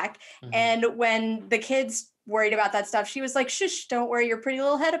another pack. And when the kids worried about that stuff, she was like, shush, don't worry your pretty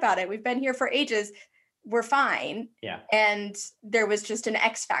little head about it. We've been here for ages. We're fine. Yeah. And there was just an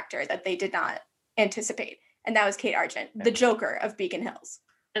X factor that they did not anticipate. And that was Kate Argent, the Joker of Beacon Hills.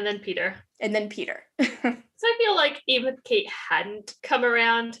 And then Peter. So I feel like even if Kate hadn't come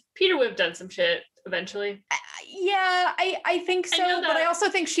around, Peter would have done some shit eventually. Yeah, I think so. But I also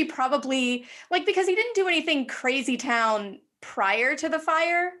think she probably, like, because he didn't do anything crazy town prior to the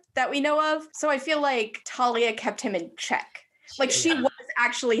fire that we know of. So I feel like Talia kept him in check. Like, she was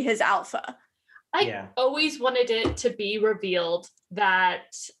actually his alpha. I always wanted it to be revealed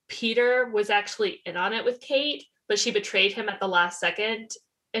that Peter was actually in on it with Kate, but she betrayed him at the last second,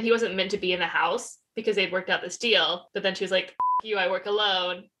 and he wasn't meant to be in the house because they'd worked out this deal. But then she was like, "F you, I work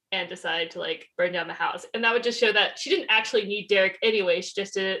alone," and decided to like burn down the house. And that would just show that she didn't actually need Derek anyway. She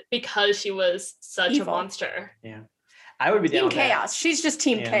just did it because she was such a monster. Yeah. I would be down with chaos. That. She's just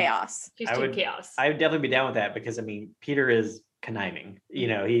team chaos. She's team chaos. I would definitely be down with that because, I mean, Peter is conniving. You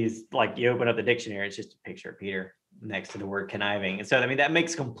know, he's like, you open up the dictionary, it's just a picture of Peter next to the word conniving. And so, I mean, that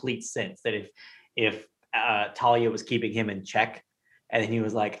makes complete sense that if Talia was keeping him in check and then he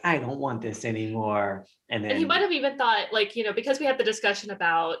was like, I don't want this anymore. And then he might have even thought, like, you know, because we had the discussion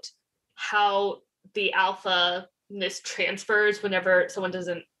about how the alpha-ness transfers whenever someone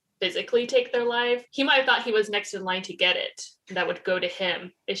doesn't physically take their life, he might have thought he was next in line to get it. And that would go to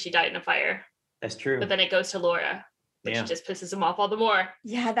him if she died in a fire. That's true. But then it goes to Laura, which just pisses him off all the more.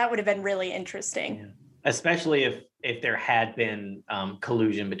 Yeah, that would have been really interesting. Yeah. Especially if there had been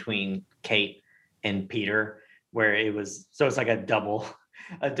collusion between Kate and Peter, where it was, so it's like a double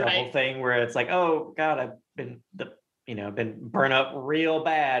thing where it's like, oh God, I've been burned up real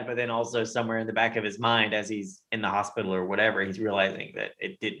bad, but then also somewhere in the back of his mind as he's in the hospital or whatever, he's realizing that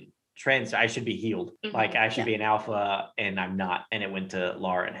it didn't transfer. I should be healed. Like I should be an alpha and I'm not. And it went to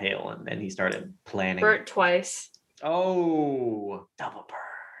Laura and Hale, and then he started planning. Burnt twice. Oh, double burn.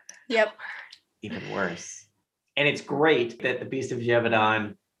 Yep. Even worse. And it's great that the Beast of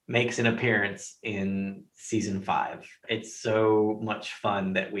Jevedon makes an appearance in season 5. It's so much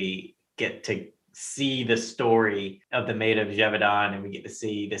fun that we get to see the story of the Maid of Jevedon, and we get to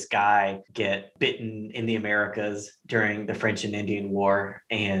see this guy get bitten in the Americas during the French and Indian War,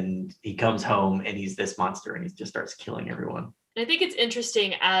 and he comes home and he's this monster and he just starts killing everyone. And I think it's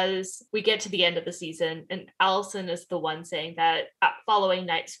interesting as we get to the end of the season, and Allison is the one saying that following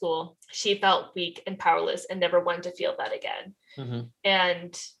night school, she felt weak and powerless and never wanted to feel that again. Mm-hmm.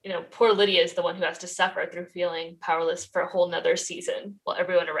 And, you know, poor Lydia is the one who has to suffer through feeling powerless for a whole nother season, while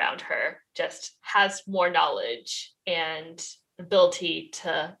everyone around her just has more knowledge and ability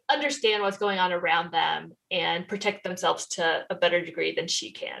to understand what's going on around them and protect themselves to a better degree than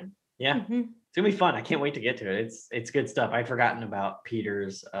she can. Yeah. Mm-hmm. It's gonna be fun. I can't wait to get to it. It's good stuff. I'd forgotten about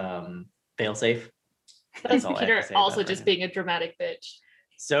Peter's failsafe. That's Peter also just being a dramatic bitch.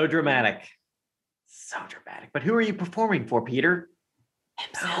 So dramatic. But who are you performing for, Peter?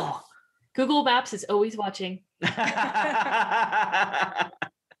 Himself. Google Maps is always watching.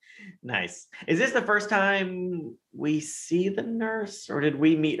 Nice. Is this the first time we see the nurse, or did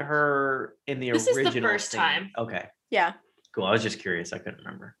we meet her in the original? This is the first time. Okay. Yeah. Cool. I was just curious. I couldn't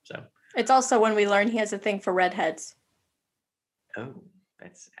remember. So It's also when we learn he has a thing for redheads. oh,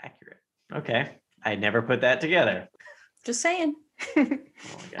 that's accurate. Okay. I never put that together. Just saying. Oh my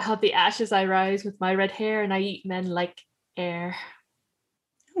God. Out the ashes I rise with my red hair, and I eat men like air.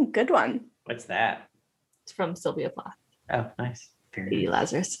 Ooh, good one. What's that? It's from Sylvia Plath, Oh, nice. Very Lady nice.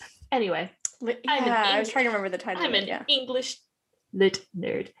 Lazarus. Anyway, I'm an Yeah, I was trying to remember the title. I'm of it, an yeah. English lit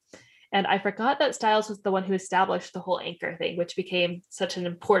nerd. And I forgot that Styles was the one who established the whole anchor thing, which became such an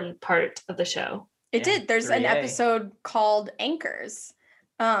important part of the show. It Yeah, did. There's an 3A. episode called Anchors.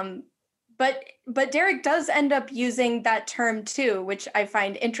 But Derek does end up using that term too, which I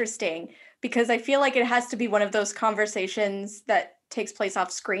find interesting because I feel like it has to be one of those conversations that takes place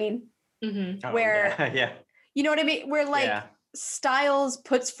off screen. Mm-hmm. Oh, where- yeah. Yeah. You know what I mean? Where like Yeah. Styles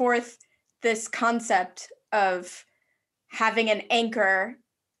puts forth this concept of having an anchor,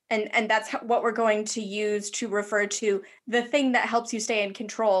 and that's what we're going to use to refer to the thing that helps you stay in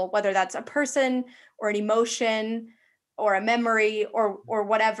control, whether that's a person or an emotion or a memory or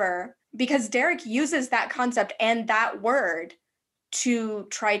whatever. Because Derek uses that concept and that word to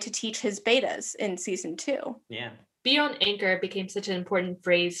try to teach his betas in season 2. Yeah. Be on anchor became such an important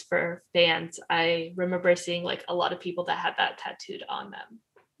phrase for fans. I remember seeing like a lot of people that had that tattooed on them.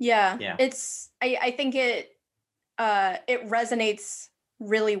 Yeah. Yeah. It's I think it resonates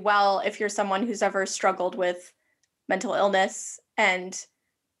really well if you're someone who's ever struggled with mental illness and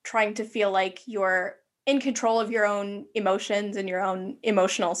trying to feel like you're in control of your own emotions and your own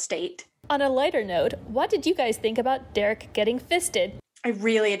emotional state. On a lighter note, what did you guys think about Derek getting fisted? I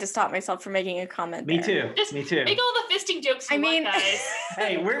really had to stop myself from making a comment Me there. too. Just Me too. Make all the fisting jokes you I mean- want, guys.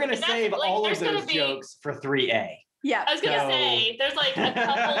 Hey, we're gonna That's, save like, all of there's gonna those be- jokes for 3A. Yeah. I was gonna So- say there's like a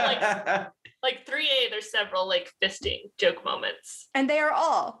couple like 3A, there's several like fisting joke moments. And they are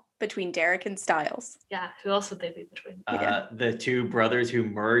all between Derek and Styles. Yeah, who else would they be between? Yeah. The two brothers who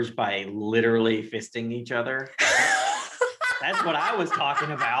merged by literally fisting each other. That's what I was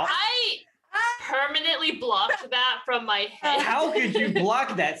talking about. I permanently blocked that from my head. How could you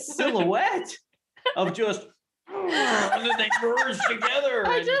block that silhouette of just and then they merge together?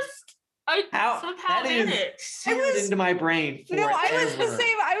 I and somehow that did is it. seared into my brain forever. No, I was the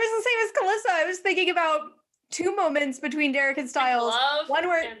same. I was the same as Calissa. I was thinking about two moments between Derek and Styles. Glove One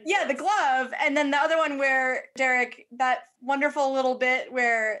where, and yeah, the fist. glove, and then the other one where Derek, that wonderful little bit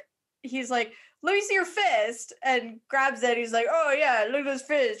where he's like, "Let me see your fist," and grabs it. He's like, "Oh yeah, look at this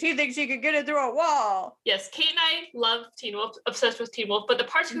fist. He thinks he could get it through a wall." Yes, Kate and I love Teen Wolf, obsessed with Teen Wolf, but the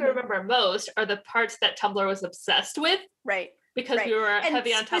parts we Mhm. remember most are the parts that Tumblr was obsessed with Right. because Right. we were And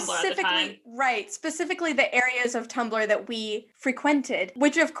heavy on Tumblr at the specifically, time. right, specifically the areas of Tumblr that we frequented,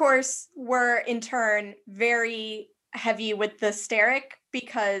 which of course were in turn very heavy with the Steric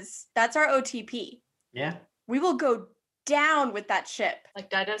because that's our OTP. Yeah. We will go down with that ship. Like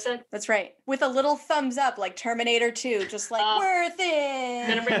Dido said, That's right. With a little thumbs up like Terminator 2, just like worth I'm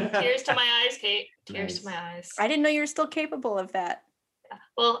gonna it. bring tears to my eyes, Kate. Tears Nice. to my eyes. I didn't know you were still capable of that. Yeah.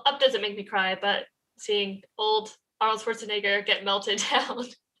 Well, Up doesn't make me cry, but seeing old Arnold Schwarzenegger get melted down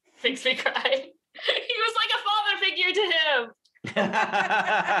makes me cry. He was like a father figure to him.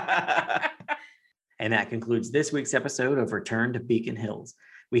 And that concludes this week's episode of Return to Beacon Hills.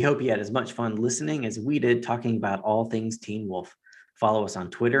 We hope you had as much fun listening as we did talking about all things Teen Wolf. Follow us on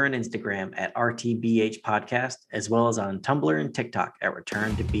Twitter and Instagram at RTBH Podcast, as well as on Tumblr and TikTok at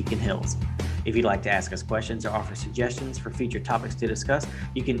Return to Beacon Hills. If you'd like to ask us questions or offer suggestions for future topics to discuss,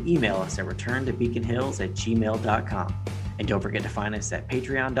 you can email us at returntobeaconhills@gmail.com. And don't forget to find us at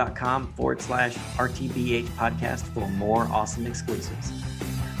patreon.com/RTBH Podcast for more awesome exclusives.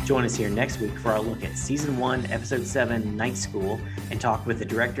 Join us here next week for our look at Season 1, Episode 7, Night School, and talk with the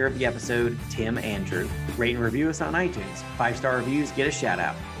director of the episode, Tim Andrew. Rate and review us on iTunes. 5-star reviews get a shout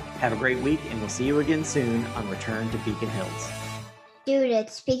out. Have a great week, and we'll see you again soon on Return to Beacon Hills. Dude,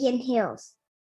 it's Beacon Hills.